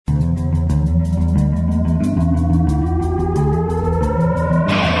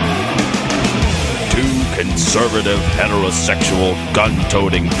conservative, heterosexual,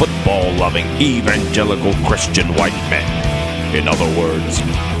 gun-toting, football-loving, evangelical Christian white men. In other words,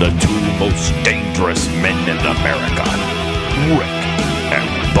 the two most dangerous men in America, Rick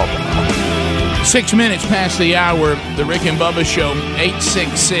and Bubba. 6 minutes past the hour, the Rick and Bubba Show,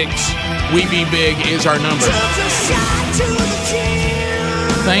 866-WE-BE-BIG is our number.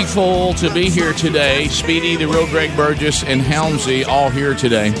 Thankful to be here today. Speedy, the real Greg Burgess, and Helmsy all here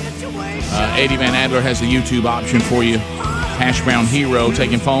today. Eddie Van Adler has the YouTube option for you. Hash Brown Hero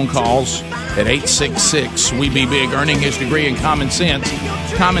taking phone calls at 866-WE-BE-BIG, earning his degree in common sense.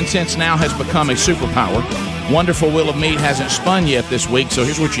 Common sense now has become a superpower. Wonderful Wheel of Meat hasn't spun yet this week, so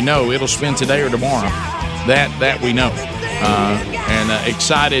here's what you know. It'll spin today or tomorrow. That we know. And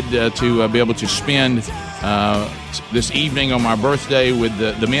excited to be able to spend this evening on my birthday with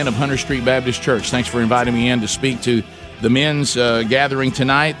the men of Hunter Street Baptist Church. Thanks for inviting me in to speak to the men's gathering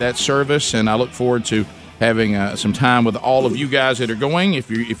tonight, that service, and I look forward to having some time with all of you guys that are going. If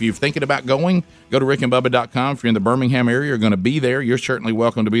you're thinking about going, go to rickandbubba.com. If you're in the Birmingham area, you're going to be there. You're certainly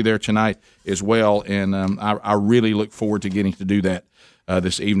welcome to be there tonight as well, and I really look forward to getting to do that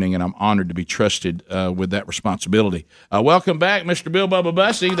this evening, and I'm honored to be trusted with that responsibility. Welcome back, Mr. Bill Bubba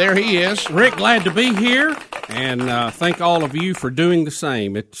Bussey. There he is. Rick, glad to be here, and thank all of you for doing the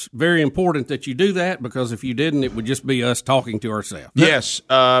same. It's very important that you do that, because if you didn't, it would just be us talking to ourselves. Yes.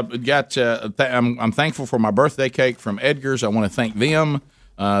 I'm thankful for my birthday cake from Edgar's. I want to thank them.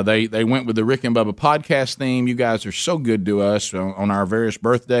 They went with the Rick and Bubba podcast theme. You guys are so good to us on our various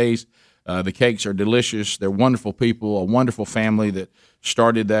birthdays. The cakes are delicious. They're wonderful people, a wonderful family that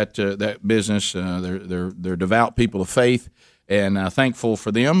started that business. They're devout people of faith, and thankful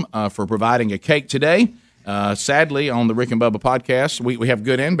for them for providing a cake today. Sadly, on the Rick and Bubba podcast, we have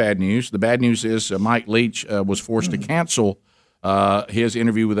good and bad news. The bad news is Mike Leach was forced to cancel his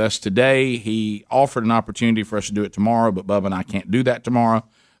interview with us today. He offered an opportunity for us to do it tomorrow, but Bubba and I can't do that tomorrow.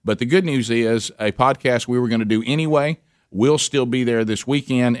 But the good news is a podcast we were going to do anyway will still be there this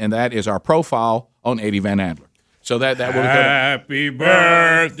weekend, and that is our profile on Eddie Van Adler. So that will Happy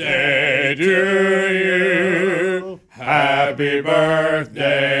birthday to you. Happy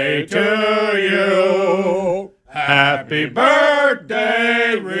birthday to you. Happy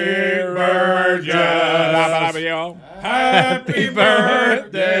birthday, Rick Burgess. Happy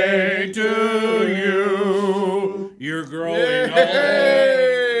birthday to you. You're growing old.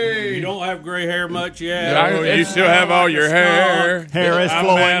 You don't have gray hair much yet. You still have all your hair. Hair is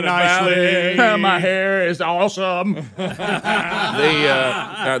flowing nicely. My hair is awesome.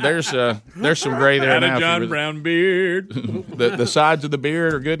 There's some gray there Had now. a John Brown beard. The sides of the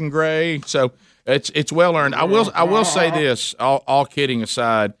beard are good and gray, so it's well earned. I will say this. All kidding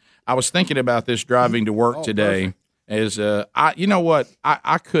aside, I was thinking about this driving to work today. As you know what,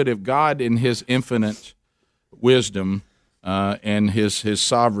 I could have, God in His infinite wisdom and His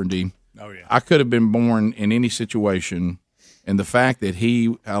sovereignty. Oh, yeah. I could have been born in any situation, and the fact that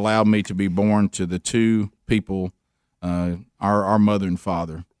He allowed me to be born to the two people, our mother and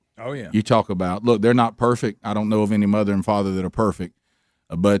father. Oh, yeah. You talk about, look, they're not perfect. I don't know of any mother and father that are perfect,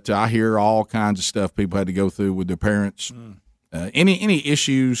 but I hear all kinds of stuff people had to go through with their parents. Any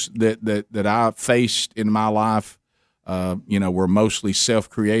issues that I faced in my life, were mostly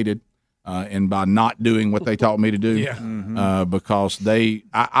self-created. And by not doing what they taught me to do, because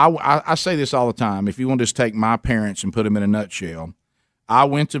I say this all the time. If you want to just take my parents and put them in a nutshell, I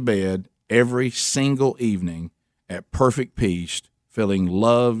went to bed every single evening at perfect peace, feeling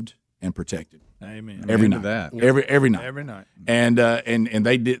loved and protected. Amen. Every night. Every night. Every night. And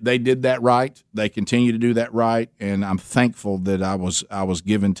they did that right. They continue to do that right, and I'm thankful that I was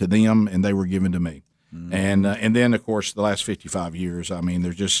given to them and they were given to me. And then of course the last 55 years. I mean,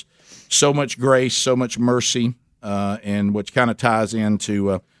 there's just so much grace, so much mercy, and which kind of ties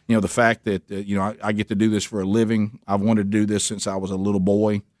into the fact that I get to do this for a living. I've wanted to do this since I was a little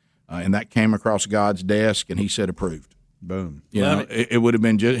boy, and that came across God's desk, and He said approved. Boom. It would have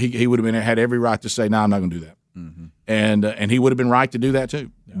been just, he would have had every right to say, no, I'm not going to do that. And he would have been right to do that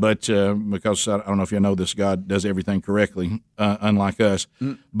too. Yeah. But because I don't know if you know this, God does everything correctly, unlike us.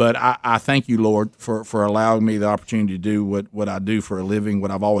 But I thank you, Lord, for allowing me the opportunity to do what I do for a living, what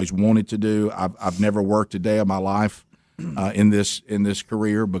I've always wanted to do. I've never worked a day of my life in this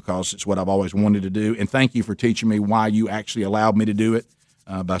career because it's what I've always wanted to do. And thank you for teaching me why you actually allowed me to do it,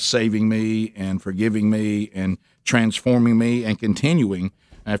 by saving me and forgiving me and transforming me and continuing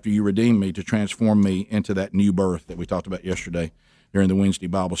after you redeemed me to transform me into that new birth that we talked about yesterday during the Wednesday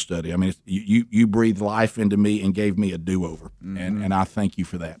Bible study. I mean, you breathed life into me and gave me a do-over, and I thank you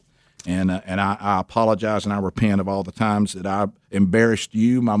for that. And I apologize and I repent of all the times that I embarrassed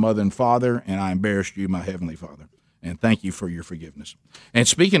you, my mother and father, and I embarrassed you, my heavenly Father. And thank you for your forgiveness. And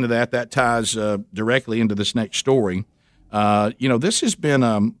speaking of that, that ties directly into this next story. This has been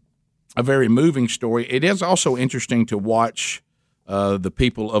a very moving story. It is also interesting to watch the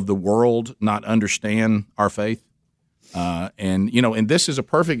people of the world not understand our faith. And this is a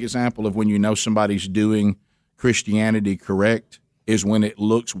perfect example of when you know somebody's doing Christianity correct is when it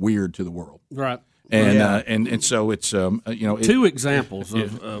looks weird to the world. Right. And so it's two examples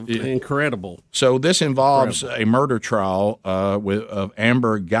of incredible. So this involves a murder trial of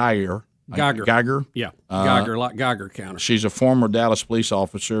Amber Geiger. Geiger? Yeah, Geiger, like Geiger counter. She's a former Dallas police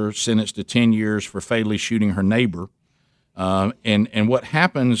officer sentenced to 10 years for fatally shooting her neighbor. And what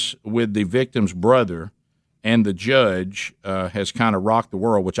happens with the victim's brother and the judge has kind of rocked the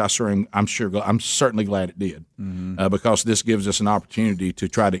world, which I'm certainly glad it did, because this gives us an opportunity to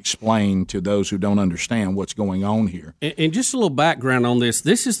try to explain to those who don't understand what's going on here. And just a little background on this.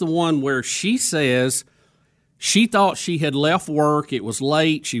 This is the one where she says she thought she had left work. It was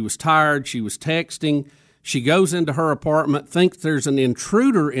late. She was tired. She was texting. She goes into her apartment, thinks there's an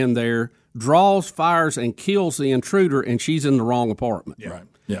intruder in there, draws, fires, and kills the intruder, and she's in the wrong apartment. Yeah. Right.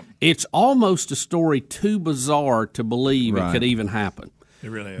 Yeah. It's almost a story too bizarre to believe it could even happen. It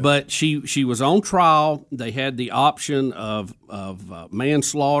really is. But she was on trial. They had the option of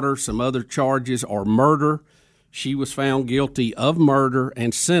manslaughter, some other charges, or murder. She was found guilty of murder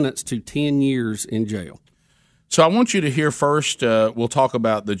and sentenced to 10 years in jail. So I want you to hear first. We'll talk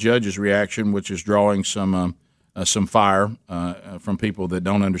about the judge's reaction, which is drawing some fire from people that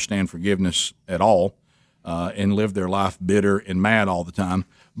don't understand forgiveness at all and live their life bitter and mad all the time.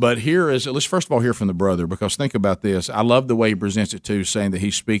 But let's first of all hear from the brother, because think about this. I love the way he presents it too, saying that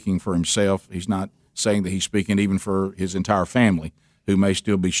he's speaking for himself. He's not saying that he's speaking even for his entire family, who may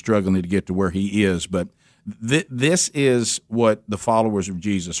still be struggling to get to where he is. But this is what the followers of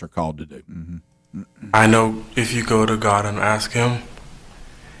Jesus are called to do. Mm-hmm. I know if you go to God and ask Him,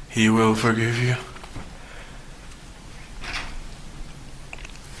 He will forgive you.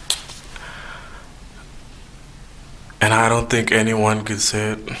 And I don't think anyone could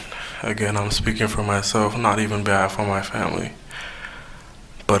say it. Again, I'm speaking for myself, not even behalf of my family.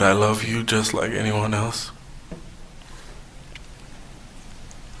 But I love you just like anyone else.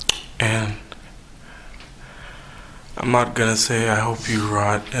 And I'm not gonna say I hope you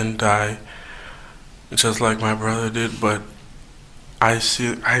rot and die just like my brother did, but I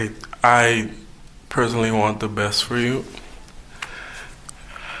personally want the best for you.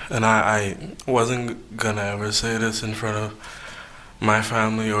 And I wasn't gonna ever say this in front of my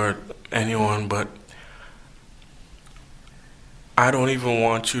family or anyone, but I don't even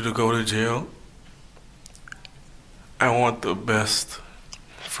want you to go to jail. I want the best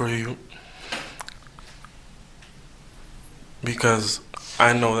for you. Because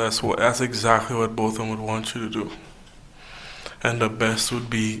I know that's exactly what both of them would want you to do. And the best would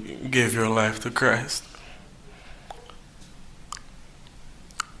be give your life to Christ.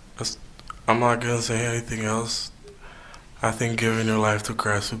 I'm not going to say anything else. I think giving your life to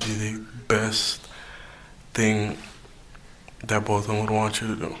Christ would be the best thing that both of them would want you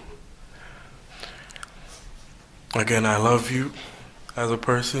to do. Again, I love you as a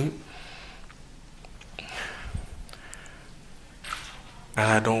person. And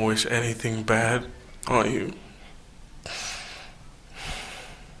I don't wish anything bad on you.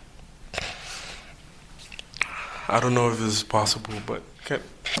 I don't know if this is possible, but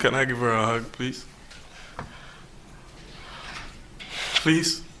can I give her a hug, please?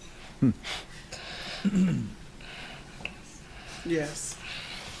 Please? Yes.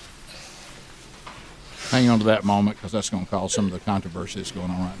 Hang on to that moment, because that's going to cause some of the controversy that's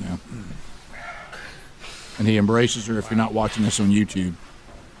going on right now. And he embraces her if you're not watching this on YouTube.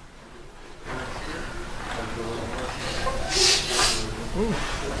 Ooh.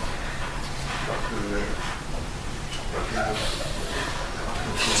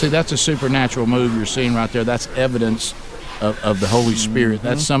 See, that's a supernatural move you're seeing right there. That's evidence of the Holy Spirit. Mm-hmm.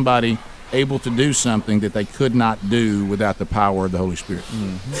 That's somebody able to do something that they could not do without the power of the Holy Spirit.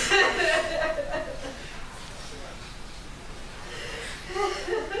 Mm-hmm.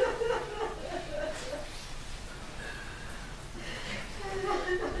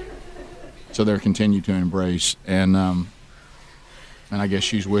 So they're continuing to embrace, and I guess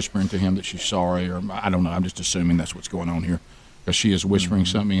she's whispering to him that she's sorry, or I don't know. I'm just assuming that's what's going on here, because she is whispering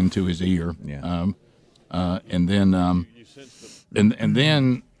something into his ear. Yeah. And then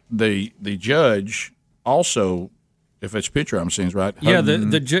the judge also, if it's picture I'm seeing is right. Yeah,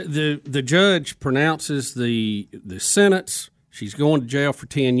 the judge pronounces the sentence, She's going to jail for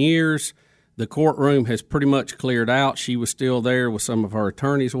 10 years. The courtroom has pretty much cleared out. She was still there with some of her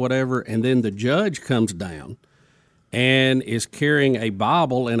attorneys or whatever. And then the judge comes down and is carrying a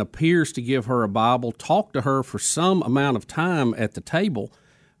Bible and appears to give her a Bible, talk to her for some amount of time at the table,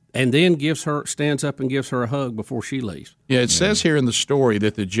 and then stands up and gives her a hug before she leaves. Yeah, it says here in the story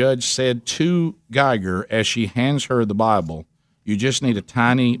that the judge said to Geiger as she hands her the Bible, you just need a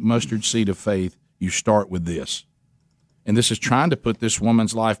tiny mustard seed of faith. You start with this. And this is trying to put this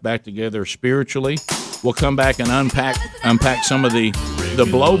woman's life back together spiritually. We'll come back and unpack some of the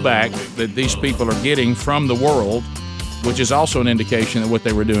blowback that these people are getting from the world, which is also an indication that what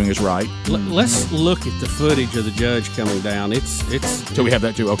they were doing is right. Let's look at the footage of the judge coming down. So we have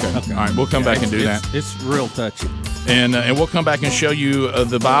that too? Okay. All right, we'll come back and do that. It's real touching. And we'll come back and show you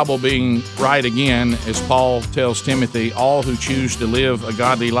the Bible being right again, as Paul tells Timothy, all who choose to live a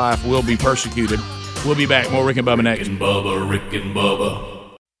godly life will be persecuted. We'll be back. More Rick and Bubba next. Rick and Bubba.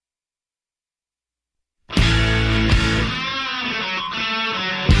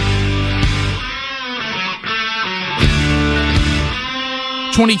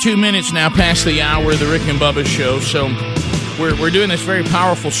 22 minutes now past the hour of the Rick and Bubba show. So we're doing this very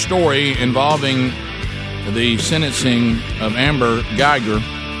powerful story involving the sentencing of Amber Geiger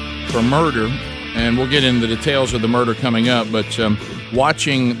for murder, and we'll get into the details of the murder coming up. But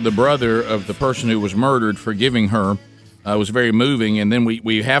watching the brother of the person who was murdered forgiving her was very moving. And then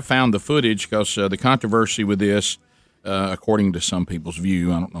we have found the footage because the controversy with this, according to some people's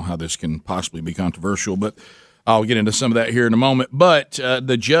view, I don't know how this can possibly be controversial, but I'll get into some of that here in a moment. But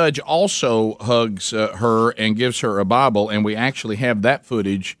the judge also hugs her and gives her a Bible, and we actually have that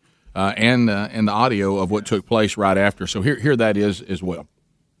footage and the audio of what took place right after. So here that is as well.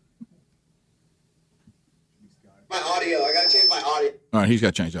 My audio. I got to change my audio. All right, he's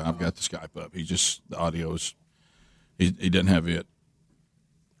got to change that. I've got the Skype up. The audio is, he doesn't have it.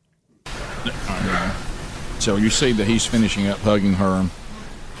 All right. So you see that he's finishing up hugging her.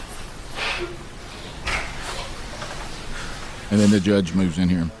 And then the judge moves in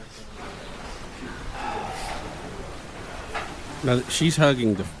here. Now, she's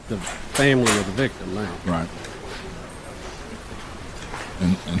hugging the family of the victim now. Right.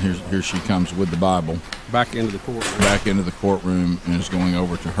 And here she comes with the Bible. Back into the courtroom. Back into the courtroom and is going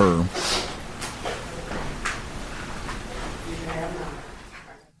over to her.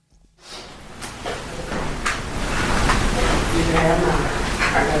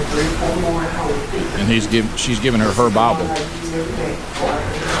 And she's giving her Bible.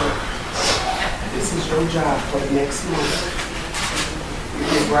 This is your job for the next month. You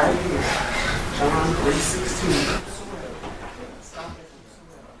get right here. John 3:16.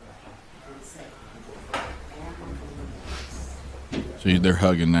 So they're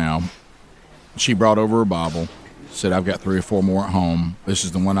hugging now. She brought over her Bible, said, I've got 3 or 4 more at home. This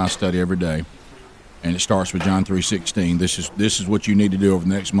is the one I study every day. And it starts with John 3:16. This is what you need to do over the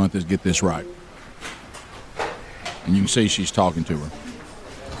next month is get this right. And you can see she's talking to her.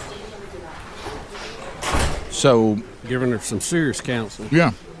 So giving her some serious counseling.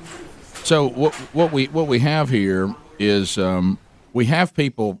 Yeah. So what we have here is we have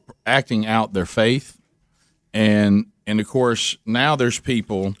people acting out their faith, and of course now there's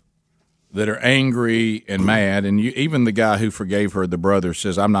people that are angry and mad, and even the guy who forgave her, the brother,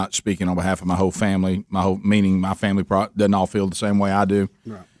 says, I'm not speaking on behalf of my whole family, meaning my family doesn't all feel the same way I do.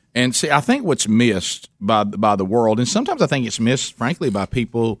 Right. And see, I think what's missed by the world, and sometimes I think it's missed, frankly, by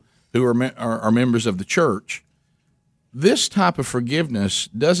people who are members of the church, this type of forgiveness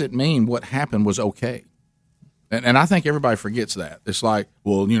doesn't mean what happened was okay. And I think everybody forgets that. It's like,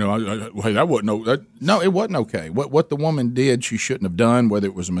 well, hey, that wasn't no, it wasn't okay. What the woman did, she shouldn't have done, whether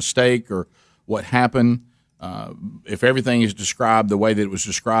it was a mistake or what happened. If everything is described the way that it was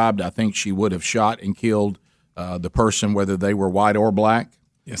described, I think she would have shot and killed the person, whether they were white or black.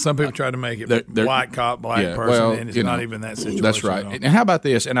 Yeah, some people try to make it white cop, black person, and it's not even that situation. That's right. And how about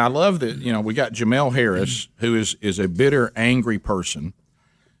this? And I love that, we got Jamel Harris, who is a bitter, angry person.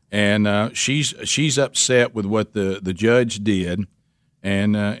 And she's upset with what the judge did,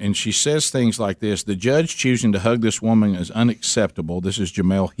 and she says things like this: the judge choosing to hug this woman is unacceptable. This is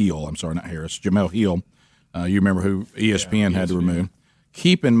Jamel Hill. I'm sorry, not Harris. Jamel Hill. You remember who ESPN had to remove.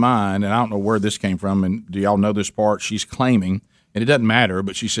 Keep in mind, and I don't know where this came from, and do y'all know this part? She's claiming, and it doesn't matter,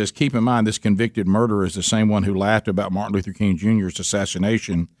 but she says, keep in mind this convicted murderer is the same one who laughed about Martin Luther King Jr.'s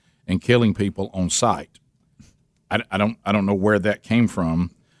assassination and killing people on sight. I don't know where that came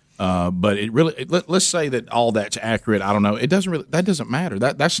from. But let's say that all that's accurate. I don't know. That doesn't matter.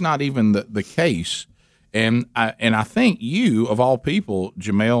 That's not even the case. And I think you, of all people,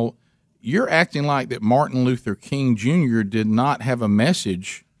 Jamel, you're acting like that Martin Luther King Jr. did not have a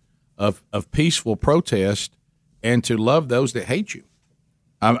message of peaceful protest and to love those that hate you.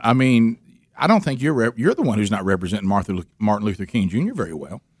 I mean, I don't think you're the one who's not representing Martin Luther King Jr. very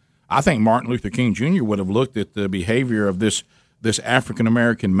well. I think Martin Luther King Jr. would have looked at the behavior of this African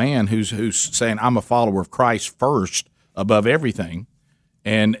American man who's saying, I'm a follower of Christ first above everything,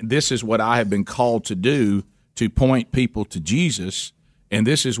 and this is what I have been called to do, to point people to Jesus, and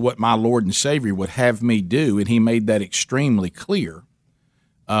this is what my Lord and Savior would have me do, and he made that extremely clear.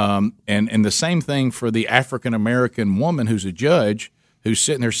 And the same thing for the African American woman who's a judge who's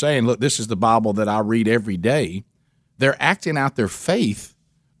sitting there saying, look, this is the Bible that I read every day. They're acting out their faith,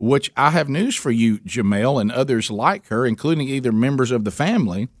 which I have news for you, Jamel, and others like her, including either members of the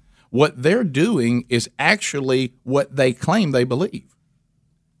family. What they're doing is actually what they claim they believe.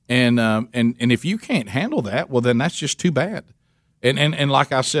 And if you can't handle that, well, then that's just too bad. And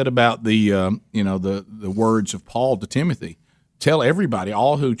like I said about the words of Paul to Timothy, tell everybody,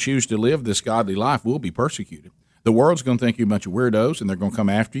 all who choose to live this godly life will be persecuted. The world's going to think you're a bunch of weirdos, and they're going to come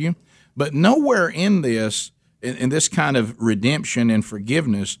after you. But nowhere in this, in this kind of redemption and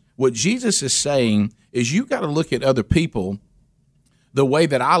forgiveness, what Jesus is saying is you got to look at other people the way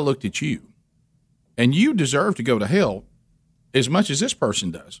that I looked at you. And you deserve to go to hell as much as this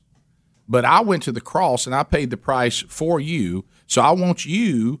person does. But I went to the cross, and I paid the price for you. So I want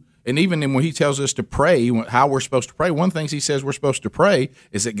you, and even when he tells us to pray, how we're supposed to pray, one of the things he says we're supposed to pray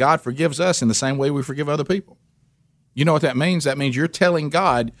is that God forgives us in the same way we forgive other people. You know what that means? That means you're telling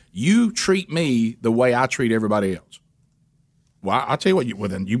God, you treat me the way I treat everybody else. Well, I'll tell you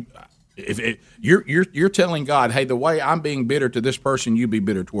what. You're telling God, hey, the way I'm being bitter to this person, you be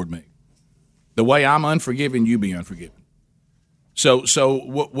bitter toward me. The way I'm unforgiving, you be unforgiving. So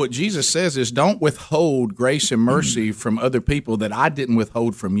what Jesus says is, don't withhold grace and mercy from other people that I didn't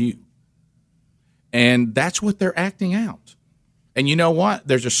withhold from you. And that's what they're acting out. And you know what?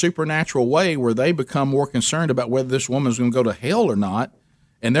 There's a supernatural way where they become more concerned about whether this woman's going to go to hell or not,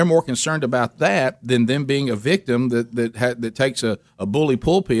 and they're more concerned about that than them being a victim that takes a bully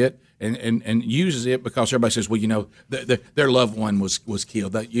pulpit and uses it because everybody says, well, you know, their loved one was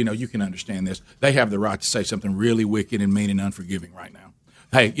killed. That, you know, you can understand this. They have the right to say something really wicked and mean and unforgiving right now.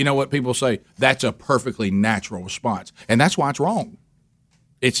 Hey, you know what people say? That's a perfectly natural response, and that's why it's wrong.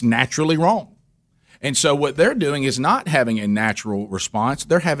 It's naturally wrong. And so what they're doing is not having a natural response.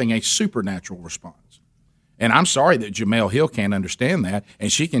 They're having a supernatural response. And I'm sorry that Jamel Hill can't understand that,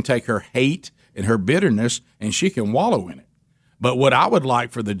 and she can take her hate and her bitterness and she can wallow in it. But what I would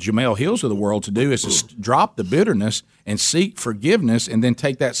like for the Jamel Hills of the world to do is to drop the bitterness and seek forgiveness, and then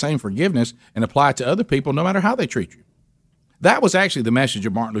take that same forgiveness and apply it to other people no matter how they treat you. That was actually the message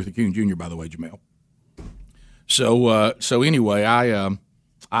of Martin Luther King Jr., by the way, Jamel. So anyway,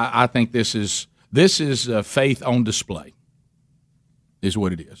 I think this is faith on display, is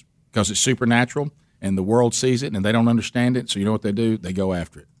what it is, because it's supernatural, and the world sees it, and they don't understand it. So you know what they do? They go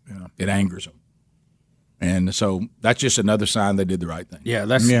after it. Yeah. It angers them, and so that's just another sign they did the right thing. Yeah,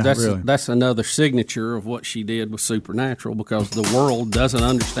 that's another signature of what she did was supernatural, because the world doesn't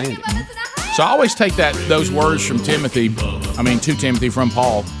understand it. So I always take those words from to Timothy from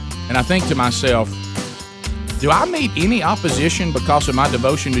Paul, and I think to myself, do I meet any opposition because of my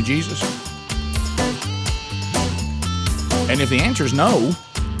devotion to Jesus? And if the answer is no,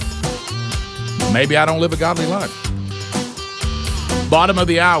 maybe I don't live a godly life. Bottom of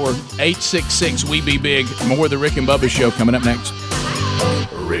the hour, 866 We Be Big. More of the Rick and Bubba Show coming up next.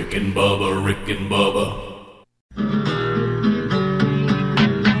 Rick and Bubba, Rick and Bubba.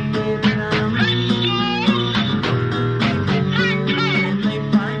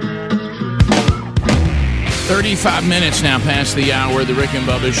 $35 minutes now past the hour of the Rick and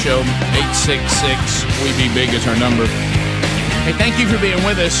Bubba Show. 866 We Be Big is our number. Hey, thank you for being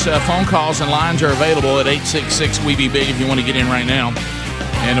with us. Phone calls and lines are available at 866 We Be Big if you want to get in right now.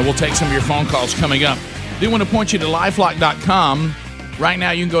 And we'll take some of your phone calls coming up. I do want to point you to LifeLock.com. Right now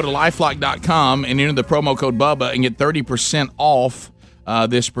you can go to LifeLock.com and enter the promo code Bubba and get 30% off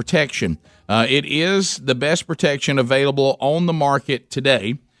this protection. It is the best protection available on the market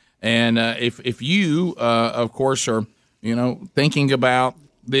today. And if you, of course, are thinking about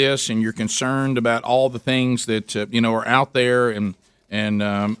this and you're concerned about all the things that are out there and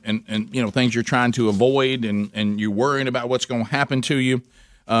things you're trying to avoid and you're worrying about what's going to happen to you,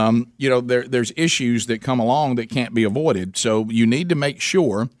 there's issues that come along that can't be avoided. So you need to make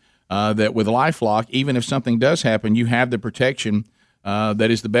sure that with LifeLock, even if something does happen, you have the protection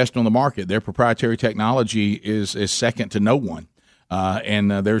that is the best on the market. Their proprietary technology is second to no one.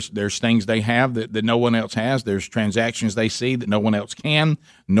 There's things they have that no one else has. There's transactions they see that no one else can.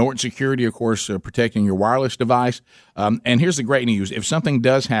 Norton Security, of course, protecting your wireless device. And here's the great news. If something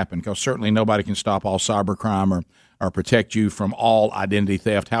does happen, because certainly nobody can stop all cybercrime or protect you from all identity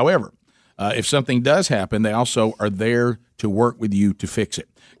theft. However, if something does happen, they also are there to work with you to fix it.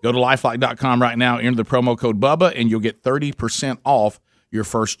 Go to lifelike.com right now, enter the promo code BUBBA, and you'll get 30% off your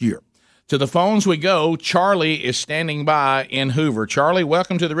first year. To the phones we go. Charlie is standing by in Hoover. Charlie,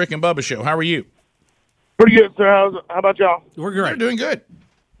 welcome to the Rick and Bubba Show. How are you? Pretty good, sir. How about y'all? We're great. We're doing good.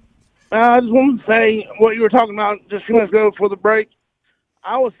 I just wanted to say what you were talking about just a few minutes ago before the break.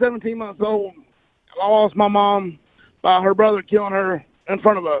 I was 17 months old. I lost my mom by her brother killing her in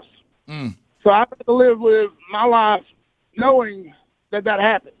front of us. So I had to live with my life knowing that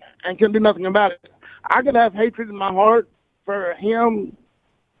happened and couldn't do nothing about it. I could have hatred in my heart for him,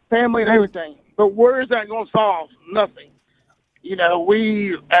 family, and everything. But where is that going to solve? Nothing.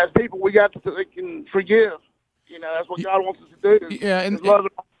 We, as people, we got to can forgive. That's what God wants us to do. Yeah,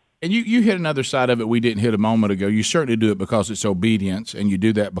 and you hit another side of it we didn't hit a moment ago. You certainly do it because it's obedience, and you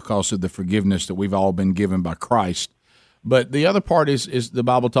do that because of the forgiveness that we've all been given by Christ. But the other part is the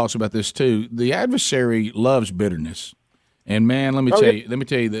Bible talks about this too. The adversary loves bitterness. And man, let me tell you,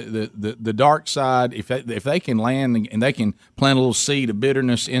 the dark side. If they can land and they can plant a little seed of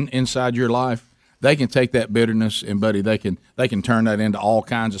bitterness inside your life, they can take that bitterness and buddy, they can turn that into all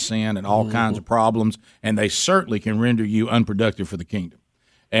kinds of sin and all kinds of problems, and they certainly can render you unproductive for the kingdom.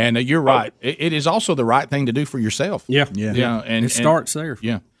 And you're right; it is also the right thing to do for yourself. Yeah. And it starts there.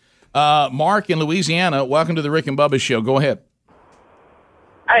 Yeah. Mark in Louisiana, welcome to the Rick and Bubba Show. Go ahead.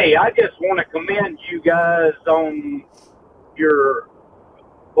 Hey, I just want to commend you guys on your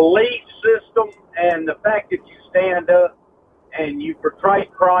belief system and the fact that you stand up and you portray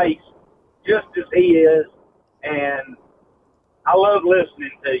Christ just as he is, and I love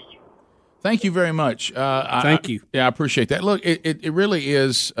listening to you. Thank you very much. Thank you. I appreciate that. Look, it really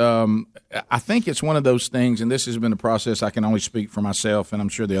is. I think it's one of those things, and this has been a process. I can only speak for myself, and I'm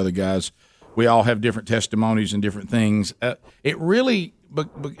sure the other guys. We all have different testimonies and different things. It really. But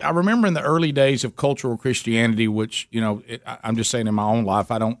I remember in the early days of cultural Christianity, which I'm just saying in my own life,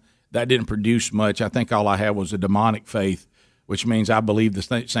 that didn't produce much. I think all I had was a demonic faith, which means I believed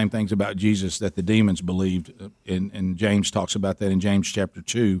the same things about Jesus that the demons believed. And James talks about that in James chapter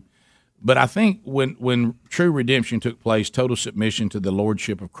 2. But I think when true redemption took place, total submission to the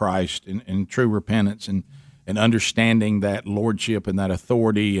lordship of Christ and true repentance and understanding that lordship and that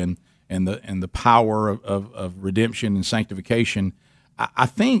authority and the power of redemption and sanctification, I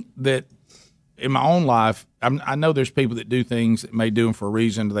think that in my own life, I know there's people that do things that may do them for a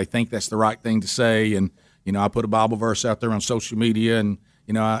reason. They think that's the right thing to say, and I put a Bible verse out there on social media, and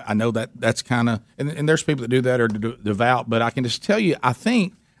I know that's kind of and there's people that do that or devout, but I can just tell you, I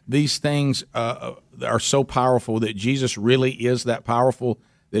think these things are so powerful that Jesus really is that powerful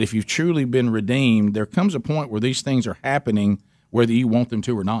that if you've truly been redeemed, there comes a point where these things are happening whether you want them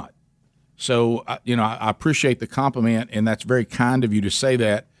to or not. So, I appreciate the compliment, and that's very kind of you to say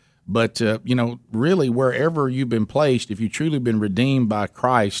that. But, really, wherever you've been placed, if you've truly been redeemed by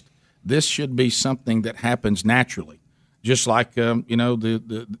Christ, this should be something that happens naturally. Just like,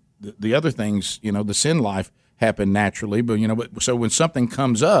 the other things, the sin life happen naturally. But, so when something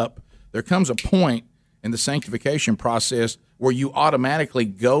comes up, there comes a point in the sanctification process where you automatically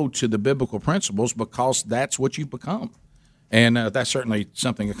go to the biblical principles because that's what you've become. And that's certainly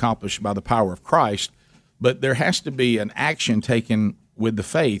something accomplished by the power of Christ. But there has to be an action taken with the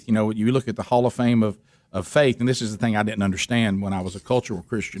faith. You look at the Hall of Fame of faith, and this is the thing I didn't understand when I was a cultural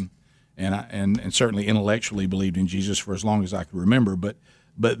Christian, and certainly intellectually believed in Jesus for as long as I could remember. But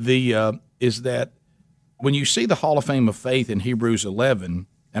is that when you see the Hall of Fame of faith in Hebrews 11,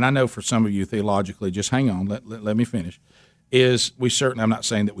 and I know for some of you theologically, just hang on, let me finish, I'm not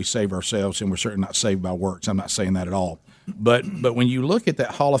saying that we save ourselves, and we're certainly not saved by works. I'm not saying that at all. But when you look at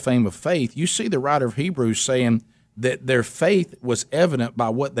that Hall of Fame of faith, you see the writer of Hebrews saying that their faith was evident by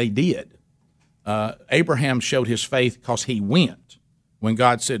what they did. Abraham showed his faith because he went when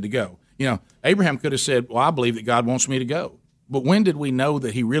God said to go. Abraham could have said, well, I believe that God wants me to go. But when did we know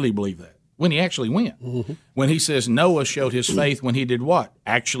that he really believed that? When he actually went. Mm-hmm. When he says Noah showed his faith when he did what?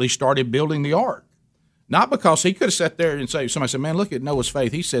 Actually started building the ark. Not because he could have sat there and somebody said, man, look at Noah's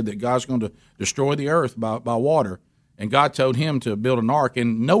faith. He said that God's going to destroy the earth by water. And God told him to build an ark,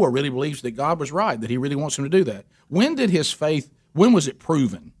 and Noah really believes that God was right, that he really wants him to do that. When was it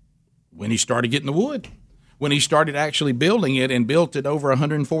proven? When he started getting the wood. When he started actually building it and built it over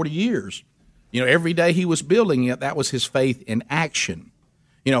 140 years. Every day he was building it, that was his faith in action.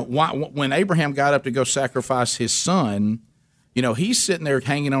 When Abraham got up to go sacrifice his son, he's sitting there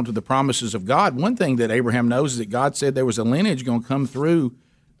hanging on to the promises of God. One thing that Abraham knows is that God said there was a lineage going to come through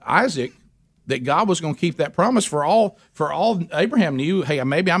Isaac, that God was going to keep that promise for all Abraham knew, hey,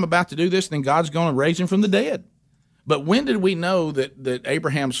 maybe I'm about to do this, then God's going to raise him from the dead. But when did we know that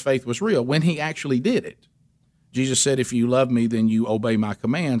Abraham's faith was real? When he actually did it. Jesus said, if you love me, then you obey my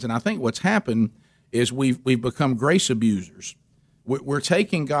commands. And I think what's happened is we've become grace abusers. We're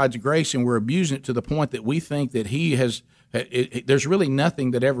taking God's grace and we're abusing it to the point that we think that he has there's really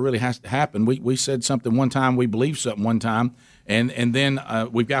nothing that ever really has to happen. We said something one time, we believed something one time, and then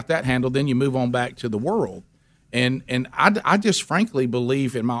we've got that handled. Then you move on back to the world. And I just frankly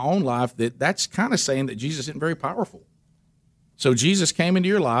believe in my own life that that's kind of saying that Jesus isn't very powerful. So Jesus came into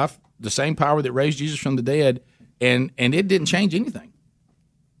your life, the same power that raised Jesus from the dead, and it didn't change anything.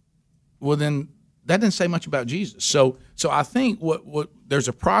 Well, then that didn't say much about Jesus. So I think what there's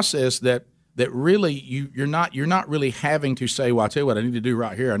a process that really you're not really having to say, well, I'll tell you what I need to do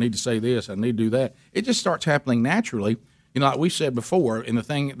right here. I need to say this. I need to do that. It just starts happening naturally. Like we said before, and the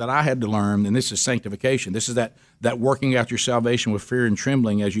thing that I had to learn, and this is sanctification. This is that working out your salvation with fear and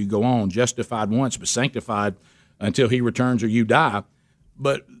trembling as you go on, justified once, but sanctified until he returns or you die.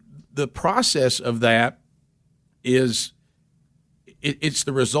 But the process of that is it's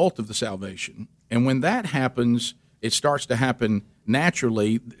the result of the salvation. And when that happens, it starts to happen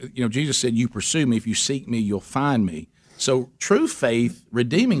naturally. Jesus said, you pursue me. If you seek me, you'll find me. So true faith,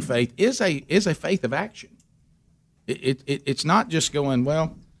 redeeming faith, is a faith of action. It's not just going,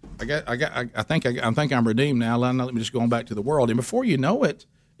 well, I think I'm redeemed now. Let me just go on back to the world. And before you know it,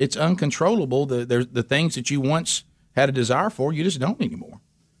 it's uncontrollable. The things that you once had a desire for, you just don't anymore.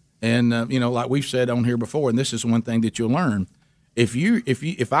 And like we've said on here before, and this is one thing that you'll learn.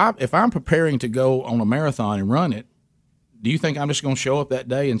 If I'm preparing to go on a marathon and run it, do you think I'm just going to show up that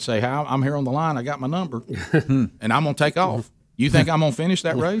day and say, "Hi, I'm here on the line. I got my number, and I'm going to take off"? You think I'm going to finish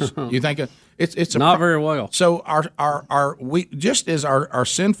that race? You think it's not very well? So we just as our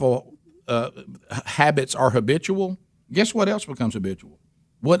sinful habits are habitual. Guess what else becomes habitual?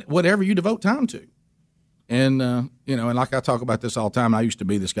 Whatever you devote time to. And and like I talk about this all the time. I used to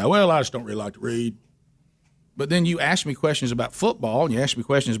be this guy. Well, I just don't really like to read. But then you ask me questions about football, and you ask me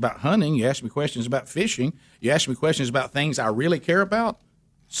questions about hunting, you ask me questions about fishing, you ask me questions about things I really care about.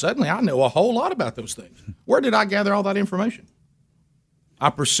 Suddenly I know a whole lot about those things. Where did I gather all that information? I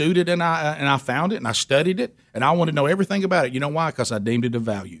pursued it, and I found it, and I studied it, and I want to know everything about it. You know why? Because I deemed it of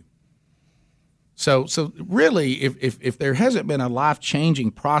value. So really, if there hasn't been a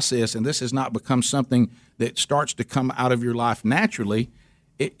life-changing process, and this has not become something that starts to come out of your life naturally,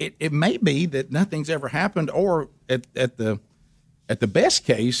 it may be that nothing's ever happened, or at the best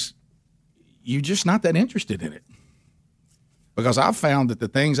case, you're just not that interested in it. Because I've found that the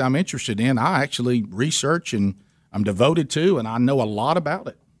things I'm interested in, I actually research and I'm devoted to, and I know a lot about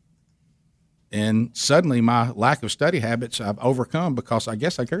it. And suddenly my lack of study habits I've overcome because I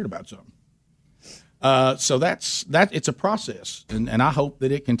guess I cared about something. So that's it's a process, and I hope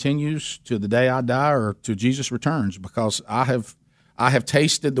that it continues to the day I die or to Jesus returns, because I have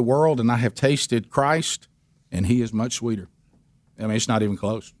tasted the world and I have tasted Christ, and he is much sweeter. I mean, it's not even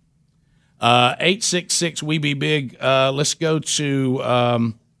close. 866 We Be Big. Let's go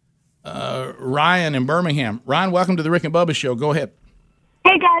to Ryan in Birmingham. Ryan, welcome to the Rick and Bubba Show. Go ahead.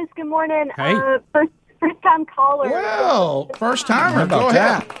 Hey, guys. Good morning. Hey. First-time caller. Well, first-timer. Go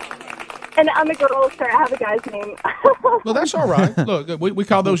ahead. And I'm a girl, so I have a guy's name. Well, that's all right. Look, we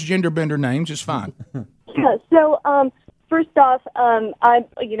call those gender bender names. It's fine. Yeah, so first off,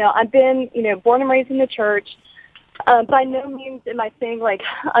 I've been born and raised in the church. By no means am I saying like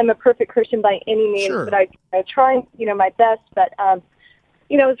I'm a perfect Christian by any means, Sure. but I try my best. But I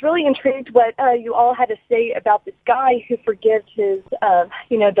was really intrigued what you all had to say about this guy who forgives his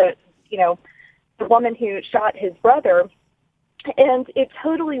the woman who shot his brother. And it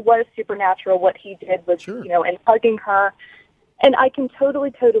totally was supernatural what he did with, Sure. And hugging her. And I can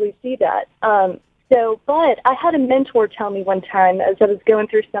totally see that. But I had a mentor tell me one time as I was going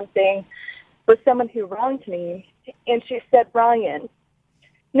through something with someone who wronged me. And she said, Ryan,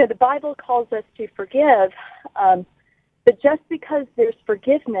 the Bible calls us to forgive, but just because there's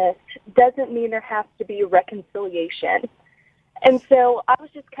forgiveness doesn't mean there has to be reconciliation. And so I was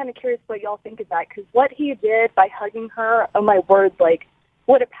just kind of curious what y'all think of that, because what he did by hugging her, oh my word, like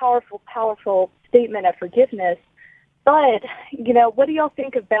what a powerful, powerful statement of forgiveness. But, what do y'all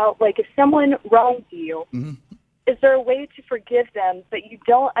think about, like, if someone wrongs you, Mm-hmm. is there a way to forgive them, but you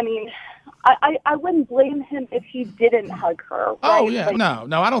don't, I wouldn't blame him if he didn't hug her. Right? Oh, yeah. Like,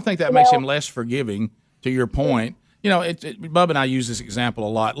 No, I don't think that makes him less forgiving, to your point. Bub and I use this example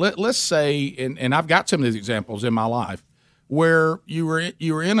a lot. Let's say, and I've got some of these examples in my life, where you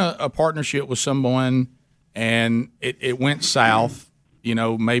were in a partnership with someone and it went south,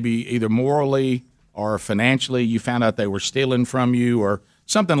 maybe either morally or financially, you found out they were stealing from you or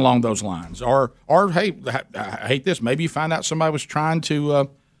something along those lines. Or hey, I hate this, maybe you find out somebody was trying to,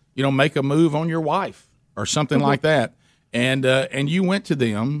 make a move on your wife or something like that. And you went to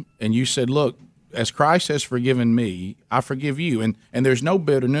them and you said, look, as Christ has forgiven me, I forgive you. And there's no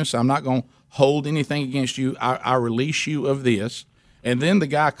bitterness. I'm not going to hold anything against you. I release you of this. And then the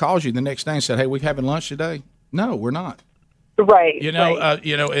guy calls you the next day and said, hey, we having lunch today? No, we're not. Right.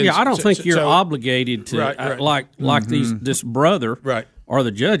 I don't think you're obligated to, like this brother or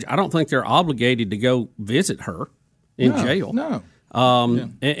the judge, I don't think they're obligated to go visit her in jail. No.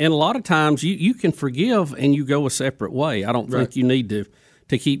 And a lot of times you can forgive and you go a separate way. I don't think you need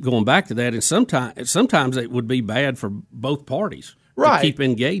to keep going back to that. And sometimes it would be bad for both parties to keep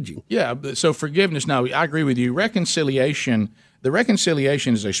engaging. Yeah, so forgiveness, no, I agree with you. The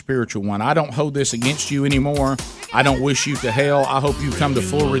reconciliation is a spiritual one. I don't hold this against you anymore. I don't wish you to hell. I hope you come to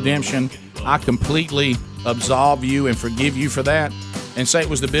full redemption. I completely absolve you and forgive you for that. And say it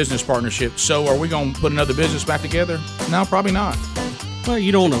was the business partnership. So are we going to put another business back together? No, probably not. Well,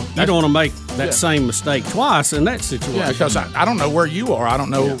 you don't want to make that same mistake twice in that situation. Yeah, because I don't know where you are. I don't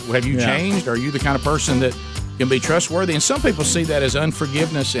know. Yeah. Have you changed? Are you the kind of person that can be trustworthy? And some people see that as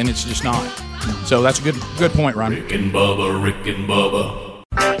unforgiveness, and it's just not. So that's a good point, Ron. Rick and Bubba.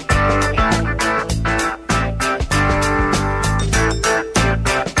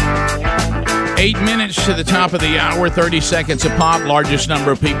 8 minutes to the top of the hour, 30 seconds a pop. Largest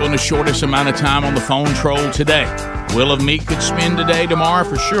number of people in the shortest amount of time on the phone troll today. Wheel of Meat could spin today, tomorrow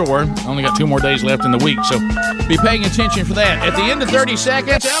for sure. Only got 2 more days left in the week, so be paying attention for that. At the end of 30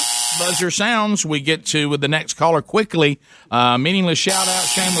 seconds, buzzer sounds. We get to the next caller quickly. Meaningless shout-out,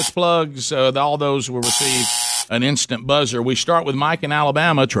 shameless plugs. All those will receive an instant buzzer. We start with Mike in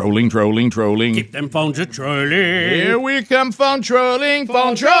Alabama. Trolling. Keep them phones a-trolling. Here we come, phone trolling,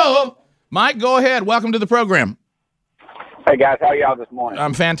 phone troll. Mike, go ahead. Welcome to the program. Hey, guys. How are y'all this morning?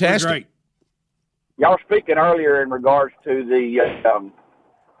 I'm fantastic. Great. Y'all were speaking earlier in regards to the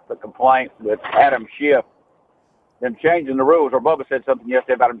complaint with Adam Schiff, them changing the rules, or Bubba said something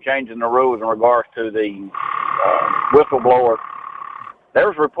yesterday about them changing the rules in regards to the whistleblower. There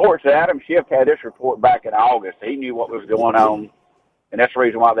was reports that Adam Schiff had this report back in August. He knew what was going on, and that's the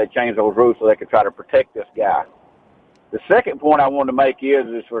reason why they changed those rules, so they could try to protect this guy. The second point I wanted to make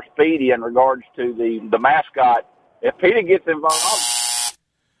is for Speedy in regards to the mascot. If Peter gets involved.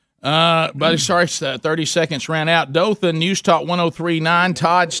 Buddy, sorry, 30 seconds ran out. Dothan, News Talk 103.9.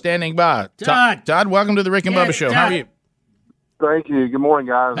 Todd standing by. Todd, welcome to the Rick and Bubba Show. How are you? Thank you. Good morning,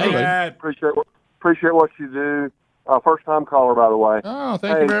 guys. Hey, Dad. Appreciate what you do. First time caller, by the way. Oh,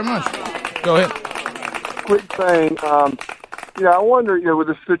 thank you very much. Go ahead. Quick thing. I wonder, with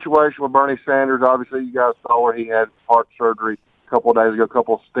this situation with Bernie Sanders, obviously you guys saw where he had heart surgery a couple of days ago, a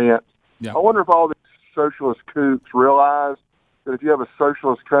couple of stents. Yeah. I wonder if all these socialist kooks realize that if you have a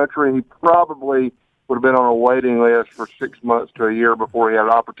socialist country, he probably would have been on a waiting list for 6 months to a year before he had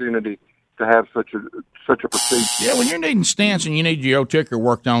an opportunity to have such a procedure. Yeah, when you're needing stents and you need your ticker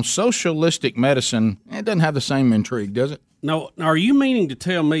worked on, socialistic medicine, it doesn't have the same intrigue, does it? No, are you meaning to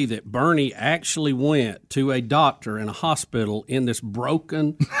tell me that Bernie actually went to a doctor in a hospital in this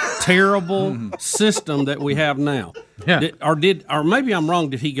broken, terrible system that we have now? Yeah. Or maybe I'm wrong.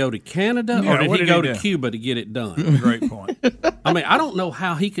 Did he go to Canada or did he go to Cuba to get it done? Great point. I mean, I don't know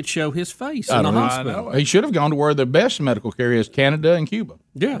how he could show his face in a hospital. He should have gone to where the best medical care is, Canada and Cuba.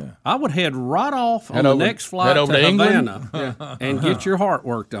 Yeah. I would head right off on the next flight to Havana and get your heart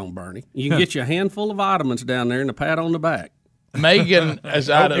worked on, Bernie. You can get you a handful of vitamins down there and a pat on the back. Megan is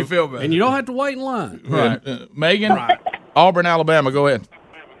out of, and you don't have to wait in line. Right, Megan, Auburn, Alabama. Go ahead.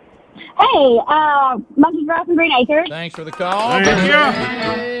 Hey, Monkey Drive from Green Acres. Thanks for the call. Go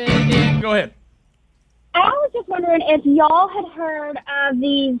ahead. I was just wondering if y'all had heard of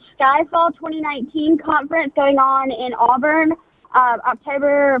the Skyfall 2019 conference going on in Auburn,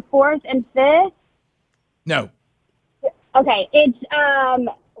 October 4th and 5th. No. Okay, it's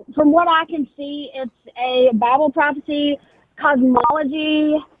from what I can see, it's a Bible prophecy,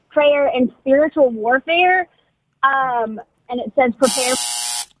 cosmology, prayer, and spiritual warfare. And it says prepare.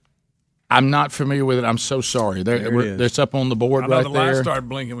 I'm not familiar with it. I'm so sorry. It's up on the board right there. The light started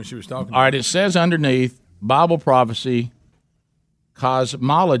blinking when she was talking. All right, it says underneath Bible prophecy,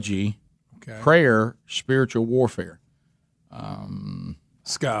 cosmology, prayer, spiritual warfare. Skyfall.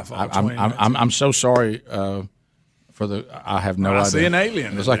 I'm so sorry for the. I have no idea. I see an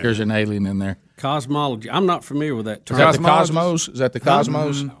alien. It's like there's an alien in there. Cosmology. I'm not familiar with that term. Is that the Cosmos? Is that the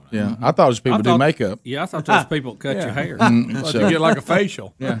Cosmos? Yeah. I thought it was people who do makeup. Yeah, I thought those people cut your hair. So you get like a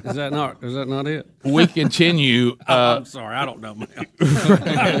facial. Yeah. Is that not it? We continue. I'm sorry, I don't know, man.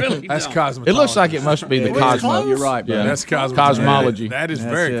 I really That's don't. cosmetology. It looks like it must be the Cosmos. You're right, bro. Yeah. That's cosmology. That is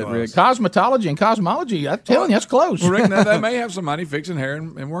very close. Rick. Cosmetology and cosmology. I'm telling you, that's close. Well, Rick, now they may have somebody fixing hair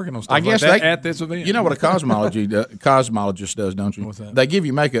and working on stuff I guess like that at this event. You know what a cosmologist does, don't you? What's that? They give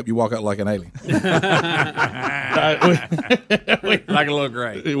you makeup, you walk out like an alien. Like a little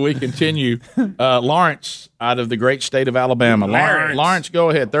gray. We continue. Lawrence, out of the great state of Alabama. Lawrence, go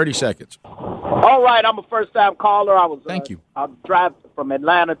ahead. 30 seconds. All right, I'm a first-time caller. Thank you. I drive from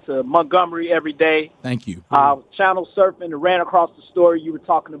Atlanta to Montgomery every day. Thank you. I was channel surfing and ran across the story you were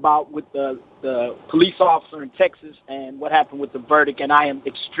talking about with the police officer in Texas and what happened with the verdict, and I am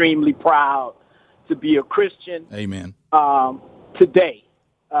extremely proud to be a Christian. Amen. Today.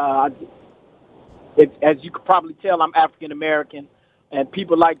 As you could probably tell, I'm African-American, and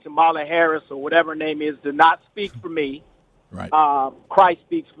people like Jamala Harris or whatever her name is do not speak for me. Right. Christ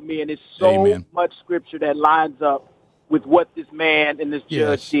speaks for me, and it's so much scripture that lines up with what this man and this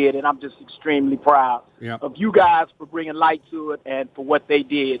judge did, and I'm just extremely proud of you guys for bringing light to it and for what they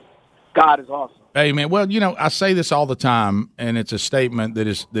did. God is awesome. Amen. Well, I say this all the time, and it's a statement that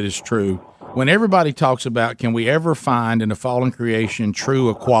is true. When everybody talks about, can we ever find in the fallen creation true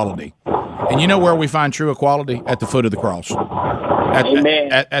equality? And you know where we find true equality? At the foot of the cross.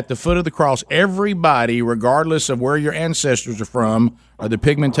 At the foot of the cross, everybody, regardless of where your ancestors are from, or the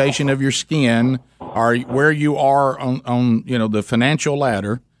pigmentation of your skin, or where you are on the financial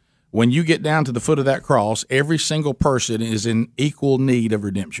ladder, when you get down to the foot of that cross, every single person is in equal need of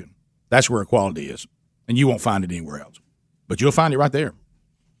redemption. That's where equality is, and you won't find it anywhere else. But you'll find it right there.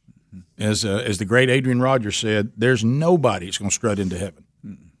 As the great Adrian Rogers said, there's nobody that's going to strut into heaven.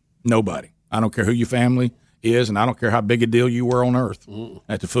 Nobody. I don't care who your family is, and I don't care how big a deal you were on earth.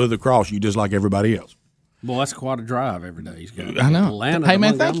 At the foot of the cross, you just like everybody else. Boy, that's quite a drive every day. He's got I know. Atlanta Hey,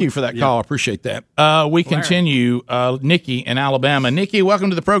 man, thank you for that call. I appreciate that. We continue. Nikki in Alabama. Nikki, welcome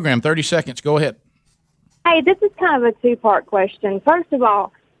to the program. 30 seconds. Go ahead. Hey, this is kind of a two-part question. First of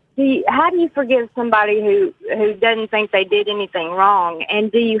all, how do you forgive somebody who doesn't think they did anything wrong,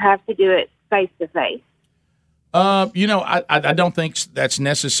 and do you have to do it face-to-face? I don't think that's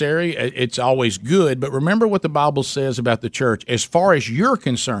necessary. It's always good. But remember what the Bible says about the church. As far as you're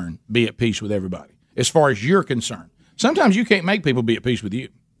concerned, be at peace with everybody. As far as you're concerned. Sometimes you can't make people be at peace with you.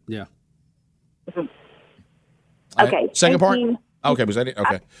 Yeah. Okay. Second part? Okay, was that it?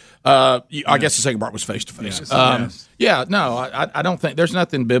 Okay. I guess the second part was face-to-face. Yeah, no, I don't think – there's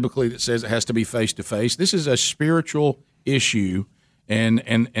nothing biblically that says it has to be face-to-face. This is a spiritual issue and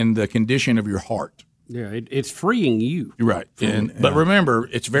the condition of your heart. Yeah, it's freeing you. Right. But remember,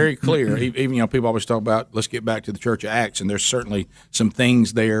 it's very clear. Even people always talk about, let's get back to the Church of Acts, and there's certainly some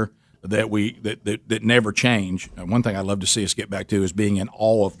things there that never change. One thing I'd love to see us get back to is being in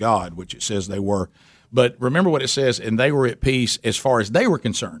awe of God, which it says they were. But remember what it says, and they were at peace as far as they were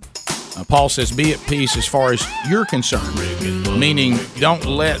concerned. Paul says, be at peace as far as you're concerned, meaning don't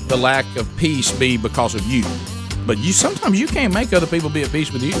let the lack of peace be because of you. But sometimes you can't make other people be at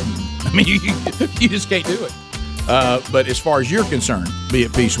peace with you. I mean, you just can't do it. But as far as you're concerned, be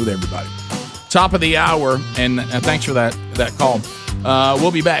at peace with everybody. Top of the hour, and thanks for that call.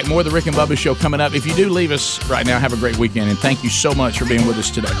 We'll be back. More of the Rick and Bubba Show coming up. If you do leave us right now, have a great weekend, and thank you so much for being with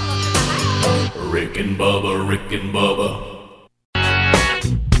us today. Rick and Bubba, Rick and Bubba.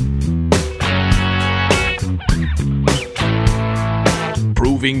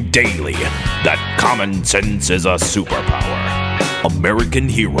 Proving daily that common sense is a superpower. American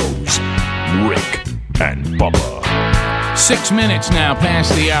heroes, Rick and Bubba. 6 minutes now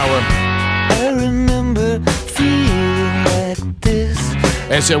past the hour. I remember feeling like this.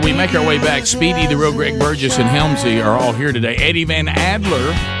 As we make our way back, Speedy, the real Greg Burgess, and Helmsy are all here today. Eddie Van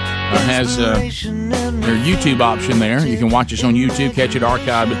Adler has their YouTube option there. You can watch us on YouTube, catch it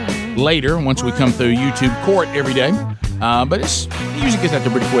archived later once we come through YouTube court every day. But it usually gets out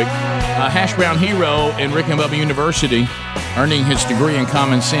there pretty quick. Hash Brown Hero in Rick and Bubba University, earning his degree in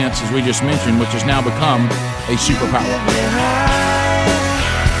common sense, as we just mentioned, which has now become a superpower.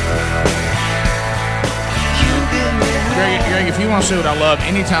 Greg, if you want to see what I love,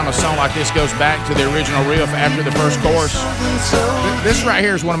 anytime a song like this goes back to the original riff after the first chorus, this right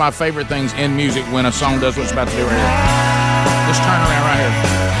here is one of my favorite things in music when a song does what it's about to do right here. Just turn around right here.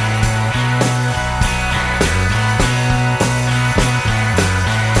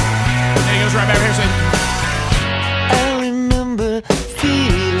 There he goes right back here. I remember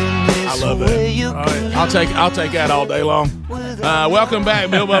feeling this. I love that. I'll take that all day long. Welcome back,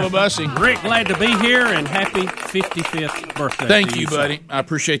 Bill Bubba Bussey. Rick, glad to be here, and happy 55th birthday. Thank you, buddy. I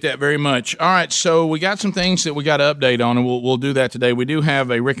appreciate that very much. All right, so we got some things that we got to update on, and we'll do that today. We do have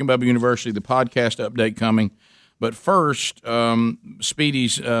a Rick and Bubba University, the podcast update coming. But first,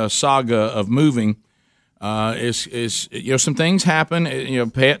 Speedy's saga of moving is some things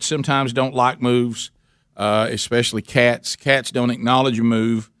happen. Pets sometimes don't like moves, especially cats. Cats don't acknowledge a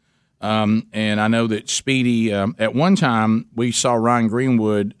move. And I know that Speedy, at one time, we saw Ryan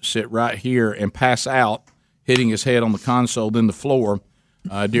Greenwood sit right here and pass out, hitting his head on the console, then the floor,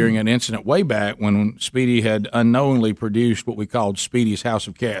 during an incident way back when Speedy had unknowingly produced what we called Speedy's House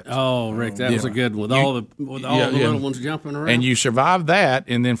of Cats. Oh, Rick, that was a good one, with all the little ones jumping around. And you survived that,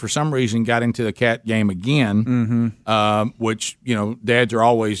 and then for some reason got into the cat game again, which, dads are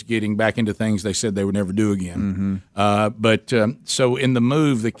always getting back into things they said they would never do again. So in the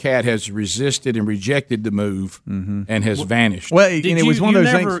move, the cat has resisted and rejected the move and has vanished. Well, it was one of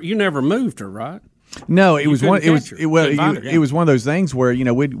those things. You never moved her, right? No, it was one. It was one of those things where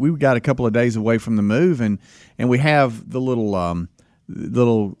we got a couple of days away from the move, and we have the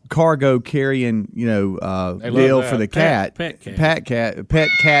little cargo carrying deal for the cat, pet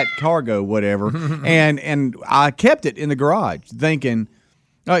cat cargo, whatever, and I kept it in the garage, thinking.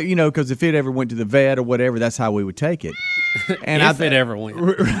 Because if it ever went to the vet or whatever, that's how we would take it. And if it ever went,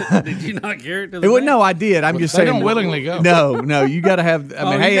 did you not carry it to the vet? No, I did. I'm just saying. They don't willingly go. No, you got to have.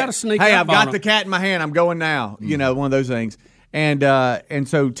 I mean, you got to sneak up I've got on the cat in my hand. I'm going now. One of those things. And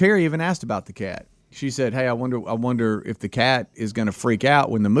so Terry even asked about the cat. She said, "Hey, I wonder if the cat is going to freak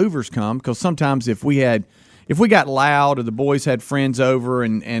out when the movers come, because sometimes if we got loud or the boys had friends over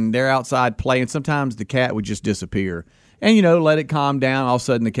and they're outside playing, sometimes the cat would just disappear." And, let it calm down. All of a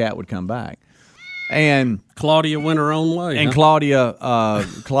sudden, the cat would come back. And Claudia went her own way. And Claudia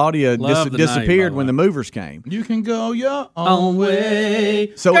disappeared when the movers came. You can go your own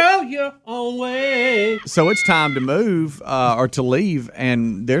way. Go your own way. So it's time to move or to leave,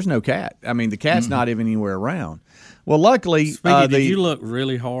 and there's no cat. I mean, the cat's not even anywhere around. Well, luckily, did you look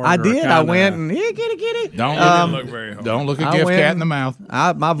really hard? I did. I went and get it. Don't look very hard. Don't look a gift cat in the mouth.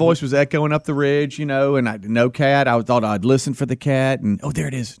 My voice was echoing up the ridge, and no cat. I thought I'd listen for the cat, and there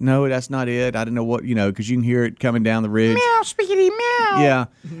it is. No, that's not it. I didn't know what, because you can hear it coming down the ridge. Meow, Speedy, meow. Yeah,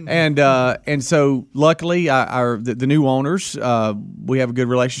 and so luckily, the new owners, we have a good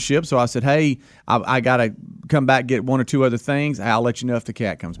relationship. So I said, hey, I got to come back, get one or two other things. I'll let you know if the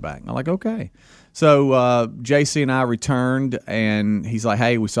cat comes back. I'm like, okay. So JC and I returned, and he's like,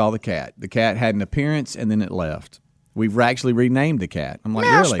 hey, we saw the cat. The cat had an appearance, and then it left. We've actually renamed the cat. I'm like,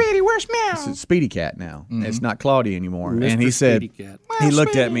 Meow, really? Speedy, where's Meow? It's Speedy Cat now. Mm-hmm. It's not Claudia anymore. Mr. And he said, Cat. he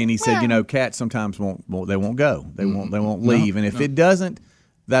looked at me and he said, cats sometimes won't go. They won't leave. And if it doesn't,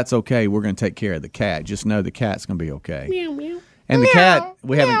 that's okay. We're going to take care of the cat. Just know the cat's going to be okay. Meow, meow. And the cat,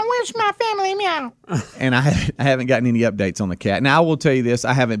 we haven't. Meow, where's my family? Meow. And I haven't gotten any updates on the cat. Now I will tell you this: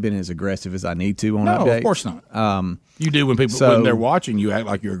 I haven't been as aggressive as I need to on updates. No, of course not. You do when they're watching. You act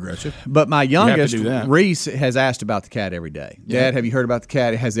like you're aggressive. But my youngest, Reese, has asked about the cat every day. Dad, have you heard about the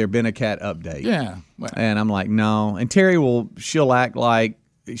cat? Has there been a cat update? Yeah. Well. And I'm like, no. And Terry she'll act like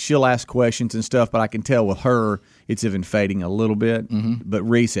she'll ask questions and stuff, but I can tell with her it's even fading a little bit. Mm-hmm. But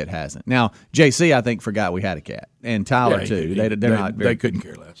Reese, it hasn't. Now JC, I think, forgot we had a cat, and Tyler too. They couldn't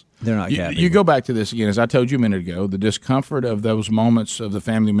care less. They're not cat. You go back to this again, as I told you a minute ago. The discomfort of those moments of the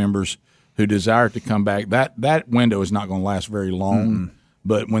family members who desire to come back. That window is not going to last very long. Mm-hmm.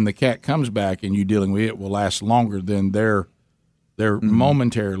 But when the cat comes back and you dealing with it, will last longer than their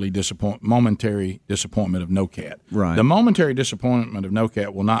momentary disappointment of no cat. Right. The momentary disappointment of no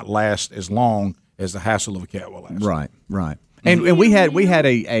cat will not last as long as the hassle of a cat will last. Right. And we had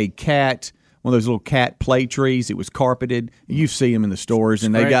a cat, one of those little cat play trees. It was carpeted. You see them in the stores,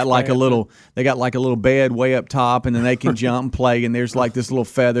 and they got like a little bed way up top, and then they can jump and play. And there's like this little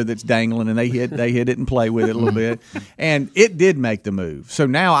feather that's dangling, and they hit it and play with it a little bit. And it did make the move. So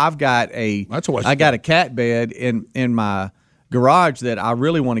now I've got a cat bed in my garage that I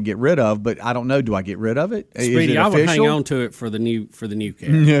really want to get rid of, but I don't know. Do I get rid of it? Speedy, I would hang on to it for the new cat.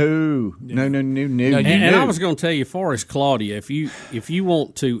 No. And I was going to tell you, as far as Claudia, if you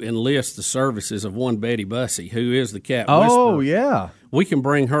want to enlist the services of one Betty Bussey, who is the cat whisperer. Oh yeah. We can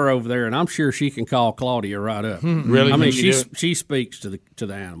bring her over there, and I'm sure she can call Claudia right up. Really? I mean, she speaks to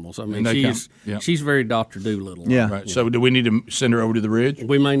the animals. I mean, she's very Dr. Doolittle. Yeah. Right. So do we need to send her over to the ridge?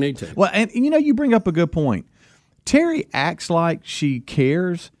 We may need to. Well, and you bring up a good point. Terry acts like she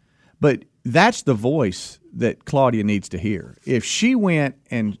cares, but that's the voice that Claudia needs to hear. If she went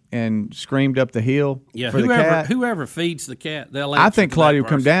and screamed up the hill for the cat, whoever feeds the cat, they'll. I think Claudia would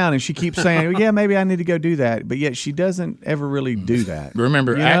come down, and she keeps saying, "Yeah, maybe I need to go do that," but yet she doesn't ever really do that.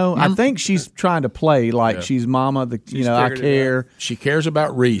 Remember, I think she's trying to play like she's mama. I care. She cares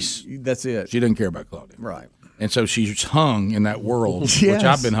about Reese. That's it. She doesn't care about Claudia. Right. And so she's hung in that world, Yes. which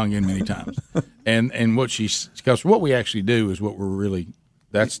I've been hung in many times. and because what we actually do is what we're really.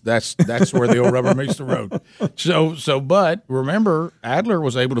 That's where the old rubber meets the road. But remember, Adler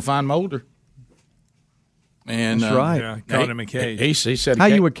was able to find Mulder. And that's right. Yeah, caught him in a cage. He said, "How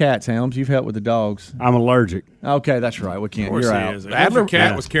you with cats, Helms? You've helped with the dogs." I'm allergic. Okay, that's right. We can't. You're out. Adler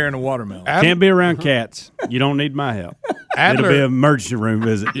cat was carrying a watermelon. Can't be around cats. You don't need my help. It'll be an emergency room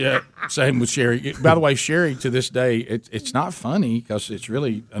visit. Yeah, same with Sherry. By the way, Sherry to this day, it's not funny because it's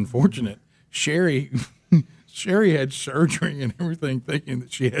really unfortunate. Sherry had surgery and everything, thinking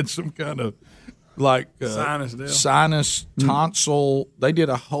that she had some kind of sinus tonsil. They did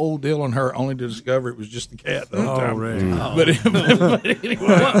a whole deal on her, only to discover it was just the cat the whole time. Right. But anyway,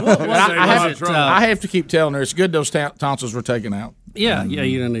 I have to keep telling her it's good those tonsils were taken out. Yeah,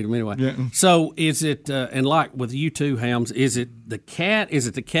 you don't need them anyway. Yeah. So is it, and like with you two, Helms, is it the cat? Is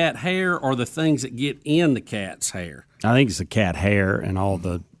it the cat hair or the things that get in the cat's hair? I think it's the cat hair and all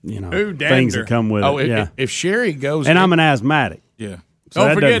the Ooh, things that come with it. If Sherry goes, and I'm an asthmatic. Yeah. So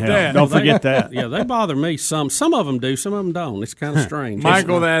Don't forget that. Don't forget that. Yeah, they bother me. Some of them do. Some of them don't. It's kind of strange.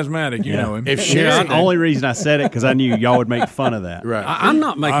 Michael the asthmatic, you know him. If Sherry, the only reason I said it because I knew y'all would make fun of that. Right. I'm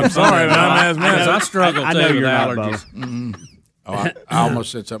not making I'm fun sorry, of but it. I'm asthmatic. I struggle I too know with you're not, allergies. I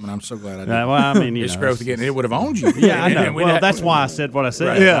almost said something. I'm so glad I did. Well, I mean, it's growth again. It would have owned you. Yeah, I know. Well, that's why I said what I said.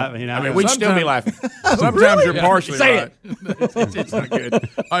 Right. Yeah. I mean, we'd still be laughing. Sometimes you're partially right. It's not good.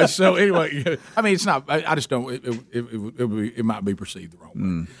 All right, so anyway, I mean, it's not. I just don't. It might be perceived the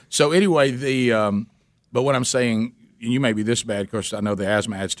wrong way. So anyway, but what I'm saying, and you may be this bad because I know the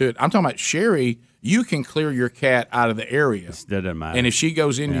asthma adds to it. I'm talking about Sherry. You can clear your cat out of the area. That doesn't matter. And if she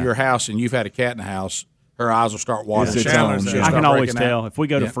goes into your house and you've had a cat in the house, her eyes will start watering. I can always tell if we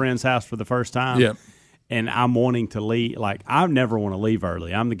go to a friend's house for the first time. And I'm wanting to leave. Like, I never want to leave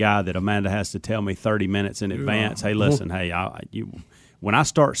early. I'm the guy that Amanda has to tell me 30 minutes in advance. Hey, listen, when I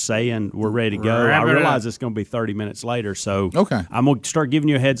start saying we're ready to go, I realize it's going to be 30 minutes later. So I'm going to start giving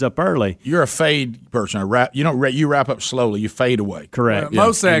you a heads up early. You're a fade person. You wrap up slowly. You fade away. Correct.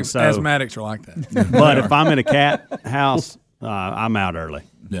 Most asthmatics are like that. But if I'm in a cat house, I'm out early.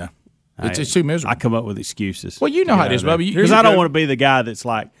 Yeah. It's too miserable. I come up with excuses. Well, you know how it is, Bubby. Because I don't want to be the guy that's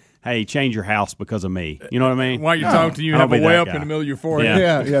like, hey, change your house because of me. You know what I mean? While you talk to you, have a whelp in the middle of your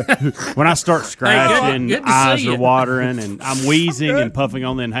forehead. Yeah. When I start scratching, eyes are watering, and I'm wheezing and puffing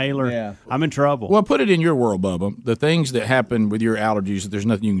on the inhaler, I'm in trouble. Well, put it in your world, Bubba. The things that happen with your allergies that there's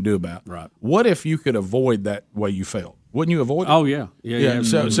nothing you can do about. Right. What if you could avoid that way you felt? Wouldn't you avoid it? Oh, yeah. Yeah.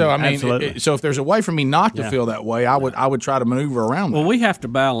 So I mean, Absolutely. so if there's a way for me not to feel that way, I would try to maneuver around that. Well, we have to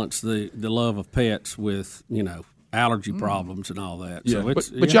balance the love of pets with, allergy problems and all that. So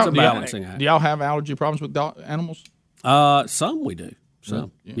it's a balancing act. Do y'all have allergy problems with animals? Some we do.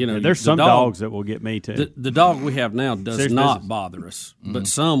 Some. There's some dogs that will get me too. The dog we have now does not bother us, but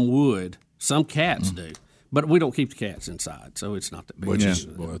some would. Some cats do. But we don't keep the cats inside, so it's not that big.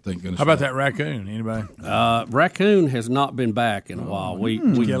 Thank goodness. How about that raccoon? Anybody? Raccoon has not been back in a while. We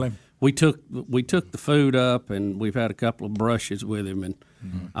kill him. We took the food up, and we've had a couple of brushes with him, and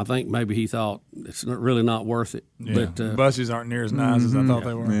I think maybe he thought it's really not worth it. Yeah. But buses aren't near as nice as I thought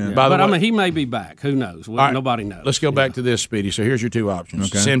they were. Yeah. But I mean, he may be back. Who knows? Nobody knows. Let's go back to this, Speedy. So here's your two options: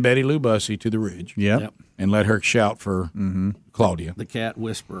 send Betty Lou Bussey to the Ridge, and let her shout for Claudia, the cat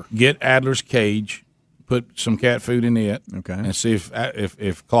whisperer. Get Adler's cage. Put some cat food in it, and see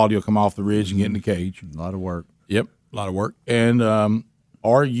if Claudia will come off the ridge and get in the cage. A lot of work. Yep, a lot of work. And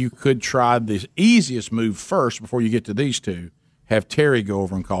or you could try the easiest move first before you get to these two. Have Terry go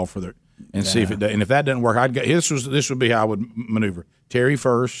over and call for the and see if it does. And if that doesn't work, I'd go. This would be how I would maneuver: Terry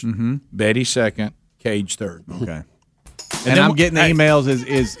first, Betty second, Cage third. Okay. And I'm getting the emails.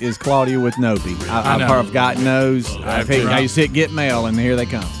 Is Claudia with Nobi? I've got no's. I used to hit get mail, and here they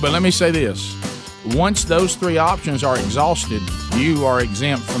come. But let me say this. Once those three options are exhausted, you are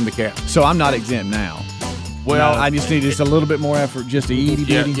exempt from the cat. So I'm not exempt now. Well, I just need a little bit more effort, just a itty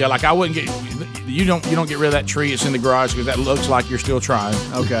bitty. Yeah, like I wouldn't get you don't get rid of that tree that's in the garage because that looks like you're still trying.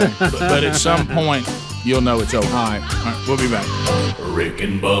 Okay, but at some point you'll know it's over. All right, we'll be back. Rick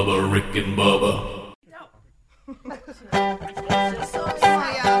and Bubba.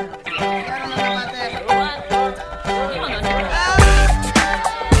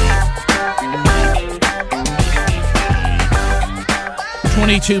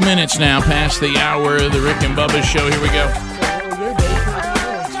 22 minutes now past the hour of the Rick and Bubba Show. Here we go.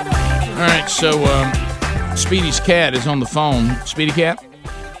 All right, so Speedy's cat is on the phone. Speedy Cat?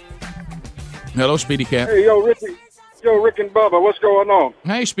 Hello, Speedy Cat. Hey, Rick and Bubba, what's going on?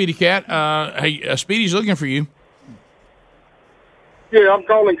 Hey, Speedy Cat. Speedy's looking for you. Yeah, I'm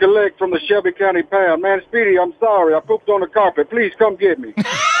calling collect from the Shelby County Pound. Man, Speedy, I'm sorry. I pooped on the carpet. Please come get me.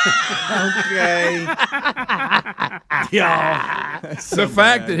 Okay. Y'all. The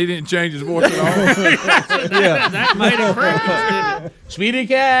fact that he didn't change his voice at all. Yeah. That made it perfect. Speedy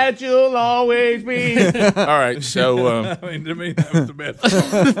Cat, you'll always be. All right, so. I mean, to me, that was the best.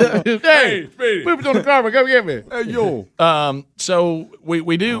 Hey, Speedy. Pooped on the carpet. Go get me. Hey, yo. So we're.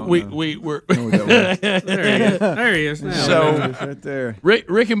 There he is now. So right there. Rick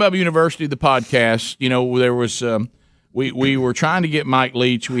and Bubba University, the podcast. There was we were trying to get Mike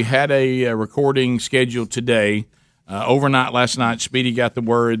Leach. We had a recording scheduled today. Overnight last night, Speedy got the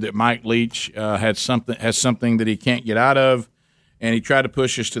word that Mike Leach has something that he can't get out of, and he tried to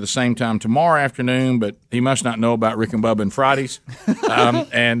push us to the same time tomorrow afternoon. But he must not know about Rick and Bubba and Fridays,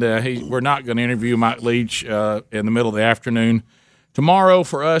 and we're not going to interview Mike Leach in the middle of the afternoon tomorrow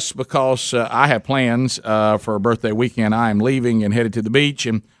for us, because I have plans for a birthday weekend. I am leaving and headed to the beach,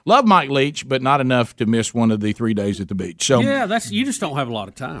 and love Mike Leach, but not enough to miss one of the 3 days at the beach. So yeah, you just don't have a lot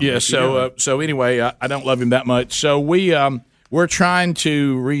of time. Yeah, so anyway, I don't love him that much. So we're trying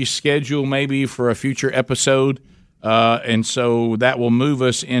to reschedule maybe for a future episode, and so that will move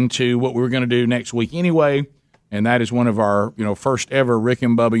us into what we're going to do next week anyway, and that is one of our first ever Rick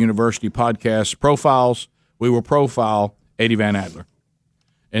and Bubba University podcast profiles. We will profile Eddie Van Adler.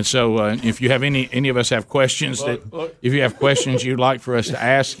 And so if you have any of us have questions if you have questions you'd like for us to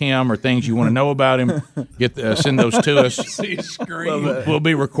ask him or things you want to know about him, send those to us. We'll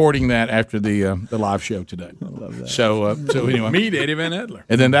be recording that after the live show today. I love that. So anyway, meet Eddie Van Adler,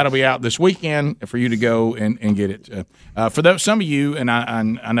 and then that'll be out this weekend for you to go and get it. For some of you, and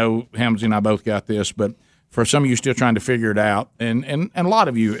I know Helmsy and I both got this, but for some of you still trying to figure it out, and a lot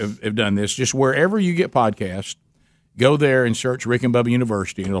of you have done this, just wherever you get podcasts, go there and search Rick and Bubba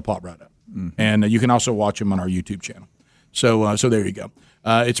University, and it'll pop right up. Mm-hmm. And you can also watch them on our YouTube channel. So there you go.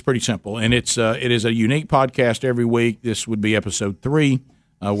 It's pretty simple, and it is a unique podcast every week. This would be episode 3,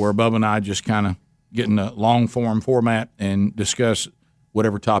 where Bubba and I just kind of get in a long form format and discuss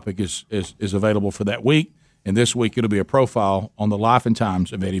whatever topic is available for that week. And this week it'll be a profile on the life and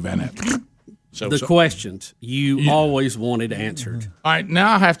times of Eddie Van Adler. Questions you always wanted answered. All right,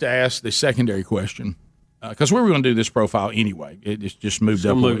 now I have to ask the secondary question. Because we were going to do this profile anyway. It's just moved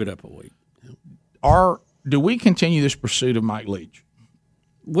up. Move it up a week. Do we continue this pursuit of Mike Leach?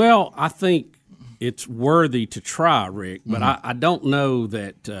 Well, I think it's worthy to try, Rick, but I don't know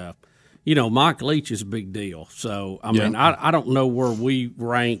that. Mike Leach is a big deal. So I mean, I don't know where we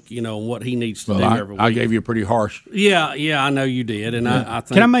rank. What he needs to do every week. I gave you a pretty harsh. Yeah, I know you did, and I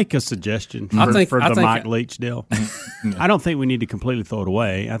think. Can I make a suggestion for the Mike Leach deal? I don't think we need to completely throw it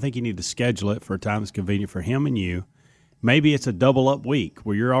away. I think you need to schedule it for a time that's convenient for him and you. Maybe it's a double up week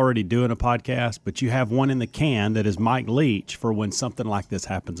where you're already doing a podcast, but you have one in the can that is Mike Leach for when something like this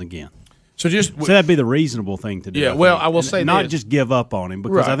happens again. So that'd be the reasonable thing to do. Yeah, I will say not just give up on him,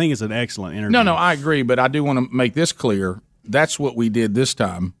 because I think it's an excellent interview. No, I agree, but I do want to make this clear. That's what we did this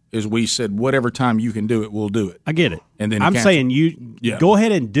time. Is we said whatever time you can do it, we'll do it. I get it, and then I'm saying you go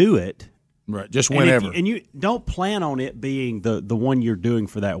ahead and do it. Right, just whenever. And you don't plan on it being the one you're doing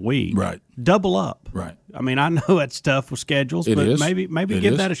for that week. Right, double up. Right. I mean, I know that's tough with schedules, but maybe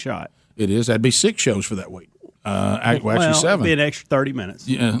give that a shot. It is. That'd be 6 shows for that week. Actually 7. It'd be an extra 30 minutes.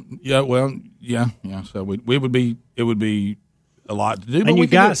 Yeah. So it would be a lot to do. And you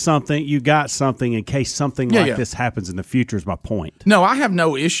got something in case something like this happens in the future. Is my point. No, I have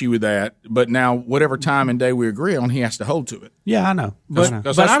no issue with that. But now, whatever time and day we agree on, he has to hold to it. Yeah, I know.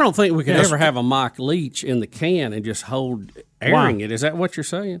 But I don't think we could ever have a Mike Leach in the can and just hold airing it. Is that what you're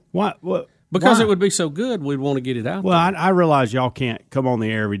saying? What? Because it would be so good, we'd want to get it out. Well, I realize y'all can't come on the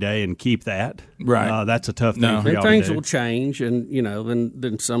air every day and keep that. Right. That's a tough thing for y'all things to do. will change, and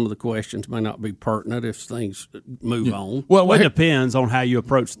then some of the questions may not be pertinent if things move on. Well, it depends on how you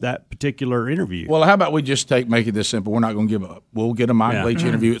approach that particular interview. Well, how about we just make it this simple? We're not going to give up. We'll get a Mike Leach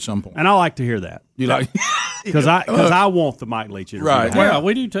interview at some point. And I like to hear that. You like? Because I want the Mike Leach interview. Right. Well,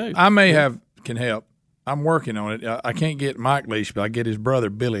 we do too. I can help. I'm working on it. I can't get Mike Leach, but I get his brother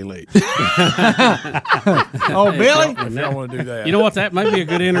Billy Leach. Billy? If y'all want to do that, you know what? That may be a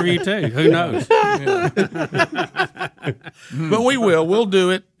good interview too. Who knows? But we will. We'll do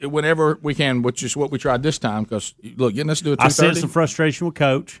it. whenever we can, which is what we tried this time. Because look, getting us to do a 2:30. I sensed some frustration with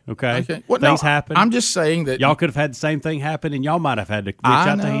Coach. Okay. Well, Things happen. I'm just saying that y'all could have had the same thing happen, and y'all might have had to reach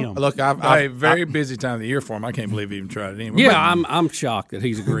out to him. Look, a very busy time of the year for him. I can't believe he even tried it anyway. Yeah, I'm shocked that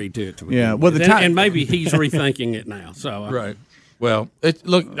he's agreed to it. Yeah, well, and maybe he's rethinking it now. So right. Well,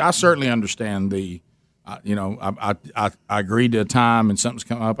 look, I certainly understand the. I agreed to a time and something's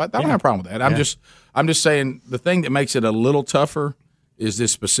come up. I don't have a problem with that. I'm just saying the thing that makes it a little tougher is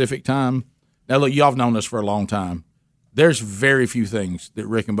this specific time. Now, look, y'all have known us for a long time. There's very few things that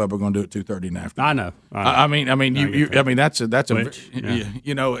Rick and Bubba are going to do at 2:30 in the afternoon. I know. I mean, that's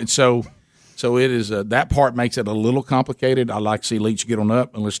and so it is. That part makes it a little complicated. I like to see Leach get on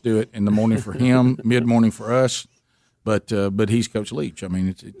up and let's do it in the morning for him, mid morning for us. But he's Coach Leach. I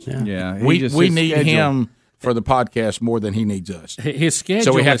mean, we need him for the podcast more than he needs us. His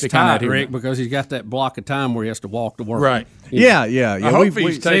schedule is tight, Rick, because he's got that block of time where he has to walk to work. Right. Yeah. I hope if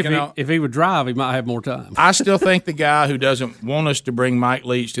he would drive, he might have more time. I still think the guy who doesn't want us to bring Mike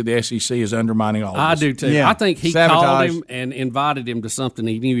Leach to the SEC is undermining all of us. I do, too. Yeah. I think he called him and invited him to something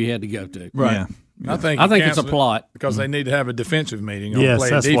he knew he had to go to. Right. Yeah. I think it's a plot because they need to have a defensive meeting. Yes,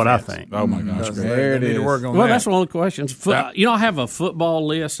 that's defense. what I think. Oh my gosh, they need to work on that. Well, that's one of the questions. I have a football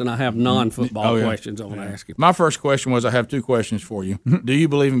list and I have non-football questions I want to ask you. My first question was, I have two questions for you. Do you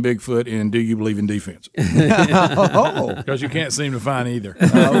believe in Bigfoot and do you believe in defense? Because you can't seem to find either.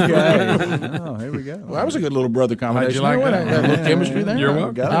 Okay. Oh, here we go. Well, that was a good little brother combination. How'd you like that? A little chemistry there. You're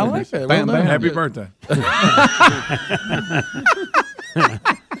welcome. I like that. Bam, bam. Happy birthday.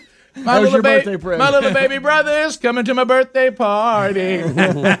 My little baby brother is coming to my birthday party.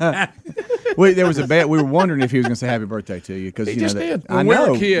 There was a bet. We were wondering if he was going to say happy birthday to you because he just did. I When we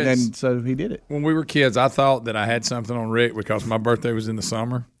know, were kids, and so he did it. When we were kids, I thought that I had something on Rick because my birthday was in the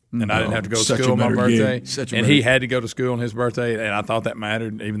summer. And I didn't have to go to school on my birthday. And he had to go to school on his birthday, and I thought that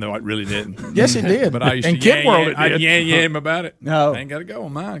mattered, even though it really didn't. Yes, it did. But I used in to Kid World, it did. I'd about it. No. I ain't got to go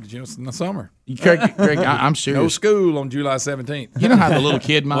on mine because it's in the summer. Greg, I'm serious. No school on July 17th. You know how the little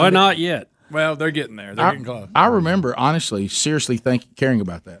kid mind. Well, not yet. Well, they're getting there. They're getting close. I remember, honestly, seriously caring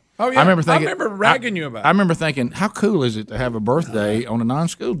about that. Oh, yeah. I remember ragging you about it. I remember thinking, how cool is it to have a birthday on a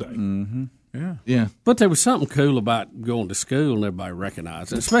non-school day? Mm-hmm. Yeah. But there was something cool about going to school and everybody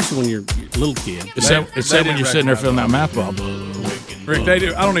recognized it, especially when you're a little kid. Except when you're sitting there filling out math problems. Rick, they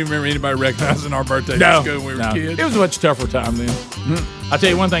do. I don't even remember anybody recognizing our birthdays at school when we were kids. It was a much tougher time then. I tell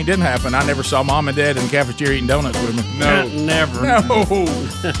you one thing didn't happen. I never saw Mom and Dad in the cafeteria eating donuts with me. No. Never. No.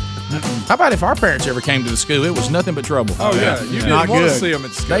 How about if our parents ever came to the school? It was nothing but trouble. Oh, yeah. You didn't want to see them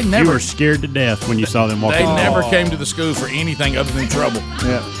at school. You were scared to death when you saw them walk They in. never came to the school for anything other than trouble.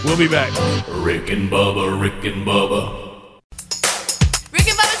 Yeah. We'll be back. Rick and Bubba, Rick and Bubba. Rick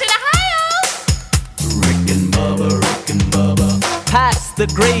and Bubba's in Ohio. Rick and Bubba, Rick and Bubba. Pass the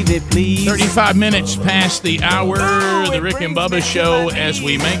gravy, please. 35 minutes past the hour. The Rick and Bubba show as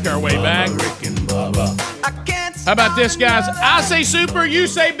we make our way back. Rick and Bubba. How about this, guys? I say super, you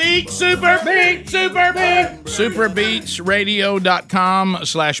say beat. Super beat, super beat.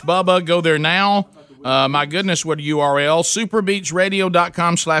 Superbeatsradio.com/Bubba. Go there now. My goodness, what a URL.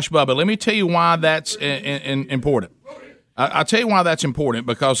 Superbeatsradio.com/Bubba. Let me tell you why that's important. I'll tell you why that's important,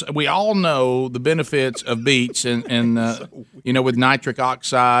 because we all know the benefits of beets and with nitric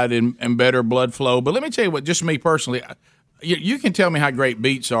oxide and better blood flow. But let me tell you what, just me personally, you can tell me how great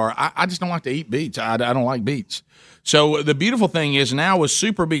beets are. I just don't like to eat beets. I don't like beets. So the beautiful thing is now with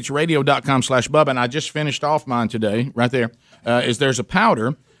superbeatsradio.com/Bubba, and I just finished off mine today, right there, is there's a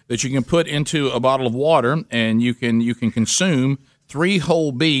powder that you can put into a bottle of water, and you can consume 3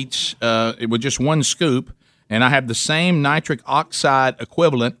 whole beets with just 1 scoop. And I have the same nitric oxide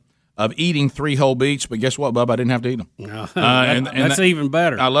equivalent of eating 3 whole beets, but guess what, Bubba? I didn't have to eat them. That's even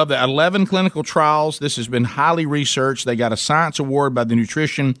better. I love that. 11 clinical trials. This has been highly researched. They got a science award by the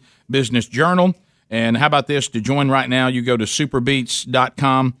Nutrition Business Journal. And how about this? To join right now, you go to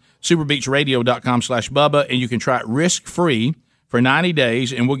superbeats.com, superbeatsradio.com/Bubba, and you can try it risk-free for 90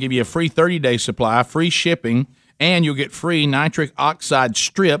 days, and we'll give you a free 30-day supply, free shipping, and you'll get free nitric oxide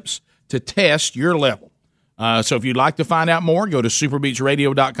strips to test your level. So if you'd like to find out more, go to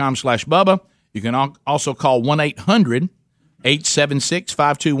superbeatsradio.com/Bubba. You can also call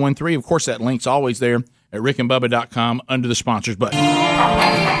 1-800-876-5213. Of course, that link's always there at rickandbubba.com under the sponsors button. All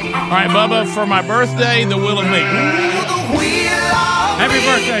right, Bubba, for my birthday, the Will and Me. Happy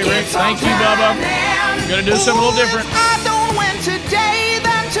birthday, Rick. Thank you, Bubba. I'm going to do something a little different.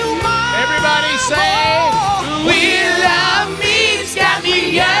 Everybody say, Will of Me's got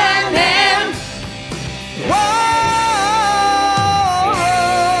me yearning.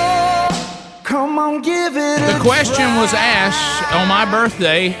 Come on, give it The question was asked on my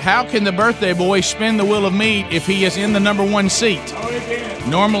birthday, how can the birthday boy spin the wheel of meat if he is in the number one seat?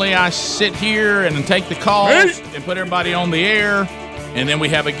 Normally I sit here and take the calls and put everybody on the air, and then we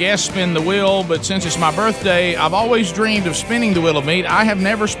have a guest spin the wheel, but since it's my birthday, I've always dreamed of spinning the wheel of meat. I have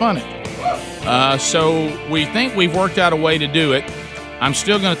never spun it. So we think we've worked out a way to do it. I'm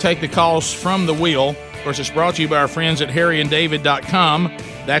still going to take the calls from the wheel. Of course, it's brought to you by our friends at harryanddavid.com.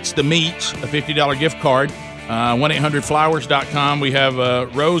 That's the meat, a $50 gift card. 1-800-Flowers.com. We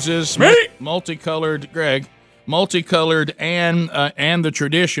have roses, multicolored, and the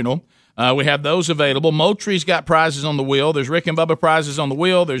traditional. We have those available. Moultrie's got prizes on the wheel. There's Rick and Bubba prizes on the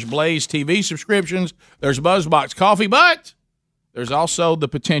wheel. There's Blaze TV subscriptions. There's BuzzBox coffee. But there's also the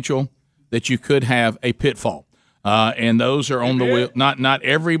potential that you could have a pitfall. And those are on the wheel. Not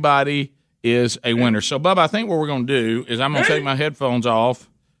everybody is a winner. So, Bubba, I think what we're going to do is I'm going to take my headphones off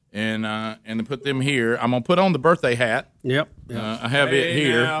and then put them here. I'm going to put on the birthday hat. Yep. I have it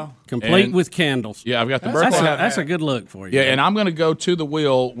here. Now. Complete with candles. Yeah, I've got the birthday hat. That's a good look for you. Yeah, and I'm going to go to the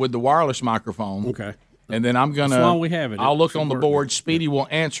wheel with the wireless microphone. Okay. And then I'm going to. As long as we have it. I'll look on the board. Speedy will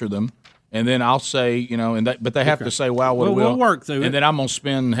answer them. And then I'll say, but they have to say, wow, what a wheel. We'll work through it. And then I'm going to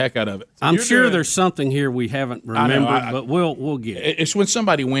spin the heck out of it. I'm sure there's something here we haven't remembered, but we'll get it. It's when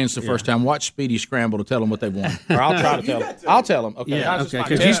somebody wins the first time. Watch Speedy scramble to tell them what they won. Or I'll try to tell them. I'll tell them. Okay. Yeah, okay,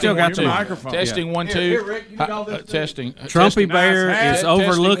 because you still got the microphone. Testing 1 2. Here, Rick, you can testing. Trumpy Bear is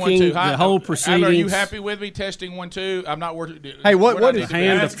overlooking the whole proceedings. Are you happy with me? Testing 1 2. I'm not working. Hey, what is the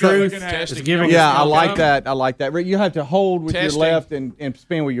hand of truth? Is giving yeah, I like that. I like that. Rick, you have to hold with your left and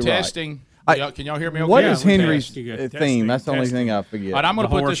spin with your right. Testing. Can y'all hear me okay? What is Henry's theme? That's the only thing I forget. All right, I'm going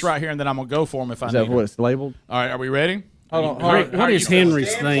to put this right here, and then I'm going to go for him if I need it. Is that what it's labeled? All right, are we ready? Hold on. What is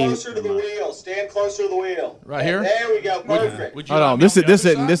Henry's theme? Stand closer to the wheel. Stand closer to the wheel. Right here? There we go. Perfect. Hold on. This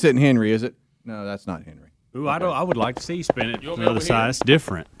isn't Henry, is it? No, that's not Henry. Ooh, I would like to see you spin it to the other side. It's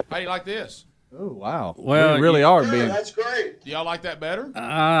different. How do you like this? Oh, wow. Well, you really are being. That's great. Do y'all like that better?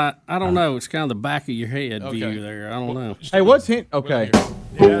 I don't know. It's kind of the back of your head view there. I don't know. Hey, what's Henry? Okay.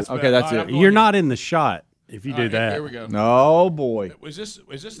 Okay, that's it. You're not in the shot if you do that. Here we go. Oh, boy. Is this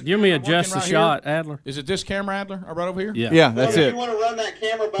the Give me a camera just the right shot, here? Adler. Is it this camera, Adler? Right over here? Yeah. Yeah, that's it. You want to run that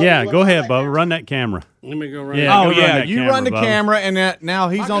camera, Bubba? Yeah, go ahead, Bubba. Run that camera. Let me go run Yeah, that. go Oh, yeah. that You camera, run the Bubba. camera, and now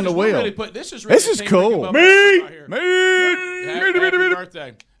he's on the wheel. This is cool. Happy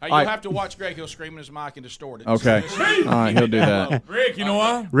birthday. You'll have to watch Greg. He'll scream in his mic and distort it. Okay. All right, he'll do that. Rick, you know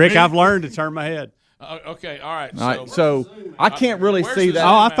what? Rick, I've learned to turn my head. Okay, all right. All right, so I can't really see that.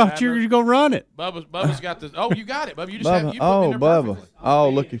 Oh, I thought you were going to run it. Bubba's got the. Oh, you got it, Bubba. You just Bubba. have. You put it in there perfectly. Oh,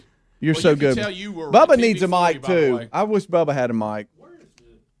 look. You're so good. Tell you were Bubba TV needs a mic, by the too. way. I wish Bubba had a mic.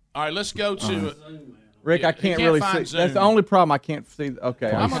 All right, let's go to. Rick, I can't really see. Zoom. That's the only problem. I can't see. Okay.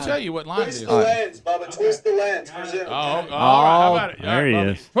 I'm going to tell you what line it Twist is. the lens, Bubba. Twist the lens. For Zoom. All right. How about it? There he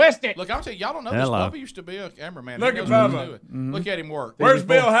is. Twist it. Look, I'll tell you, y'all don't know Hello. this. Bubba used to be a cameraman. Look He at knows what Bubba. he's doing. Look at him work. Where's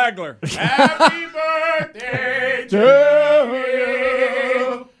Bill Hagler? Happy birthday to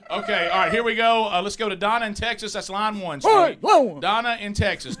you. Okay, all right, here we go. Let's go to Donna in Texas. That's line 1. Donna in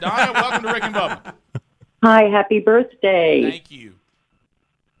Texas. Donna, welcome to Rick and Bubba. Hi, happy birthday. Thank you.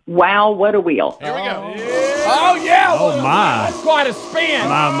 Wow, what a wheel. Here we go. Oh, yeah. Oh, my. That's quite a spin.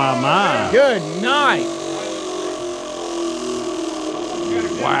 My. Good night.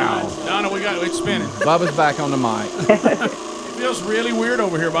 Wow. Donna, it's spinning. Bubba's back on the mic. It feels really weird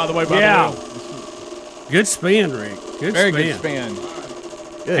over here, by the way. Yeah. Good spin, Rick. Very good spin.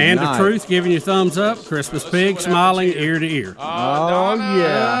 Good Hand night. of Truth giving you thumbs up. Christmas pig smiling ear to ear. Oh,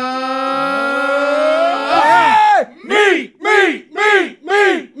 yeah. Me.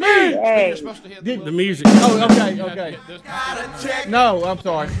 Hey. You're supposed to hit The music. Oh, okay. No, I'm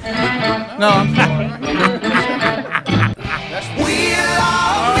sorry. No, I'm sorry.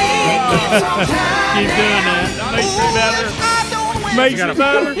 Keep doing that. Makes You it got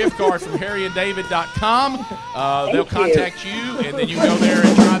better. a gift card from harryanddavid.com. They'll contact you, and then you go there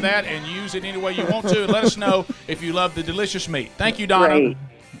and try that and use it any way you want to. And let us know if you love the delicious meat. Thank you, Donna. Great.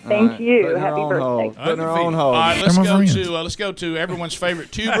 Thank you. Happy birthday. Putting her on hold. All right, let's go to everyone's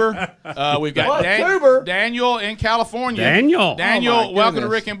favorite tuber. We've got Daniel in California. Daniel, welcome to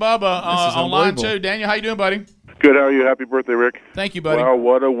Rick and Bubba on line 2. Daniel, how you doing, buddy? Good. How are you? Happy birthday, Rick. Thank you, buddy. Wow,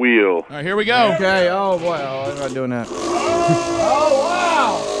 what a wheel. All right, here we go. Okay. Oh, boy. I'm not doing that.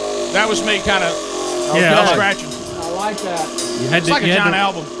 That was me kind of scratching. I like that. It's like a John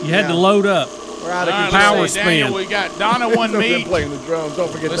album. You had to load up. We're out of All right, power let's see, spin. Daniel, we got Donna one meat. playing the drums.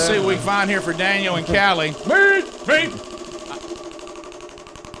 Don't forget Let's that. see what we can find here for Daniel and Callie. Meat.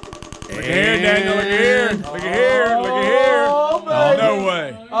 Look at here, Daniel. Look at here. Oh, No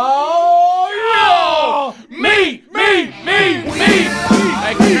way. Oh, yeah. Me.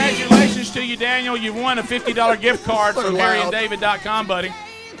 Daniel. You've won a $50 gift card from HarryandDavid.com, buddy.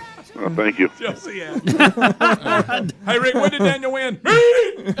 Thank you. Hey, Rick, when did Daniel win?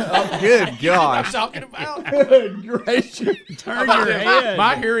 Oh, good gosh. I'm talking about. Good gracious. Turn your head.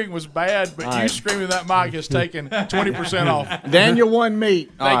 My hearing was bad, but you screaming that mic has taken 20% off. Daniel won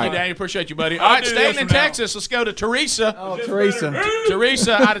meat. Thank you, Daniel. Appreciate you, buddy. All right, staying in Texas, let's go to Teresa. Oh, Teresa.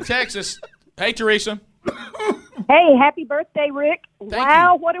 Teresa out of Texas. Hey, Teresa. Hey, happy birthday, Rick.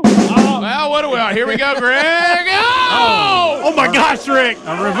 Wow, what a Well, what do we are? Here we go, Greg. Oh! Oh, my gosh, Rick.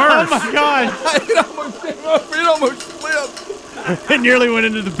 A reverse. Oh, my gosh. It almost slipped. It nearly went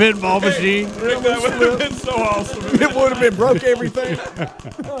into the pinball machine. Rick, that would have been so awesome. It would have been broke everything.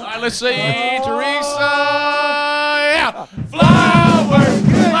 All right, let's see. Teresa. Yeah. Flowers.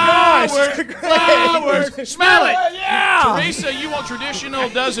 Flowers. Smell it. Yeah. Teresa, you want traditional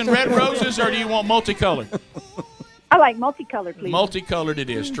dozen red roses or do you want multicolored? I like multicolored, please. Multicolored it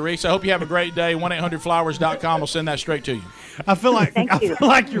is. Teresa, I hope you have a great day. 1-800-Flowers.com will send that straight to you. I feel like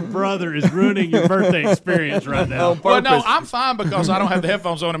your brother is ruining your birthday experience right now. Well, no, I'm fine because I don't have the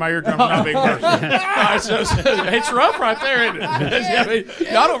headphones on in my eardrum. I'm not being person. All right, so it's rough right there, isn't it? I mean,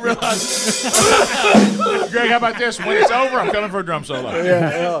 y'all don't realize. Greg, how about this? When it's over, I'm coming for a drum solo.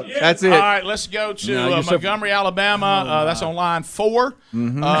 Yeah, that's it. All right, let's go to Montgomery, Alabama. That's on line 4.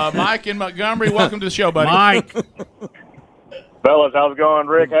 Mike in Montgomery, welcome to the show, buddy. Mike. Fellas, how's it going?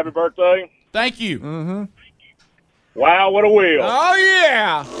 Rick, happy birthday. Thank you. Mm-hmm. Wow, what a wheel. Oh,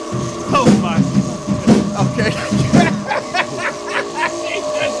 yeah. Oh, my. Okay.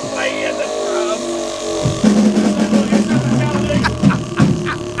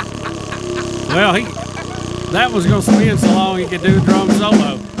 Well, that was going to spin so long he could do a drum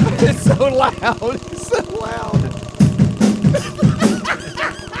solo. It's so loud. It's so loud.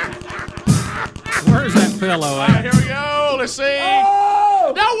 Where's that pillow All right, at? here we go. Let's see.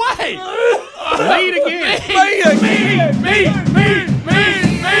 Oh! No way. Lead again. Me.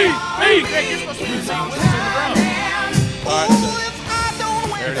 Greg, you're supposed to be singing with us in the drum. All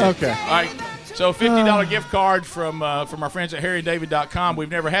right. There it is. Okay. All right. So $50 gift card from our friends at HarryandDavid.com.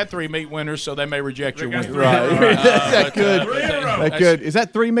 We've never had 3 meat winners, so they may reject your win. Right. That's good. That's good. Is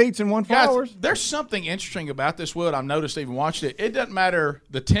that 3 meats and 1 flowers? Guys, there's something interesting about this wood. I've noticed even watched it. It doesn't matter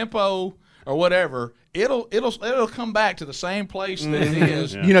the tempo or whatever. It'll come back to the same place that it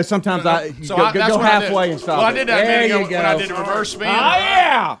is. You know, sometimes I go halfway and stop. Well, I did that there a minute you ago when I did the reverse spin. Oh,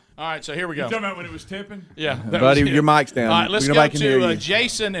 yeah. All right, so here we go. You talking about when it was tipping? Yeah. Buddy, your mic's down. All right, let's go to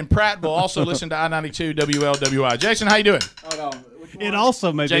Jason in Prattville. Also listen to I-92 WLWI. Jason, how you doing? It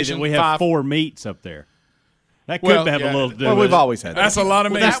also may be that we have 4 meats up there. That could have a little to do Well, with we've it. always had that. That's a lot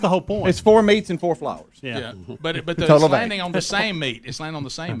of meat. That's the whole point. It's 4 meats and 4 flowers. Yeah. But it's Total landing on the same meat. It's landing on the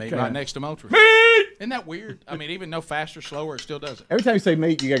same meat right next to Moultrie. Meat! Isn't that weird? I mean, even no faster, slower, it still does it. Every time you say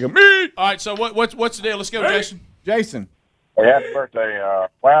meat, you got to go, meat! All right, so what's the deal? Let's go, Jason. Jason. Hey, happy birthday.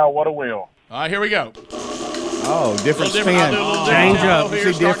 Wow, what a wheel. All right, here we go. Oh, different spin. I'll do a little Change different up.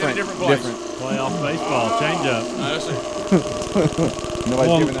 here, See, starting in a different. place. Playoff baseball. Change up. Let's see.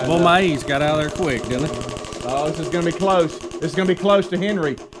 Nobody's giving that Well, up. Mays got out of there quick, didn't he? Oh, this is going to be close. This is going to be close to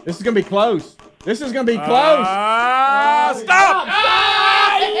Henry. This is going to be close. This is going to be close. Stop!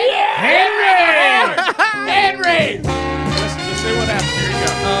 Henry! Let's see what happens. Here you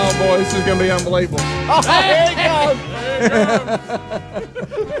go. Oh, boy, this is going to be unbelievable. Oh, here he comes.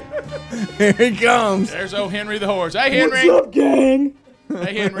 Here he comes. There's old Henry the horse. Hey, Henry. What's up, gang?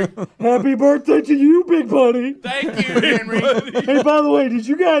 Hey, Henry. Happy birthday to you, big buddy. Thank you, Henry. Hey, by the way, did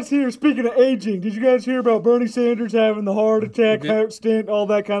you guys hear, speaking of aging, did you guys hear about Bernie Sanders having the heart attack, heart stent, all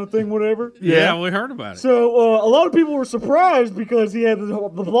that kind of thing, whatever? Yeah, we heard about it. So a lot of people were surprised because he had the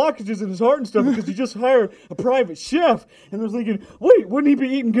blockages in his heart and stuff because he just hired a private chef. And they're thinking, wait, wouldn't he be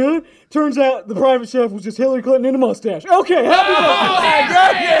eating good? Turns out the private chef was just Hillary Clinton in a mustache. Okay, happy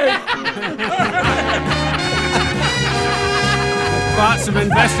birthday. Got some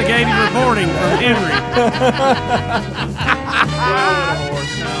investigative reporting from Henry.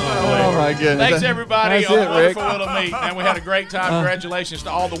 Oh, my goodness. Thanks, everybody. That's On it, the Rick. wonderful Wheel of Meat. And we had a great time. Congratulations to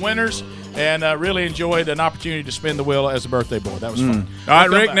all the winners. And really enjoyed an opportunity to spin the wheel as a birthday boy. That was fun. All right,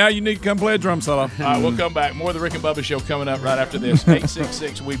 We'll come Rick, back. now you need to come play a drum solo. All right, we'll come back. More of the Rick and Bubba Show coming up right after this.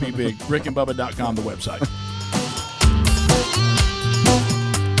 866-WE-BE-BIG. RickandBubba.com, the website.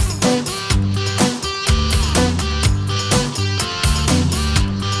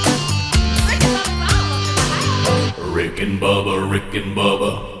 Rick and Bubba, Rick and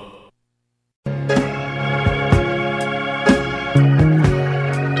Bubba.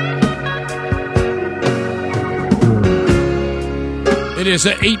 It is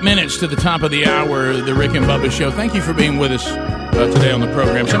 8 minutes to the top of the hour, the Rick and Bubba Show. Thank you for being with us. today on the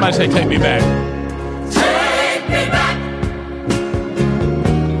program. Somebody say, "Take me back." Take me back.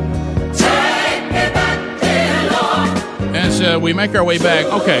 Take me back, dear Lord. As we make our way back,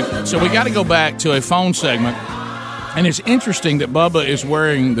 okay, so we got to go back to a phone segment. And it's interesting that Bubba is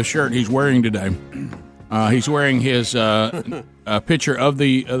wearing the shirt he's wearing today. He's wearing his picture of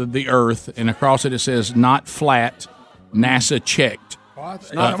the Earth, and across it says, "Not flat, NASA checked."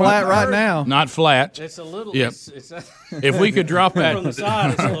 It's not flat right now. Not flat. It's a little. Yep. It's If we could drop that from the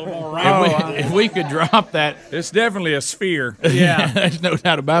side, it's a little more round. If we could drop that, it's definitely a sphere. Yeah, there's no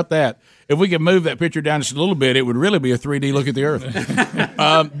doubt about that. If we could move that picture down just a little bit, it would really be a 3D look at the Earth.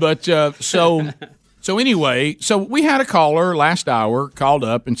 So anyway, so we had a caller last hour called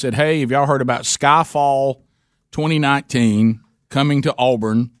up and said, "Hey, have y'all heard about Skyfall 2019 coming to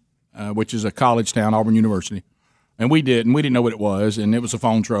Auburn, which is a college town, Auburn University?" And we didn't know what it was, and it was a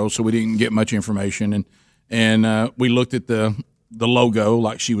phone troll, so we didn't get much information. And we looked at the logo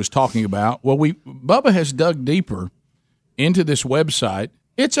like she was talking about. Well, Bubba has dug deeper into this website.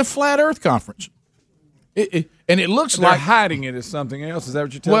 It's a flat Earth conference. And it looks They're like hiding it as something else. Is that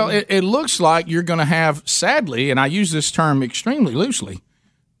what you're telling me? Well, it looks like you're going to have, sadly, and I use this term extremely loosely,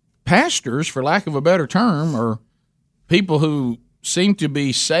 pastors, for lack of a better term, or people who seem to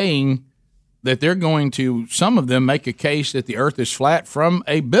be saying that they're going to, some of them, make a case that the Earth is flat from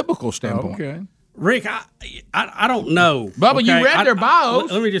a biblical standpoint. Okay. Rick, I don't know. Bubba, you read their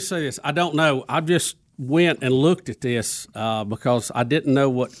bios. Let me just say this. I don't know. I just went and looked at this because I didn't know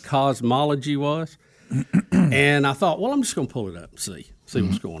what cosmology was. And I thought, well, I'm just going to pull it up and see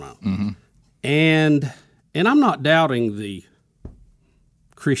what's going on. Mm-hmm. And I'm not doubting the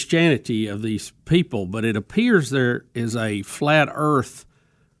Christianity of these people, but it appears there is a flat Earth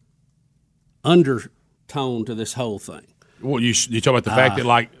undertone to this whole thing. Well, you talk about the fact that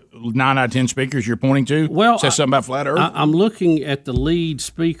like 9 out of 10 speakers you're pointing to says something about flat Earth? I'm looking at the lead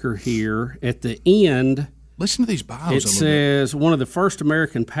speaker here at the end. Listen to these bios. It says, one of the first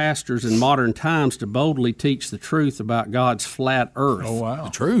American pastors in modern times to boldly teach the truth about God's flat earth. Oh, wow.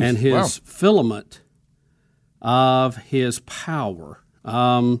 The truth. And his Wow. filament of his power.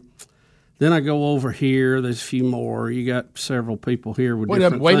 Then I go over here. There's a few more. You got several people here with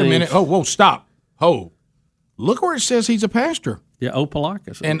different Wait a things. minute. Oh, whoa, stop. Oh, look where it says he's a pastor. Yeah,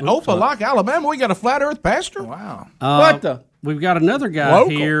 Opelika. In Opelika, Alabama, we got a flat earth pastor? Wow. What the? We've got another guy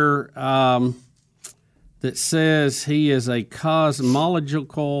Local. here that says he is a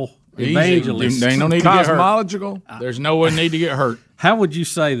cosmological evangelist. There ain't no need to get hurt. Cosmological? There's no one need to get hurt. How would you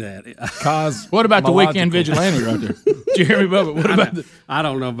say that? What about the weekend vigilante right there? Did you hear me, Bubba? What about I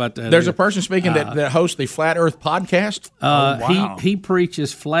don't know about that. There's either. a person speaking that hosts the Flat Earth podcast. Wow. He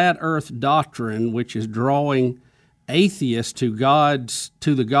preaches flat Earth doctrine, which is drawing atheists to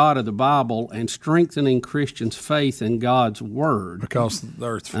the God of the Bible and strengthening Christians' faith in God's Word. Because the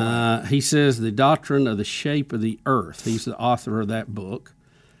Earth's flat. He says the doctrine of the shape of the Earth. He's the author of that book.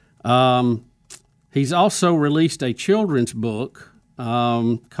 He's also released a children's book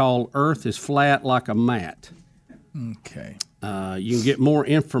called Earth is Flat Like a Mat. Okay. You can get more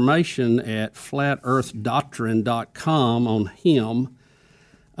information at flatearthdoctrine.com on him.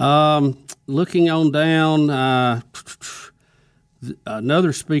 Looking on down,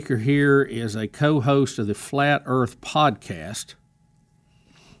 another speaker here is a co-host of the Flat Earth podcast.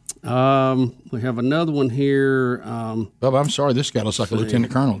 We have another one here. Bubba, I'm sorry, this guy looks like a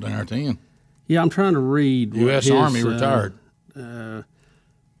lieutenant colonel down there at the end. Yeah, I'm trying to read. U.S. Army retired.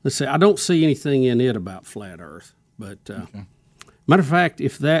 Let's see. I don't see anything in it about flat Earth. But matter of fact,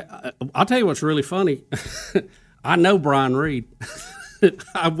 I'll tell you what's really funny. I know Brian Reed.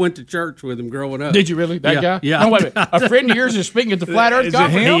 I went to church with him growing up. Did you really? That guy? Yeah. No, wait a minute. A friend of yours is speaking at the Flat Earth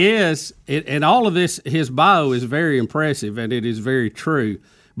conference? He is. And all of this, his bio is very impressive, and it is very true.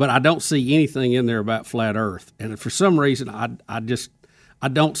 But I don't see anything in there about flat Earth. And for some reason, I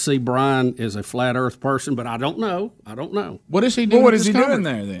don't see Brian as a flat Earth person, but I don't know. What is he doing? Well, what is at he this doing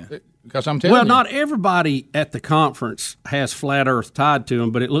conference? there then? Because I'm telling Well, you. not everybody at the conference has flat Earth tied to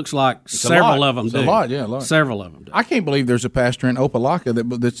them, but it looks like several of them do. It's a lot, yeah, a lot. Several of them do. I can't believe there's a pastor in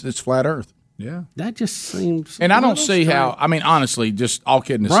Opelika that's flat Earth. Yeah. That just seems. And I don't see how. I mean, honestly, just all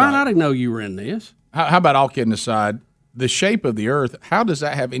kidding aside. Brian, I didn't know you were in this. How about all kidding aside? The shape of the Earth. How does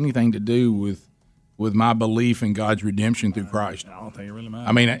that have anything to do with my belief in God's redemption through Christ? I don't think it really matters.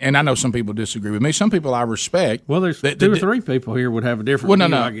 I mean, and I know some people disagree with me. Some people I respect. Well, there's two or three people here would have a different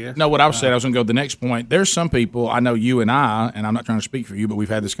view, I guess. No, what I was saying, I was going to go to the next point. There's some people, I know you and I'm not trying to speak for you, but we've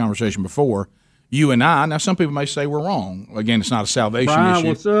had this conversation before. You and I, now some people may say we're wrong. Again, it's not a salvation Brian, issue.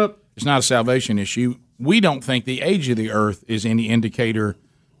 what's up? It's not a salvation issue. We don't think the age of the earth is any indicator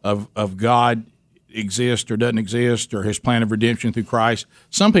of God exists or doesn't exist, or his plan of redemption through Christ.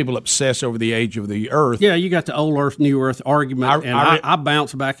 Some people obsess over the age of the earth. Yeah, you got the old earth, new earth argument, I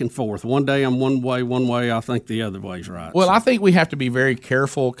bounce back and forth. One day I'm one way, I think the other way's right. Well, I think we have to be very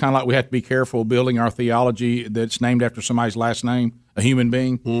careful, kind of like we have to be careful building our theology that's named after somebody's last name, a human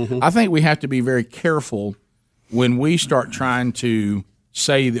being. Mm-hmm. I think we have to be very careful when we start trying to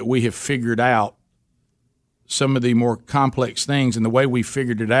say that we have figured out some of the more complex things, and the way we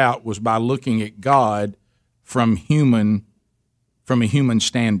figured it out was by looking at God from a human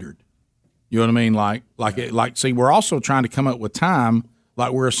standard. You know what I mean? Like. See, we're also trying to come up with time,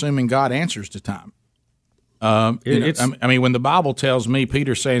 like we're assuming God answers to time. I mean, when the Bible tells me,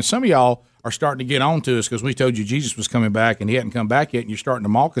 Peter's saying, some of y'all are starting to get on to us because we told you Jesus was coming back and he hadn't come back yet, and you're starting to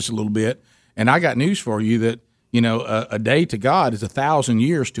mock us a little bit. And I got news for you that, a day to God is 1,000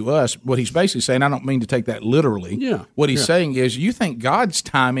 years to us. What he's basically saying, I don't mean to take that literally. Yeah. What he's saying is, you think God's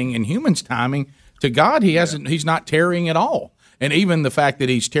timing and humans' timing, to God, he's not tarrying at all. And even the fact that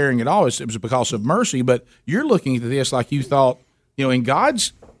he's tarrying at all is because of mercy. But you're looking at this like you thought, in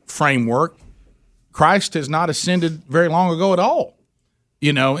God's framework, Christ has not ascended very long ago at all.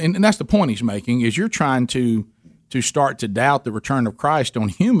 And that's the point he's making, is you're trying to start to doubt the return of Christ on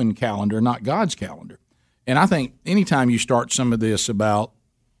human calendar, not God's calendar. And I think anytime you start some of this about,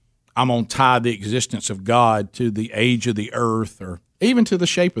 I'm going to tie the existence of God to the age of the earth or even to the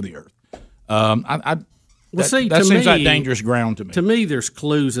shape of the earth, that seems like dangerous ground to me. To me, there's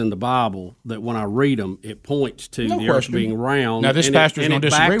clues in the Bible that when I read them, it points to the earth being round. Now, this pastor's going to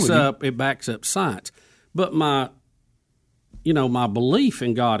disagree with you. It backs up science. But my belief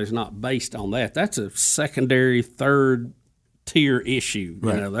in God is not based on that. That's a secondary, third-tier issue.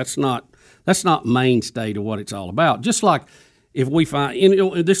 Right. That's not mainstay to what it's all about. Just like if we find,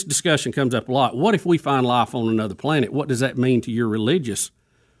 this discussion comes up a lot. What if we find life on another planet? What does that mean to your religious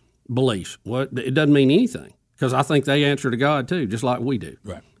beliefs? It doesn't mean anything, because I think they answer to God too, just like we do.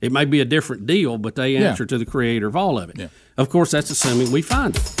 Right. It may be a different deal, but they answer to the Creator of all of it. Yeah. Of course, that's assuming we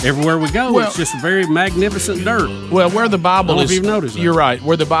find it. Everywhere we go, it's just very magnificent dirt. Well, where the Bible is, you've noticed that. You're right.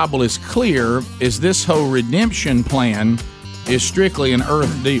 Where the Bible is clear is this whole redemption plan is strictly an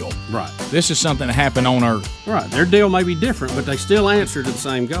earth deal. Right. This is something that happened on earth. Right. Their deal may be different, but they still answer to the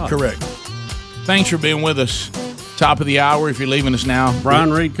same God. Correct. Thanks for being with us. Top of the hour, if you're leaving us now.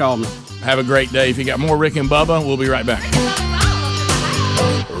 Brian Reed called me. Have a great day. If you got more Rick and Bubba, we'll be right back.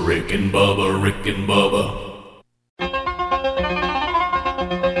 Rick and Bubba, Rick and Bubba.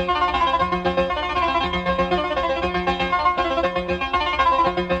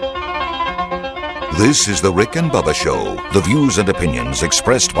 This is the Rick and Bubba Show. The views and opinions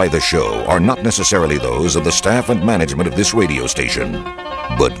expressed by the show are not necessarily those of the staff and management of this radio station,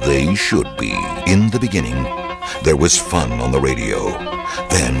 but they should be. In the beginning, there was fun on the radio.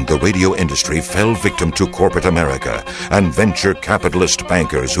 Then the radio industry fell victim to corporate America and venture capitalist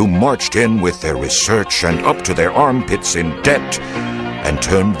bankers who marched in with their research and up to their armpits in debt and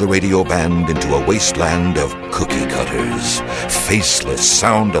turned the radio band into a wasteland of cookie cutters, faceless,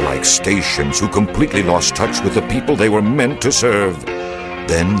 sound-alike stations who completely lost touch with the people they were meant to serve.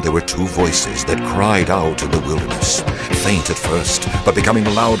 Then there were two voices that cried out in the wilderness, faint at first, but becoming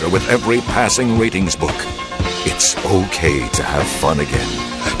louder with every passing ratings book. It's okay to have fun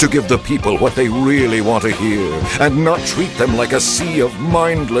again, to give the people what they really want to hear, and not treat them like a sea of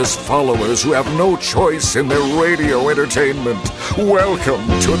mindless followers who have no choice in their radio entertainment. Welcome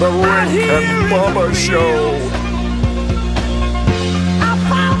to the Rick and Bubba Show.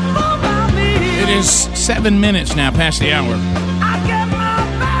 It is 7 minutes now past the hour.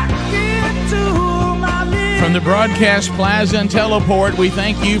 From the Broadcast Plaza and Teleport, we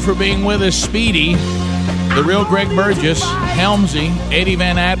thank you for being with us. Speedy, the real Greg Burgess, Helmsy, Eddie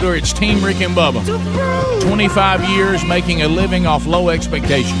Van Adler. It's Team Rick and Bubba. 25 years making a living off low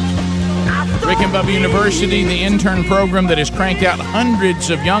expectations. Rick and Bubba University, the intern program that has cranked out hundreds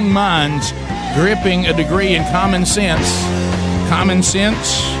of young minds gripping a degree in common sense. Common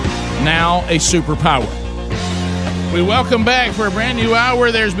sense, now a superpower. We welcome back for a brand new hour.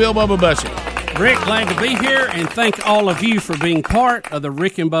 There's Bill Bubba Bussey. Rick, glad to be here, and thank all of you for being part of the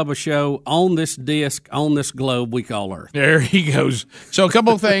Rick and Bubba Show on this disc, on this globe we call Earth. There he goes. So a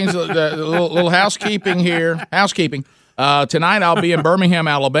couple of things, a little housekeeping here. Housekeeping. Tonight I'll be in Birmingham,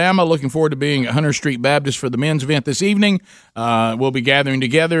 Alabama. Looking forward to being at Hunter Street Baptist for the men's event this evening. We'll be gathering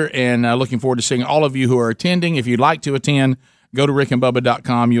together, and looking forward to seeing all of you who are attending. If you'd like to attend, go to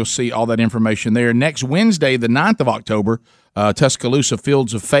rickandbubba.com. You'll see all that information there. Next Wednesday, the 9th of October, Tuscaloosa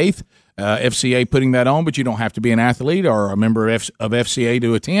Fields of Faith. FCA putting that on, but you don't have to be an athlete or a member of FCA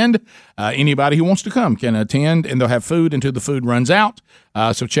to attend. Anybody who wants to come can attend, and they'll have food until the food runs out.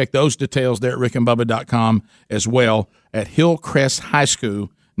 So check those details there at rickandbubba.com as well at Hillcrest High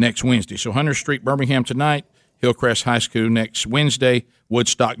School next Wednesday. So Hunter Street, Birmingham tonight, Hillcrest High School next Wednesday,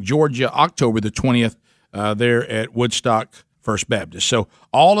 Woodstock, Georgia, October the 20th, there at Woodstock First Baptist. So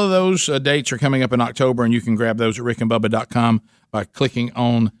all of those dates are coming up in October, and you can grab those at rickandbubba.com by clicking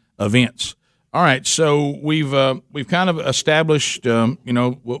on events. All right, so we've kind of established,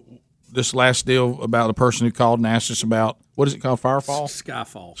 this last deal about a person who called and asked us about, what is it called, Firefall?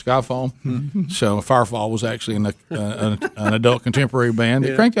 Skyfall. So Firefall was actually an adult contemporary band.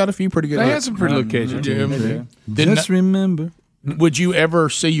 They cranked out a few pretty good. They had some pretty good catchy tunes. Just remember. Would you ever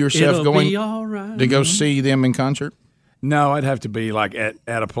see yourself going to go see them in concert? No, I'd have to be like at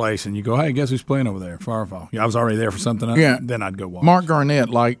a place, and you go, hey, guess who's playing over there? Firefall. Yeah, I was already there for something else. Yeah. Then I'd go watch. Mark Garnett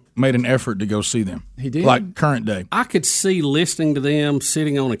made an effort to go see them. He did. Like current day. I could see listening to them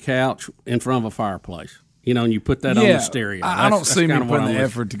sitting on a couch in front of a fireplace. And you put that on the stereo. I don't see me putting the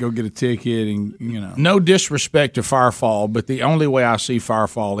effort to go get a ticket and, No disrespect to Firefall, but the only way I see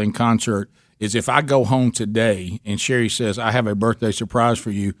Firefall in concert is if I go home today and Sherry says, I have a birthday surprise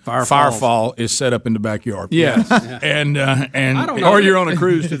for you, Firefall is set up in the backyard. Yes. And or you're on a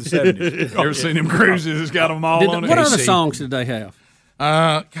cruise to the 70s. You ever seen them cruises? It's got them all on it. What other songs did they have?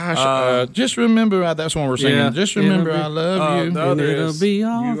 Just remember, that's one we're singing. Yeah. Just remember I love you. And it'll be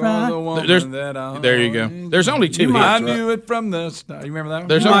all right. There you go. There's only two hits. I knew it from the start. You remember that one?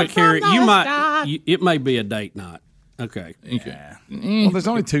 There's it may be a date night. Okay. Yeah. Well, there's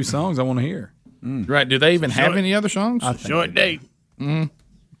only two songs I want to hear. Right. Do they even have any other songs? Short date.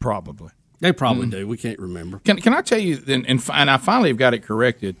 Probably. They probably do. We can't remember. Can I tell you, and I finally have got it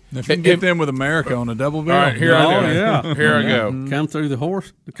corrected. If you can get them with America on a double bill. All right, here I go. Here I go. Come through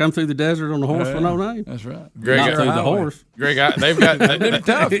the desert on the horse with no name. That's right. Greg, not through the horse. Greg, they've got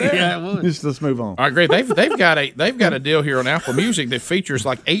tough there. Yeah, it was. Let's move on. All right, Greg, they've got a deal here on Apple Music that features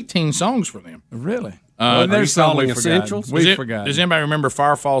like 18 songs for them. Really? There's calling essentials. We forgot. Does anybody remember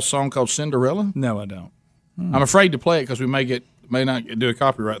Firefall's song called Cinderella? No, I don't. I'm afraid to play it because we may not do a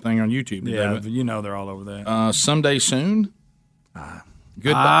copyright thing on YouTube. Yeah, but they're all over that. Someday Soon.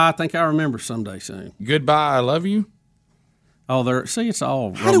 Goodbye. I think I remember Someday Soon. Goodbye, I Love You. Oh, it's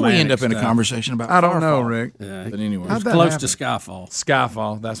all. How do we end up in a conversation about? I don't know, Rick. Yeah, but anyway, it was close to Skyfall.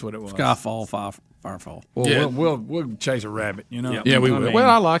 Skyfall, that's what it was. Skyfall, Firefall. Well, we'll chase a rabbit, Yeah, we will. Well,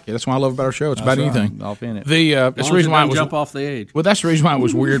 I like it. That's why I love about our show. It's about anything. Off in it. That's the reason why I was jump off the edge. Well, that's the reason why it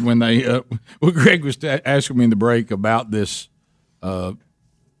was weird when they. Greg was asking me in the break about this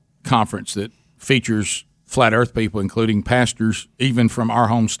conference that features flat Earth people, including pastors, even from our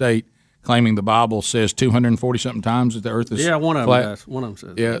home state, claiming the Bible says 240-something times that the Earth is one of flat. them does. One of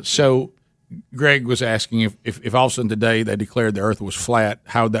them says. Yeah, so Greg was asking if all of a sudden today they declared the Earth was flat,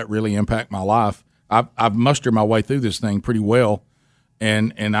 how would that really impact my life? I've mustered my way through this thing pretty well,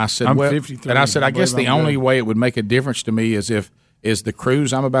 and I said, I'm 53. And I said, I guess the only good. way it would make a difference to me is is the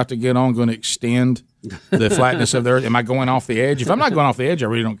cruise I'm about to get on going to extend the flatness of the Earth? Am I going off the edge? If I'm not going off the edge, I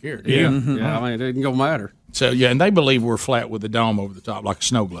really don't care. Yeah, I mean, it doesn't go matter. So and they believe we're flat with the dome over the top, like a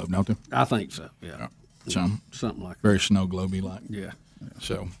snow globe, don't they? I think so. Yeah, something like that. Very snow globey like. Yeah.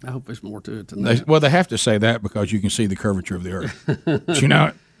 So I hope there's more to it than that. Well, they have to say that because you can see the curvature of the Earth. Do you know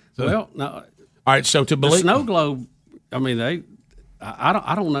it? So, well, no. All right, so to believe the snow globe, I mean, I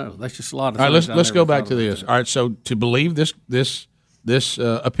don't know. That's just a lot of. All right, let's go back to this. All right, so to believe this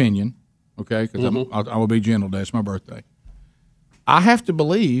opinion, okay, because I will be gentle today. It's my birthday. I have to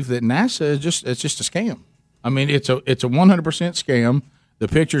believe that NASA is just a scam. I mean, it's a 100% scam. The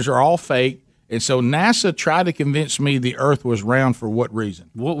pictures are all fake, and so NASA tried to convince me the Earth was round for what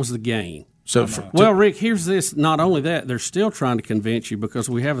reason? What was the gain? So, well, Rick, here's this. Not only that, they're still trying to convince you because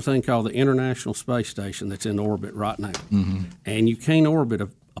we have a thing called the International Space Station that's in orbit right now, and you can't orbit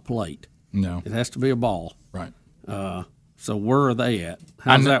a plate. No, it has to be a ball. Right. So where are they at?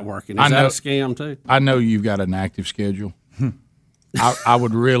 How's that working? Is that a scam too? I know you've got an active schedule. I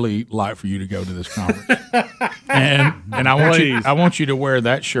would really like for you to go to this conference, and I want you to wear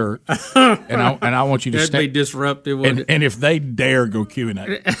that shirt, and I want you to be disruptive. And if they dare go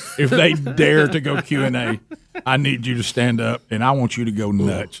Q&A, if they dare to go Q&A, I need you to stand up, and I want you to go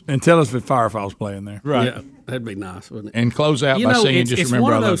nuts and tell us if Firefall's playing there. Right? Yeah, that'd be nice, wouldn't it? And close out by saying, "Just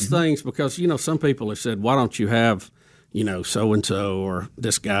remember, I love you." It's one of those things because some people have said, "Why don't you have so and so or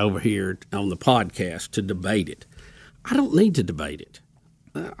this guy over here on the podcast to debate it?" I don't need to debate it.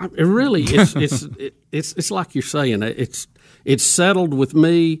 It really it's like you're saying. It's settled with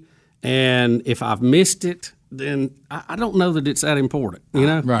me, and if I've missed it, then I don't know that it's that important. You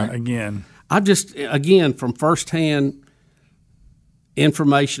know, right? Again, from firsthand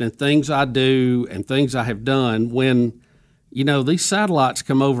information and things I do and things I have done, when these satellites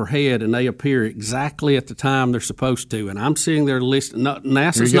come overhead and they appear exactly at the time they're supposed to, and I'm sitting there listening.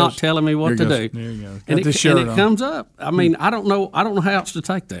 NASA's not telling me what to do, and it comes up. I mean, I don't know how else to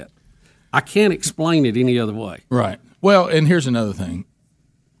take that. I can't explain it any other way. Right. Well, and here's another thing.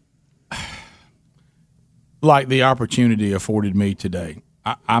 Like the opportunity afforded me today,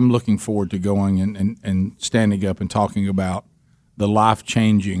 I'm looking forward to going and standing up and talking about the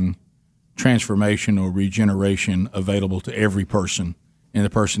life-changing transformation or regeneration available to every person in the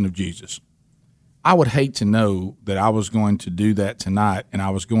person of Jesus. I would hate to know that I was going to do that tonight and I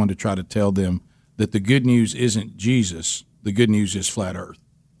was going to try to tell them that the good news isn't Jesus, the good news is flat earth.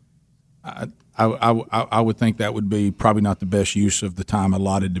 I would think that would be probably not the best use of the time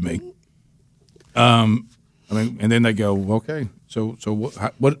allotted to me. And then they go, okay, so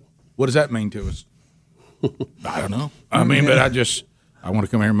what does that mean to us? I don't know. I mean, but I want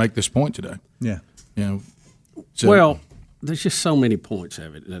to come here and make this point today. Yeah. Well, there's just so many points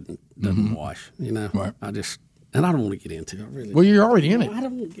of it that doesn't wash. Right. And I don't want to get into it. Really. Well, you're already in it. I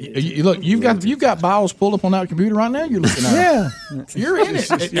don't want to get into it. Look, you've got Biles pulled up on that computer right now. You're looking at it. You're in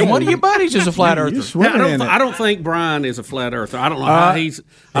it. And one of your buddies is a flat earther. I don't think Brian is a flat earther. I don't know how he's.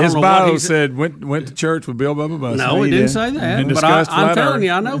 His bio said went to church with Bill Bubba Bussey. No, it didn't say that. But I'm telling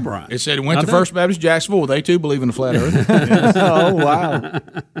you, I know Brian. It said he went to First Baptist Jacksonville. They too believe in a flat earth. Oh wow!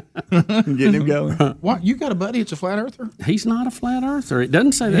 Getting him going. What? You got a buddy that's a flat earther? He's not a flat earther. It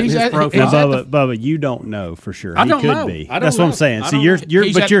doesn't say that in his profile. Bubba, you don't know for sure. I don't could know. Be. That's what I'm saying. So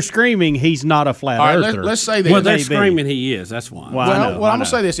you're screaming he's not a flat earther. Let's say that. Well, they're screaming he is. That's why. Well, I'm going to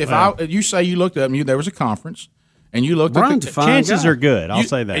say this: if you say you looked up and there was a conference, and you looked Brian's at the chances are good. I'll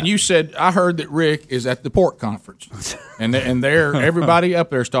say that. And you said, I heard that Rick is at the pork conference, and everybody up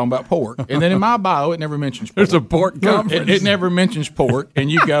there is talking about pork. And then in my bio, it never mentions pork. There's a pork conference. It never mentions pork.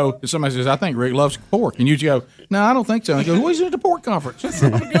 And you go, somebody says, I think Rick loves pork. And you go, no, I don't think so. And he goes, well, he's at the pork conference.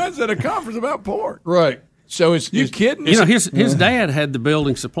 The guy's at a conference about pork. Right. So you kidding? His dad had the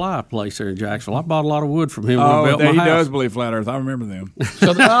building supply place there in Jacksonville. I bought a lot of wood from him when I built my house. He does believe flat earth. I remember them.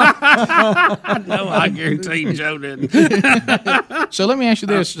 So no, I guarantee Joe didn't. So let me ask you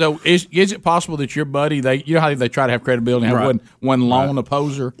this: so is it possible that your buddy, you know how they try to have credibility and have one lone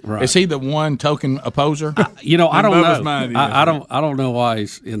opposer? Right. Is he the one token opposer? I don't know. I don't know why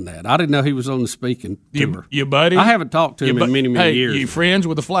he's in that. I didn't know he was on the speaking tour. Your buddy? I haven't talked to him in many years. You friends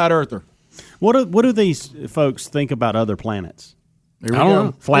with a flat earther? What do these folks think about other planets? I don't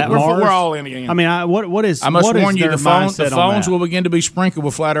know. Flat Mars? We're all in again. I mean, what is? I must warn you, the phones will be. begin to be sprinkled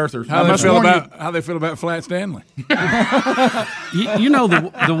with flat earthers. How they feel about Flat Stanley? you know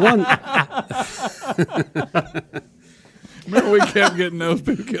the one. Remember, we kept getting those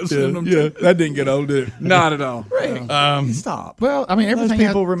people kept sending them. Yeah, that didn't get old, did it? Not at all. Stop. Well, I mean, everything.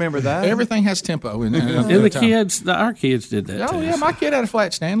 People remember that. Everything has tempo. And the kids, our kids did that. Oh yeah, my kid had a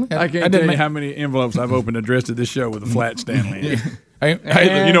Flat Stanley. I can't tell you how many envelopes I've opened addressed to this show with a Flat Stanley.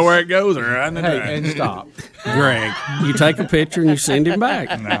 Hey, you know where it goes, or and stop, Greg. You take a picture and you send him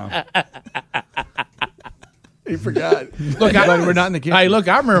back. No. He forgot. Look, we're not in the kitchen. Hey, look,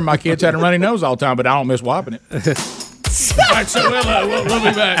 I remember my kids had a runny nose all the time, but I don't miss wiping it. All right, so we'll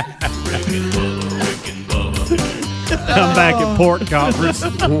be back. I'm back at pork conference.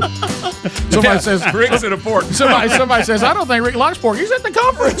 Somebody says Rick's at a pork. Somebody says I don't think Rick likes pork. He's at the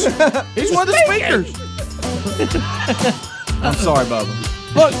conference. He's one of the speakers. I'm sorry, Bubba.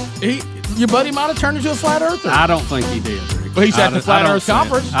 Look, your buddy might have turned into a flat earther. I don't think he did, Rick. But he's at the Flat Earth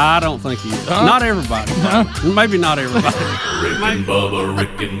Conference. I don't think he is. Not everybody. Maybe not everybody. Rick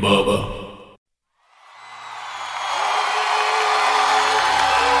and Bubba.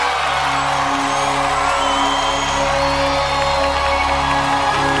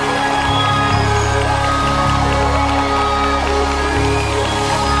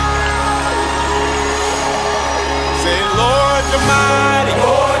 Lord, you're mighty.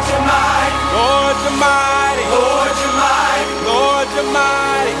 Lord, you're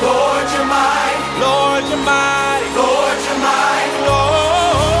mighty. Lord, you're mighty. Lord, you're mighty. Lord,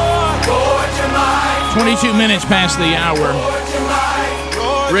 you're mighty. 22 minutes past the hour.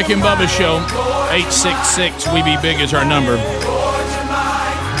 Rick and Bubba Show. 866-WE-BE-BIG is our number. Lord, you're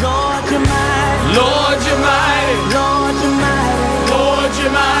mighty. Lord, you're mighty. Lord, you're mighty. Lord,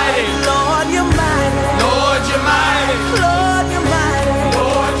 you're mighty. Lord, you're mighty. Lord, you're mighty. Lord, you're mighty.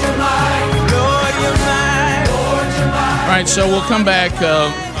 Lord, you're mighty. Lord, you're mighty. Lord, you're mighty. All right, so we'll come back.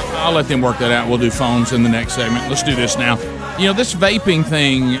 I'll let them work that out. We'll do phones in the next segment. Let's do this now. You know, this vaping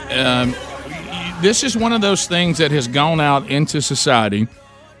thing, this is one of those things that has gone out into society,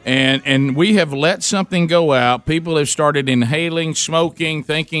 and we have let something go out. People have started inhaling, smoking,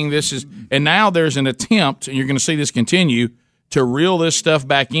 thinking this is, and now there's an attempt, and you're going to see this continue, to reel this stuff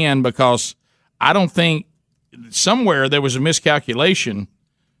back in, because I don't think somewhere there was a miscalculation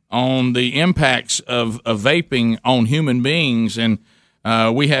on the impacts of vaping on human beings. And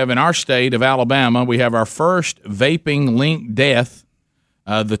we have in our state of Alabama, we have our first vaping-linked death.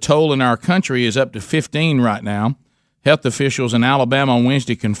 The toll in our country is up to 15 right now. Health officials in Alabama on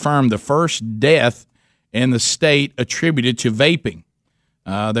Wednesday confirmed the first death in the state attributed to vaping.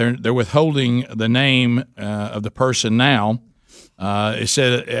 They're withholding the name of the person now. It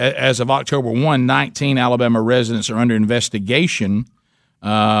said as of October 1, 19 Alabama residents are under investigation,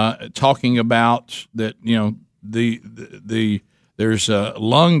 talking about that, there's a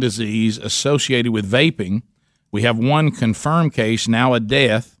lung disease associated with vaping. We have one confirmed case, now a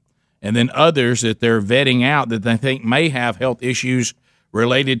death, and then others that they're vetting out that they think may have health issues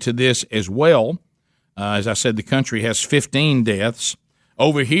related to this as well. As I said, the country has 15 deaths.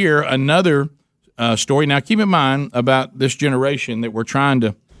 Over here, another story. Now, keep in mind about this generation that we're trying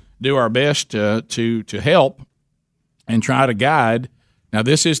to do our best to help and try to guide. Now,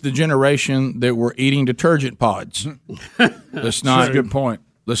 this is the generation that we're eating detergent pods. Let's not. That's a good point.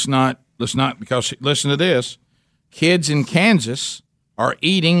 Let's not, because listen to this. Kids in Kansas are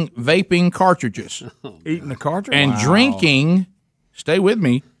eating vaping cartridges. Eating the cartridge? And drinking, stay with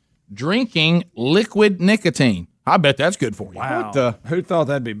me, drinking liquid nicotine. I bet that's good for you. Wow. Who thought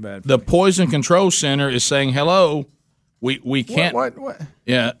that'd be bad? The Poison Control Center is saying, hello, we can't. What?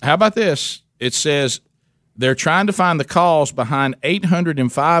 Yeah, how about this? It says they're trying to find the cause behind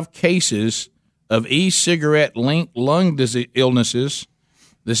 805 cases of e-cigarette-linked lung disease illnesses.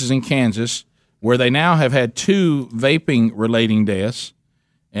 This is in Kansas, where they now have had 2 vaping-relating deaths.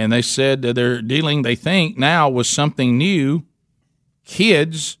 And they said that they're dealing, they think, now with something new.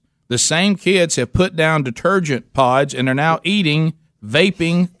 Kids, the same kids have put down detergent pods and are now eating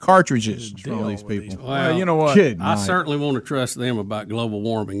vaping cartridges. All these people. Well, you know what? I certainly want to trust them about global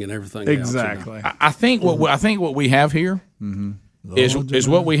warming and everything Exactly. else. I think what we have here is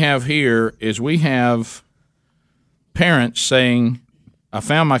what we have here is we have parents saying, I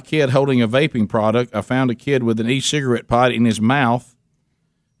found my kid holding a vaping product. I found a kid with an e-cigarette pod in his mouth.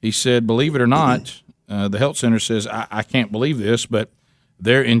 He said, believe it or not, the health center says, I can't believe this, but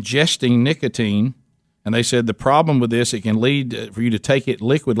they're ingesting nicotine. And they said the problem with this, it can lead for you to take it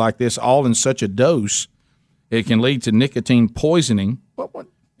liquid like this all in such a dose, it can lead to nicotine poisoning. What?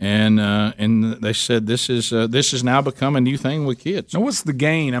 And they said this is now become a new thing with kids. Now, what's the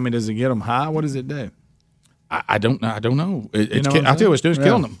gain? I mean, does it get them high? What does it do? I don't know. I'll tell you what it's doing. It's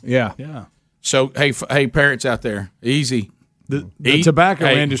killing them. Yeah. So hey, parents out there, easy. The tobacco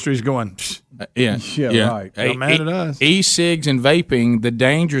industry's going. Yeah, right. Hey, Don't mad at us. E-cigs and vaping, the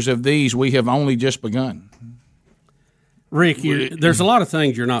dangers of these, we have only just begun. Rick, there's a lot of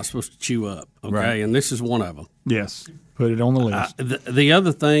things you're not supposed to chew up, okay? Right. And this is one of them. Yes. Put it on the list. The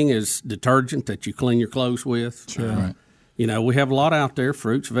other thing is detergent that you clean your clothes with. Sure. Right. We have a lot out there,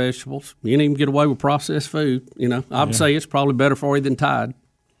 fruits, vegetables. You can't even get away with processed food. I would say it's probably better for you than Tide.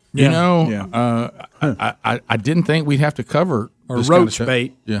 I didn't think we'd have to cover Or this roach kind of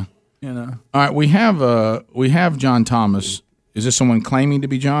bait. Yeah. All right, we have John Thomas. Is this someone claiming to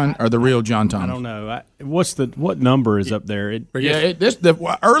be John or the real John Thomas? I don't know. What number is up there?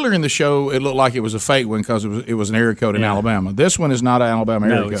 Earlier in the show, it looked like it was a fake one because it was an area code in Alabama. This one is not an Alabama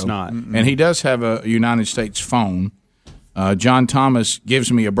area code. No, it's not. And he does have a United States phone. John Thomas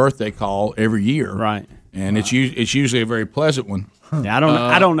gives me a birthday call every year, right? And it's usually a very pleasant one. Yeah, I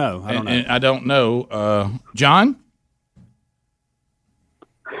don't know. I don't know. John?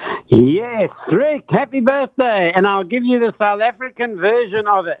 Yes, Rick, happy birthday. And I'll give you the South African version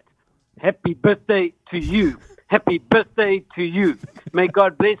of it. Happy birthday to you. Happy birthday to you. May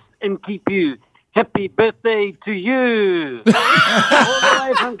God bless and keep you. Happy birthday to you. All the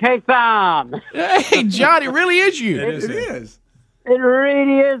way from Cape Town. Hey, John, it really is you. It is. It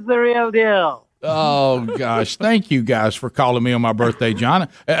really is the real deal. Oh, gosh. Thank you guys for calling me on my birthday, John.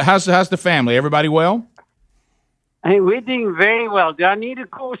 How's the family? Everybody well? Hey, we're doing very well. Do I need to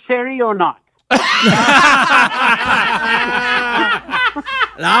call Sherry or not?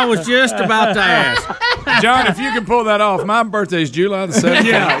 I was just about to ask. John, if you can pull that off, my birthday is July the 7th.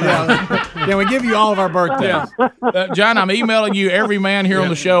 Yeah. Can we give you all of our birthdays? John, I'm emailing you every man here on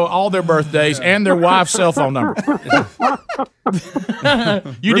the show, all their birthdays and their wife's cell phone number.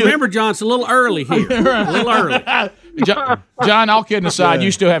 Remember, John, it's a little early here. A little early. John, all kidding aside,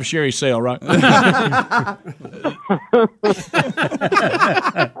 you still have Sherry Sale, right?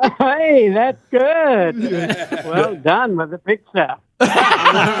 Hey, that's good. Well done with the picture.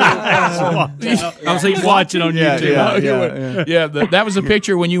 I was watching on YouTube. Yeah. That was a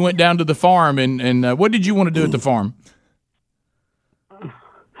picture when you went down to the farm, and what did you want to do at the farm?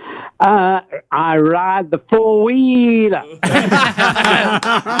 I ride the four-wheeler.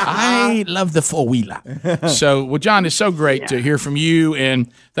 I love the four-wheeler. So, well, John, it's so great to hear from you,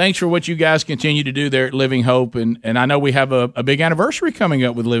 and thanks for what you guys continue to do there at Living Hope. And I know we have a big anniversary coming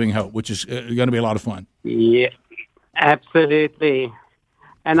up with Living Hope, which is going to be a lot of fun. Yeah, absolutely.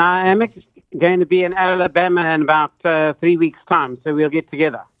 And I am going to be in Alabama in about 3 weeks' time, so we'll get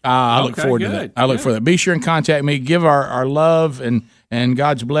together. I look forward to that. I look forward to that. Be sure and contact me. Give our love and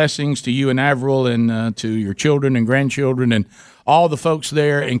God's blessings to you and Avril and to your children and grandchildren and all the folks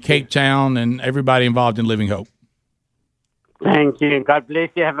there in Cape Town and everybody involved in Living Hope. Thank you. God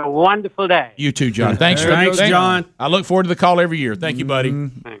bless you. Have a wonderful day. You too, John. Thanks, John. I look forward to the call every year. Thank you, buddy.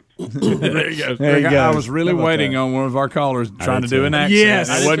 There you go. I was really waiting on one of our callers trying to do an accent. Yes.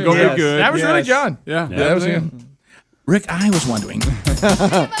 It wasn't going to be good. That was really John. Yeah, that was him. Rick, I was wondering.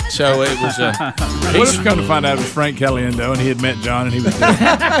 So it was. What if come to find out it was Frank Caliendo and he had met John and he was there.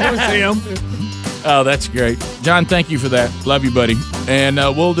 It was him. Oh, that's great. John, thank you for that. Love you, buddy. And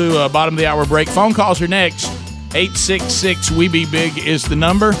we'll do a bottom of the hour break. Phone calls are next. 866-WE-BE-BIG is the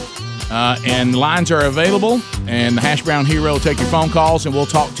number. And lines are available. And the Hash Brown Hero will take your phone calls, and we'll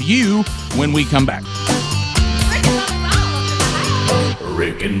talk to you when we come back.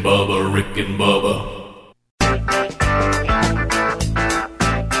 Rick and Bubba, Rick and Bubba.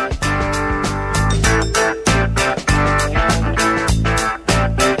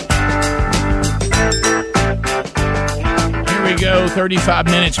 Here we go, 35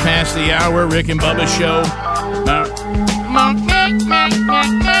 minutes past the hour, Rick and Bubba show.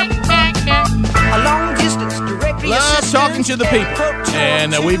 Love talking to the people.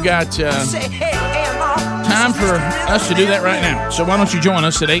 And we've got time for us to do that right now. So why don't you join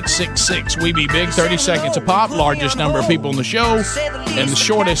us at 866-WE-BE-BIG, 30 seconds a pop, largest number of people in the show, and the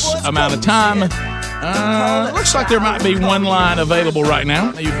shortest amount of time. Looks like there might be one line available right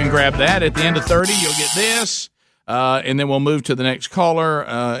now. You can grab that. At the end of 30, you'll get this. And then we'll move to the next caller.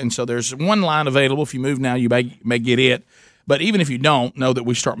 And so there's one line available. If you move now, you may get it. But even if you don't, know that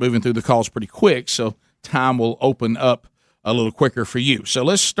we start moving through the calls pretty quick, so time will open up a little quicker for you. So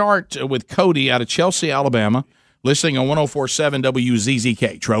let's start with Cody out of Chelsea, Alabama, listening on 104.7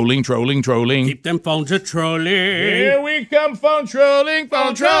 WZZK. Trolling. Keep them phones a-trolling. Here we come, phone trolling,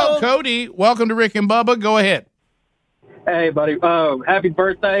 phone troll. Cody, welcome to Rick and Bubba. Go ahead. Hey, buddy. Happy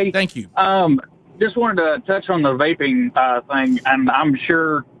birthday. Thank you. Just wanted to touch on the vaping thing, and I'm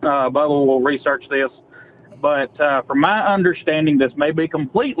sure Bubba will research this. But from my understanding, this may be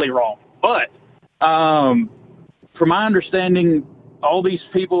completely wrong. But from my understanding, all these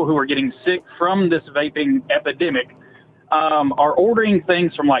people who are getting sick from this vaping epidemic are ordering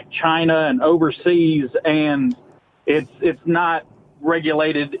things from like China and overseas, and it's not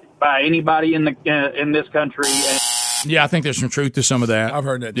regulated by anybody in this country. Yeah, I think there's some truth to some of that. I've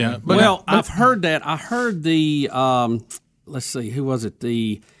heard that. Yeah, I've heard that. I heard the let's see, who was it?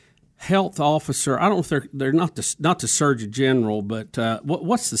 The health officer. I don't know if they're not the Surgeon General, but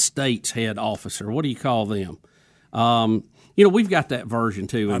what's the state's head officer? What do you call them? We've got that version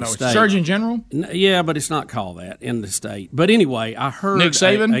too in the state. Surgeon General? Yeah, but it's not called that in the state. But anyway, I heard Nick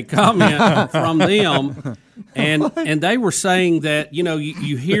Saban? a comment from them, and they were saying that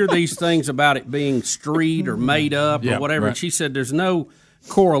you hear these things about it being street or made up or whatever. Right. And she said there's no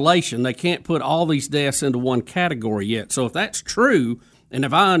correlation. They can't put all these deaths into one category yet. So if that's true, and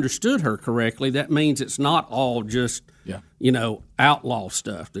if I understood her correctly, that means it's not all just outlaw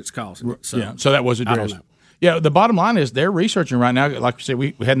stuff that's causing it. So, so that was addressed. I don't know. Yeah, the bottom line is they're researching right now. Like we said,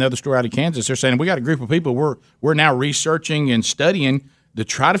 we had another story out of Kansas. They're saying we got a group of people we're now researching and studying to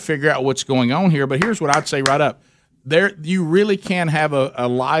try to figure out what's going on here. But here's what I'd say right up. You really can have a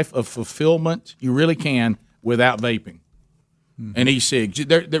life of fulfillment. You really can without vaping and e-cigs.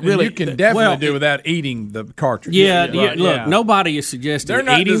 Really, you can definitely do without eating the cartridge. Look, nobody is suggesting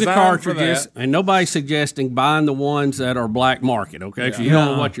eating the cartridges, and nobody's suggesting buying the ones that are black market, okay? So you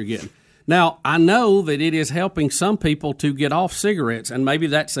don't know what you're getting. Now, I know that it is helping some people to get off cigarettes, and maybe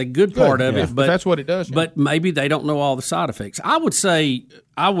that's a good part of it. But that's what it does. But maybe they don't know all the side effects. I would say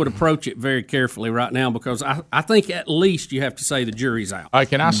I would approach it very carefully right now because I think at least you have to say the jury's out. All right,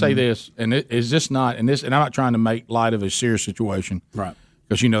 can I say this? And is this not? And I'm not trying to make light of a serious situation, right?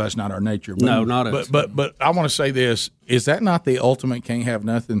 Because that's not our nature. No, not us. But I want to say this: is that not the ultimate can't have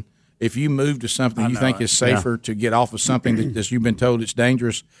nothing? if you move to something you think is safer to get off of something that you've been told it's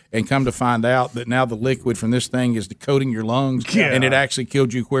dangerous, and come to find out that now the liquid from this thing is coating your lungs, and it actually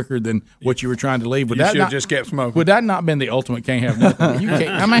killed you quicker than what you were trying to leave. Would You that should have not just kept smoking. Would that not been the ultimate can't have nothing? You can't,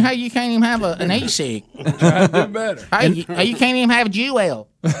 I mean, how you can't even have an e-cig? Try to do better. How you can't even have a Jewel.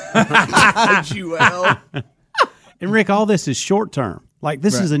 Jewel. And Rick, all this is short term. Like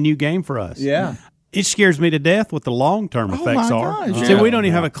this is a new game for us. Yeah. It scares me to death what the long term effects my are. gosh, See, we don't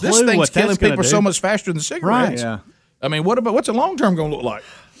even have a clue This thing's what killing that's going to people do. so much faster than cigarettes. Right. Yeah. I mean, what's a long term going to look like?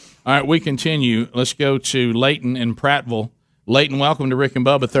 All right, we continue. Let's go to Leighton in Prattville. Leighton, welcome to Rick and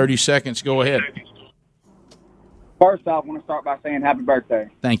Bubba. 30 seconds. Go ahead. First off, I want to start by saying happy birthday.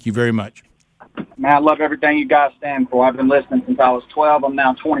 Thank you very much. Man, I love everything you guys stand for. I've been listening since I was 12. I'm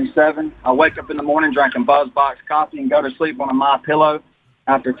now 27. I wake up in the morning drinking BuzzBox coffee and go to sleep on a My Pillow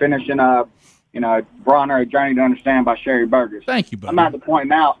after finishing Bronner, A Journey to Understand by Sherry Burgess. Thank you, buddy. I'm at the point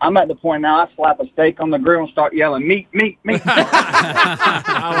now I slap a steak on the grill and start yelling, meat, meat, meat.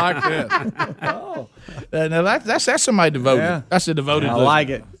 I like that. Now that's somebody devoted. Yeah. That's a devoted. I like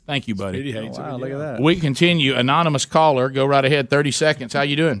it. Thank you, buddy. Speedy hates it. Wow, look at that. We continue. Anonymous caller, go right ahead. 30 seconds. How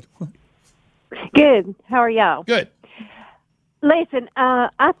you doing? Good. How are y'all? Good. Listen,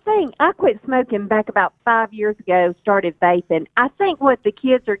 I think I quit smoking back about 5 years ago, started vaping. I think what the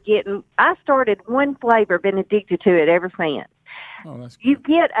kids are getting, I started one flavor, been addicted to it ever since. Oh, that's You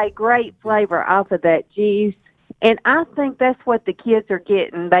get a great flavor off of that juice, and I think that's what the kids are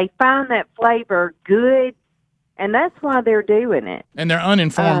getting. They find that flavor good, and that's why they're doing it. And they're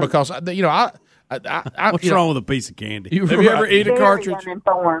uninformed because I What's wrong with a piece of candy? Have you ever eaten a cartridge?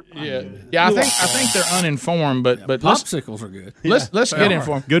 Yeah. I think they're uninformed, but popsicles are good. Let's get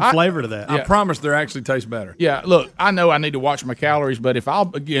informed. Good flavor to that. I promise they actually taste better. Yeah, look, I know I need to watch my calories, but if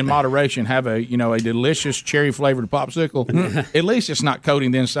I'll, in moderation, have a delicious cherry flavored popsicle, at least it's not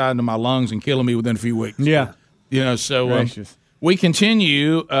coating the inside of my lungs and killing me within a few weeks. Yeah. So we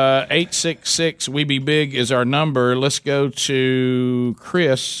continue. 866 We Be Big is our number. Let's go to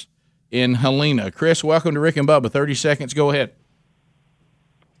Chris in Helena. Chris, welcome to Rick and Bubba. 30 seconds. Go ahead.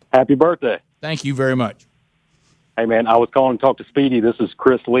 Happy birthday. Thank you very much. Hey, man, I was calling to talk to Speedy. This is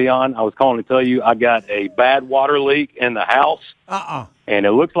Chris Leon. I was calling to tell you I got a bad water leak in the house. And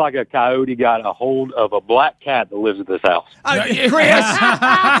it looks like a coyote got a hold of a black cat that lives at this house.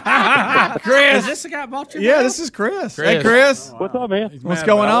 Chris. Is this the guy bought your Yeah, house? this is Chris. Hey, Chris. What's up, man? What's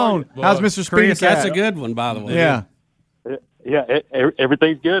going on? How's Mr. Speedy Chris, Cat? that's a good one, by the way. Yeah. Yeah,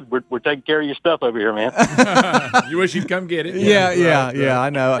 everything's good. We're taking care of your stuff over here, man. You wish you'd come get it. Yeah, I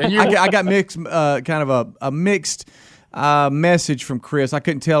know. I got mixed, kind of a mixed message from Chris. I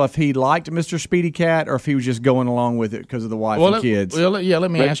couldn't tell if he liked Mr. Speedy Cat or if he was just going along with it because of the wife and kids. Let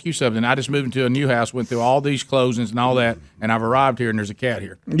me ask you something. I just moved into a new house, went through all these closings and all that, and I've arrived here and there's a cat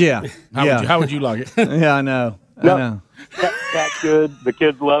here. Yeah. How would you like it? Yeah, I know. Cat's good. The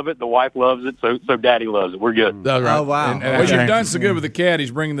kids love it. The wife loves it. So Daddy loves it. We're good. All right. Oh, wow. And Well, you've done so good with the cat.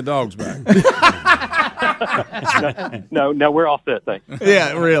 He's bringing the dogs back. No, we're all set. Thanks.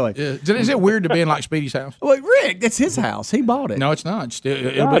 Yeah, really. Is it weird to be in like Speedy's house? Well, Rick, that's his house. He bought it. No, it's not. It's still,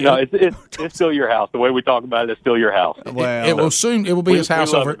 It's still your house. The way we talk about it, it's still your house. Well, it will soon. It will be his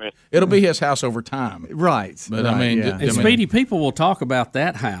house love over. it, man. It'll be his house over time. Right. But right, I mean, yeah. And Speedy, people will talk about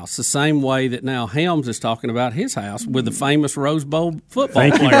that house the same way that now Helms is talking about his house with the famous Rose Bowl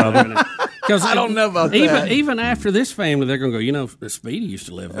football player. Because I don't know about that. Even after this family, they're going to go, Speedy used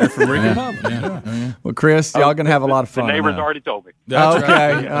to live there from Rick and Bubba. Well, Chris, y'all going to have a lot of fun. The neighbors now. already told me. That's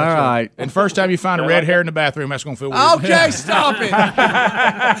Okay, right. all right. And first time you find a red hair in the bathroom, that's going to feel weird. Okay, stop it,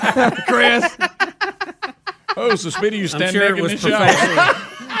 Chris. Oh, so Speedy, you stand sure back it in was the shower.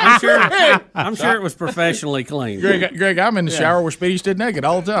 I'm sure it was professionally clean. Greg, I'm in the shower where Speedy stood naked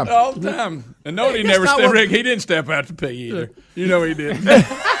all the time. All the time. And no, he never stepped. Rick, he didn't step out to pee either. You know he didn't.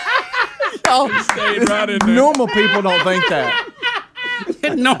 He stayed right in there. Normal people don't think that.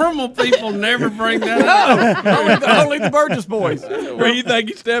 Normal people never bring that up. No, only the Burgess boys. Where you think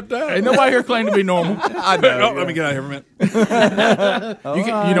he stepped out? Ain't nobody here claim to be normal. I know. Let me get out of here for a minute.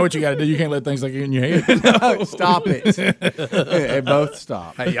 You know what you got to do. You can't let things like that in your head. No, stop it. They both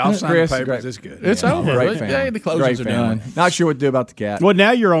stop. Hey, y'all sign Chris, the papers. great. It's good. It's over. Great family. Yeah, the closings Great are family. done. Not sure what to do about the cat. Well,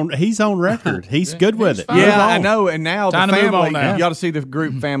 now he's on record. He's good with it. fine. Yeah, Move I on. know. And now Time the to move family, on now. you ought to see the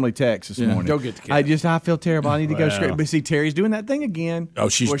group family text this morning. Go get the cat. I feel terrible. I need to go scream. But see, Terry's doing that thing again. Oh,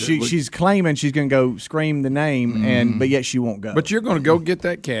 she's where she's claiming she's going to go scream the name, but yet she won't go. But you're going to go get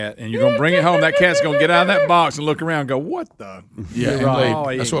that cat, and you're going to bring it home. That cat's going to get out of that box and look around and go, what the? Yeah, and right.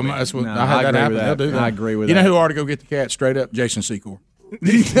 leave. Oh, That's what No, I had I that agree happen. with They'll that. do that. I agree with You know that. who ought to go get the cat straight up? Jason Secor.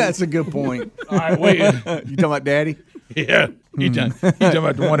 That's a good point. All right, wait. You talking about Daddy? Yeah. You talking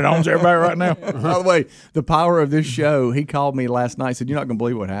about the one that owns everybody right now? By the way, the power of this show, he called me last night and said, you're not going to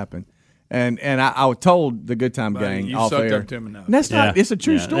believe what happened. And I told the Good Time Gang you off sucked air. up to him enough. That's not. It's a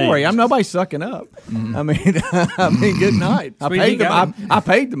true story. I'm nobody sucking up. I mean, good night. I paid the. I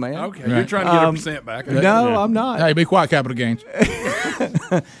paid the man. Okay, you're trying to get a percent back. No, I'm not. Hey, be quiet, capital gains.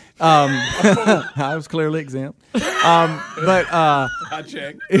 I was clearly exempt. I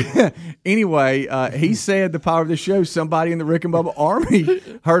checked. Anyway, he said the power of the show. Somebody in the Rick and Bubba Army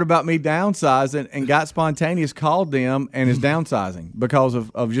heard about me downsizing and got spontaneous, called them, and is downsizing because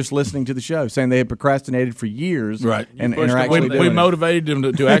of just listening to the show, saying they had procrastinated for years. Right. And are actually we motivated them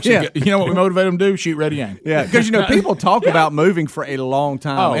to actually. Yeah. You know what we motivated them to do? Shoot, ready, aim. Yeah, because people talk about moving for a long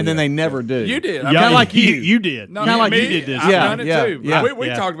time, and then they never do. You did. Kind of like you did. No, Kind of like me, you did this. I've done it too. Yeah. We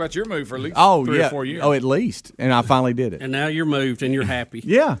talked about your move for at least 3 or 4 years. Oh, at least. And I finally did it. And now you're moved and you're happy.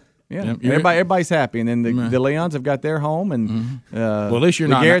 Yeah. And everybody's happy. And then the Leons have got their home, and well, at least you're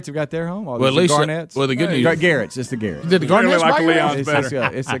the not. Garretts have got their home. Well, at least Garnetts. Well, the good news. Garretts. It's the Garretts. Did the Garnetts like buy the your Leons house?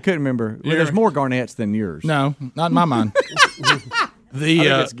 better? I couldn't remember. Well, there's more Garnetts than yours. No, not in my mind. I think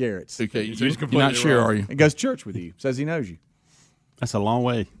it's Garrett's. Okay, you're not sure, are you? He goes to church with you. Says he knows you. That's a long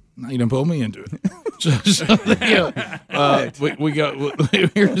way. Now you done pulled me into it. We go.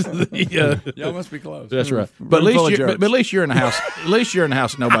 Here's the. Y'all must be close. That's right. But at least you're in a house. At least you're in a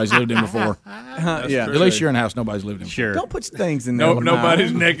house nobody's lived in before. Yeah. At least you're in a house nobody's lived in. Sure. Don't put things in there.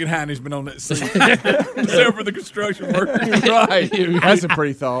 Nobody's naked hiney's been on that seat except for the construction workers. Right. That's a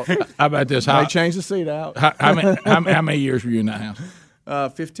pretty thought. How about this? They changed the seat out. How many years were you in that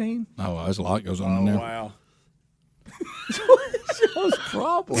house? 15. Oh, well, there's a lot goes on in there. Wow. Joe's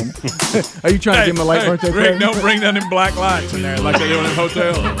problem. Are you trying to give him a late birthday Rick, present? don't bring down them black lights in there like they do in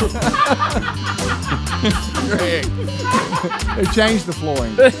hotels. They changed the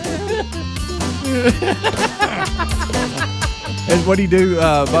flooring. And what do you do,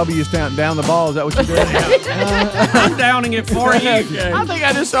 Bubba? You stand down the ball. Is that what you do? I'm downing it for you. I think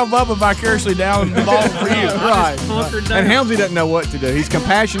I just saw Bubba vicariously down the ball for you. Right. And Helmsy doesn't know what to do. He's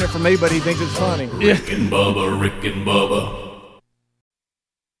compassionate for me, but he thinks it's funny. Rick and Bubba, Rick and Bubba.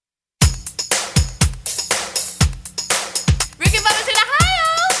 Rick and Bubba's in Ohio.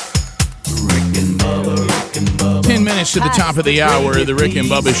 Rick and Bubba, Rick and Bubba. 10 minutes to the top of the hour, the Rick and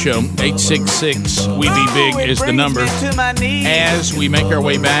Bubba Show. 866 We Be Big is the number. As we make our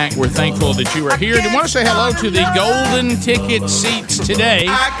way back, we're thankful that you are here. I want to say hello to the Golden Ticket Seats today.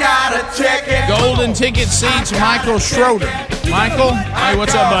 Golden Ticket Seats, Michael Schroeder. Michael, hey,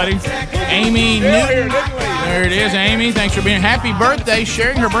 what's up, buddy? Amy Newton. There it is, Amy. Thanks for being here. Happy birthday.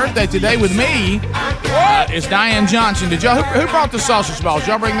 Sharing her birthday today with me is Diane Johnson. Did y'all? Who brought the sausage balls?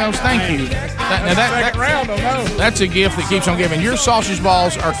 Y'all bring those? Thank you. That's a gift that keeps on giving. Your sausage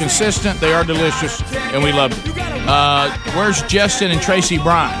balls are consistent. They are delicious, and we love them. Where's Justin and Tracy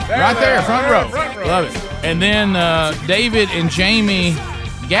Bryan? Right there, front row. Love it. And then David and Jamie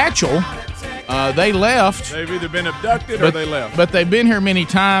Gatchell. They left. They've either been abducted or they left. But they've been here many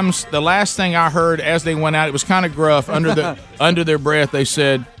times. The last thing I heard as they went out, it was kind of gruff. Under their breath, they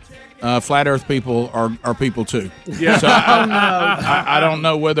said, flat Earth people are people too. Yeah. So I don't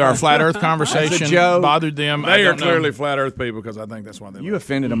know whether our flat Earth conversation bothered them. They are clearly flat Earth people because I think that's why they. You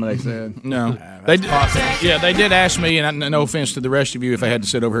offended them, they said. No, they did ask me, and no offense to the rest of you, if I had to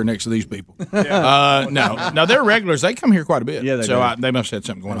sit over here next to these people. No, they're regulars. They come here quite a bit. Yeah, they must have had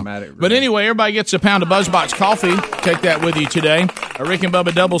something going on. But anyway, everybody gets a pound of BuzzBox coffee. Take that with you today. A Rick and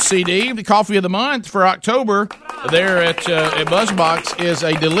Bubba Double CD, the coffee of the month for October. There at BuzzBox is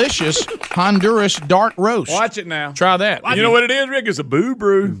a delicious Honduras dark roast. Watch it now. Try that. You know what it is, Rick? It's a boo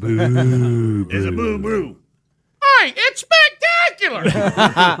brew. Boo. It's a boo brew. Hey, it's spectacular!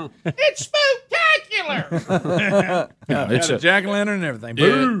 It's spectacular! It's a jack-o'-lantern and everything.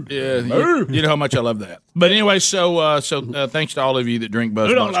 Boo. Yeah, you know how much I love that. But anyway, so thanks to all of you that drink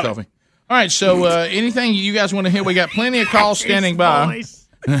BuzzBox coffee. All right, so anything you guys want to hear? We got plenty of calls standing by.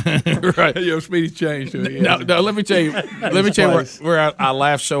 Right. Yo, Speedy's changed. No, let me tell you. Where I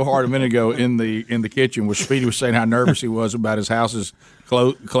laughed so hard a minute ago in the kitchen where Speedy was saying how nervous he was about his house's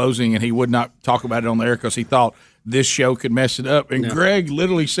closing, and he would not talk about it on the air because he thought this show could mess it up. And Greg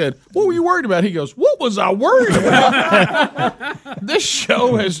literally said, "What were you worried about?" He goes, "What was I worried about?" This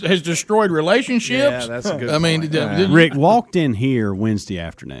show has destroyed relationships. Yeah, that's a good. I mean, Rick walked in here Wednesday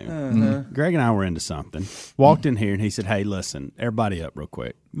afternoon. Greg and I were into something. Walked in here and he said, "Hey, listen, everybody up real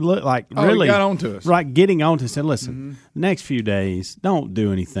quick." Look, like really he got on to us. Right, getting on to us. Said, "Listen, the next few days, don't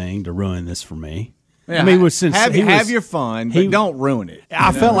do anything to ruin this for me." I mean, have your fun, but don't ruin it.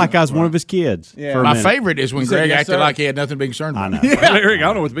 I felt like I was one of his kids. Yeah. for a My minute. favorite is when Greg acted like he had nothing to be concerned about. I know. Yeah. Eric, I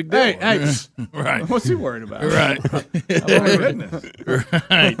don't know what's the big deal. Hey, Right. what's he worried about? Right.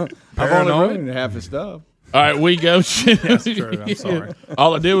 I've only Paranoid. ruined half his stuff. All right, we go. That's true. I'm sorry.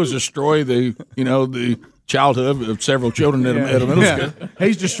 All I did was destroy the childhood of several children at a middle school.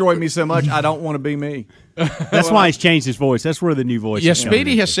 He's destroyed me so much. I don't want to be me. That's why he's changed his voice. That's where the new voice. Yeah, is coming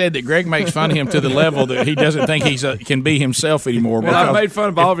Speedy in. has said that Greg makes fun of him to the level that he doesn't think he can be himself anymore. Well, I've made fun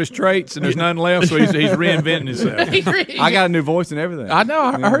of all of his traits, and there's none left, so he's reinventing himself. I got a new voice and everything. I know.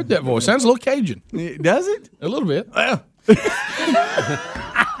 I heard that voice. Sounds a little Cajun. Does it? A little bit.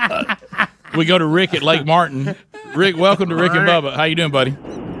 We go to Rick at Lake Martin. Rick, welcome to Rick and Bubba. How you doing, buddy?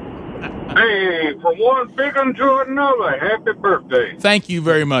 Hey, from one pickin' to another, happy birthday. Thank you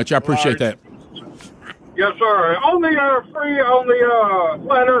very much. I appreciate that. Yes, sir. On the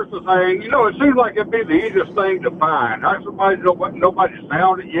flat Earth thing, it seems like it'd be the easiest thing to find. Nobody's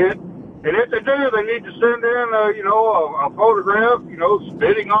found it yet. And if they do, they need to send in, a photograph,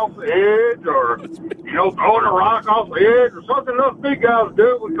 spitting off the edge or, throwing a rock off the edge or something else big guys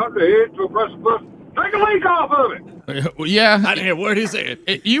do when come to the edge to a precipice. Take a leak off of it. Well, yeah. I didn't hear what he said.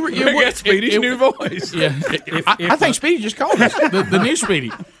 You got Speedy's new voice. Yeah. I think Speedy just called us, the new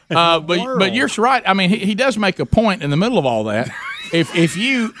Speedy. But you're right. I mean, he does make a point in the middle of all that. If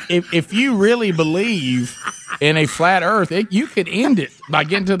you really believe in a flat Earth, you could end it by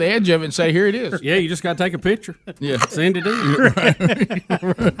getting to the edge of it and say, "Here it is." Yeah, you just got to take a picture. Yeah, send it in.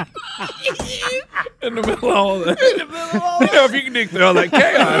 In the middle of all that. If you can dig through all that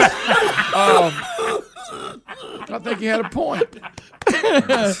chaos. I think he had a point.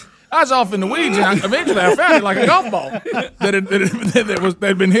 I was off in the weeds, and eventually I found it like a golf ball that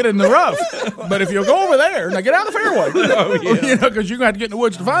had been hit in the rough. But if you'll go over there, now get out of the fairway, because you're going to have to get in the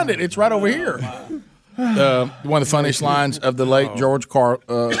woods to find it. It's right over here. One of the funniest lines of the late George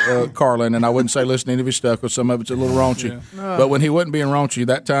Carlin, and I wouldn't say listen to any of his stuff because some of it's a little raunchy. Yeah. But when he wasn't being raunchy,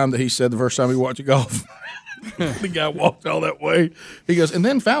 that time that he said the first time he watched golf, the guy walked all that way. He goes, and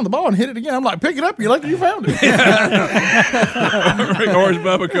then found the ball and hit it again. I'm like, pick it up. You're lucky you found it. Rick Orange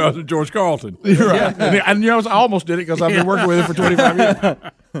Bubba calls him George Carlton. You're right. Yeah. And I almost did it because I've been working with him for 25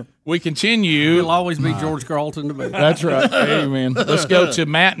 years. We continue. He'll always be George Carlton to me. That's right. Amen. Let's go to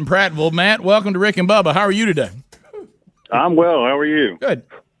Matt in Prattville. Matt, welcome to Rick and Bubba. How are you today? I'm well. How are you? Good.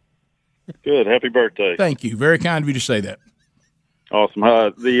 Good. Happy birthday. Thank you. Very kind of you to say that. Awesome.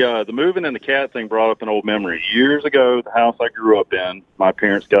 The moving and the cat thing brought up an old memory. Years ago, the house I grew up in, my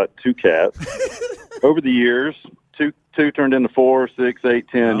parents got 2 cats. Over the years, two turned into 4, 6, 8,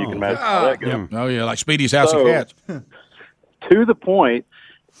 10. You can imagine how that goes. Yeah. Oh, yeah, like Speedy's House of Cats. To the point,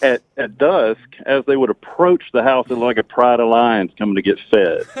 at dusk, as they would approach the house, it was like a pride of lions coming to get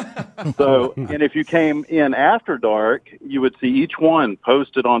fed. So, and if you came in after dark, you would see each one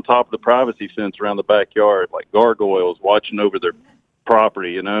posted on top of the privacy fence around the backyard, like gargoyles watching over their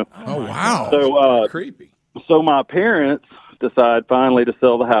property, Oh, wow. So creepy. So my parents decide finally to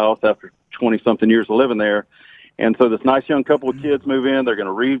sell the house after 20-something years of living there. And so this nice young couple of kids move in. They're going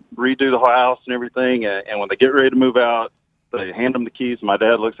to redo the house and everything. And when they get ready to move out, they hand them the keys. And my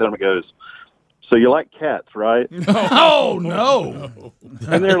dad looks at them and goes, "So you like cats, right?" Oh, no.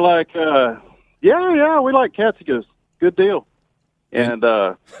 And they're like, yeah, we like cats. He goes, "Good deal." And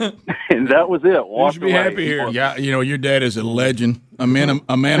and that was it. You should be happy here. Yeah, your dad is a legend, a man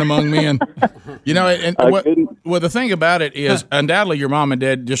among men. The thing about it is, undoubtedly, your mom and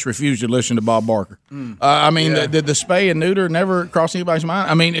dad just refused to listen to Bob Barker. Did the spay and neuter never cross anybody's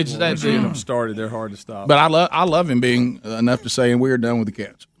mind? I mean, it's that started. They're hard to stop. But I love him being enough to say, and we're done with the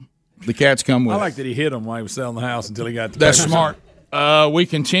cats. The cats come with. I like that he hit them while he was selling the house until he got. That's smart. We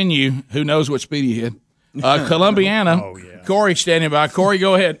continue. Who knows what Speedy hit? Columbiana. Oh, yeah. Corey standing by. Corey,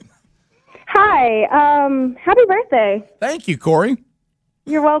 go ahead. Hi. Happy birthday. Thank you, Corey.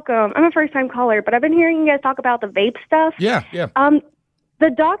 You're welcome. I'm a first-time caller, but I've been hearing you guys talk about the vape stuff. Yeah. The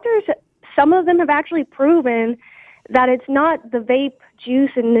doctors, some of them have actually proven that it's not the vape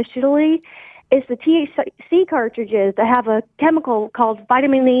juice initially. It's the THC cartridges that have a chemical called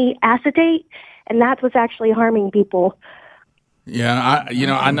vitamin E acetate, and that's what's actually harming people. Yeah,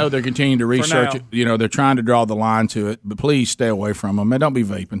 I know they're continuing to research it. They're trying to draw the line to it, but please stay away from them. Man, don't be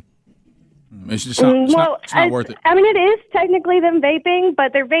vaping. It's just not worth it. I mean, it is technically them vaping,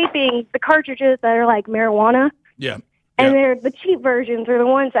 but they're vaping the cartridges that are like marijuana. Yeah. And they're the cheap versions are the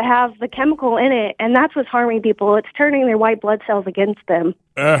ones that have the chemical in it, and that's what's harming people. It's turning their white blood cells against them.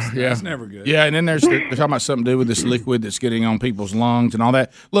 Yeah, it's never good. Yeah, and then they're talking about something to do with this liquid that's getting on people's lungs and all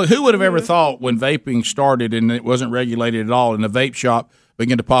that. Look, who would have ever thought when vaping started and it wasn't regulated at all in the vape shop,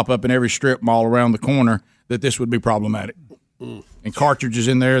 begin to pop up in every strip mall around the corner, that this would be problematic. And cartridges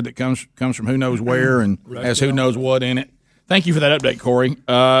in there that comes from who knows where and has who knows what in it. Thank you for that update, Corey.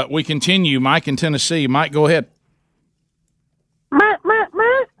 We continue. Mike in Tennessee. Mike, go ahead.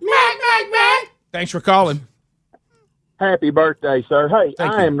 Thanks for calling. Happy birthday, sir. Hey,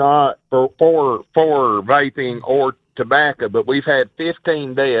 I am not for vaping or tobacco, but we've had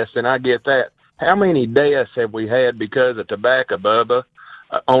 15 deaths, and I get that. How many deaths have we had because of tobacco, Bubba,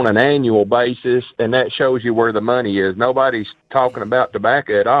 on an annual basis? And that shows you where the money is. Nobody's talking about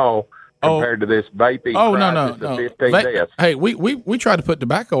tobacco at all compared to this vaping crisis of 15 deaths. Hey, we tried to put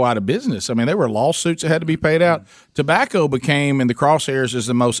tobacco out of business. I mean, there were lawsuits that had to be paid out. Tobacco became, in the crosshairs, as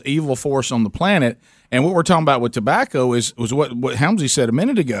the most evil force on the planet. And what we're talking about with tobacco was what Helmsy said a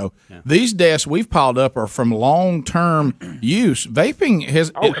minute ago. Yeah. These deaths we've piled up are from long-term use. Vaping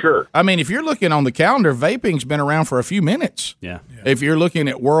has... sure. I mean, if you're looking on the calendar, vaping's been around for a few minutes. Yeah. If you're looking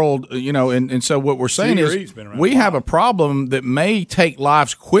at world, and so what we're saying is we have a problem that may take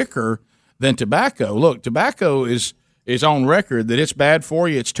lives quicker than tobacco. Look, tobacco is on record that it's bad for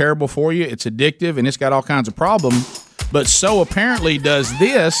you, it's terrible for you, it's addictive, and it's got all kinds of problems. But so apparently does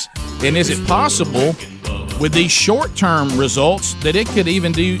this, and is it possible with these short-term results that it could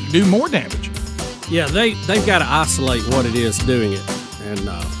even do more damage? Yeah, they've got to isolate what it is doing it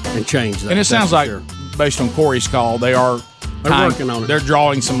and change that. And it sounds like, based on Corey's call, they're working on it. They're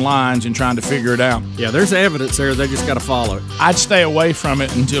drawing some lines and trying to figure it out. Yeah, there's evidence there. They just got to follow it. I'd stay away from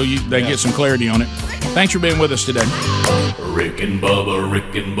it until they get some clarity on it. Thanks for being with us today. Rick and Bubba,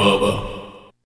 Rick and Bubba.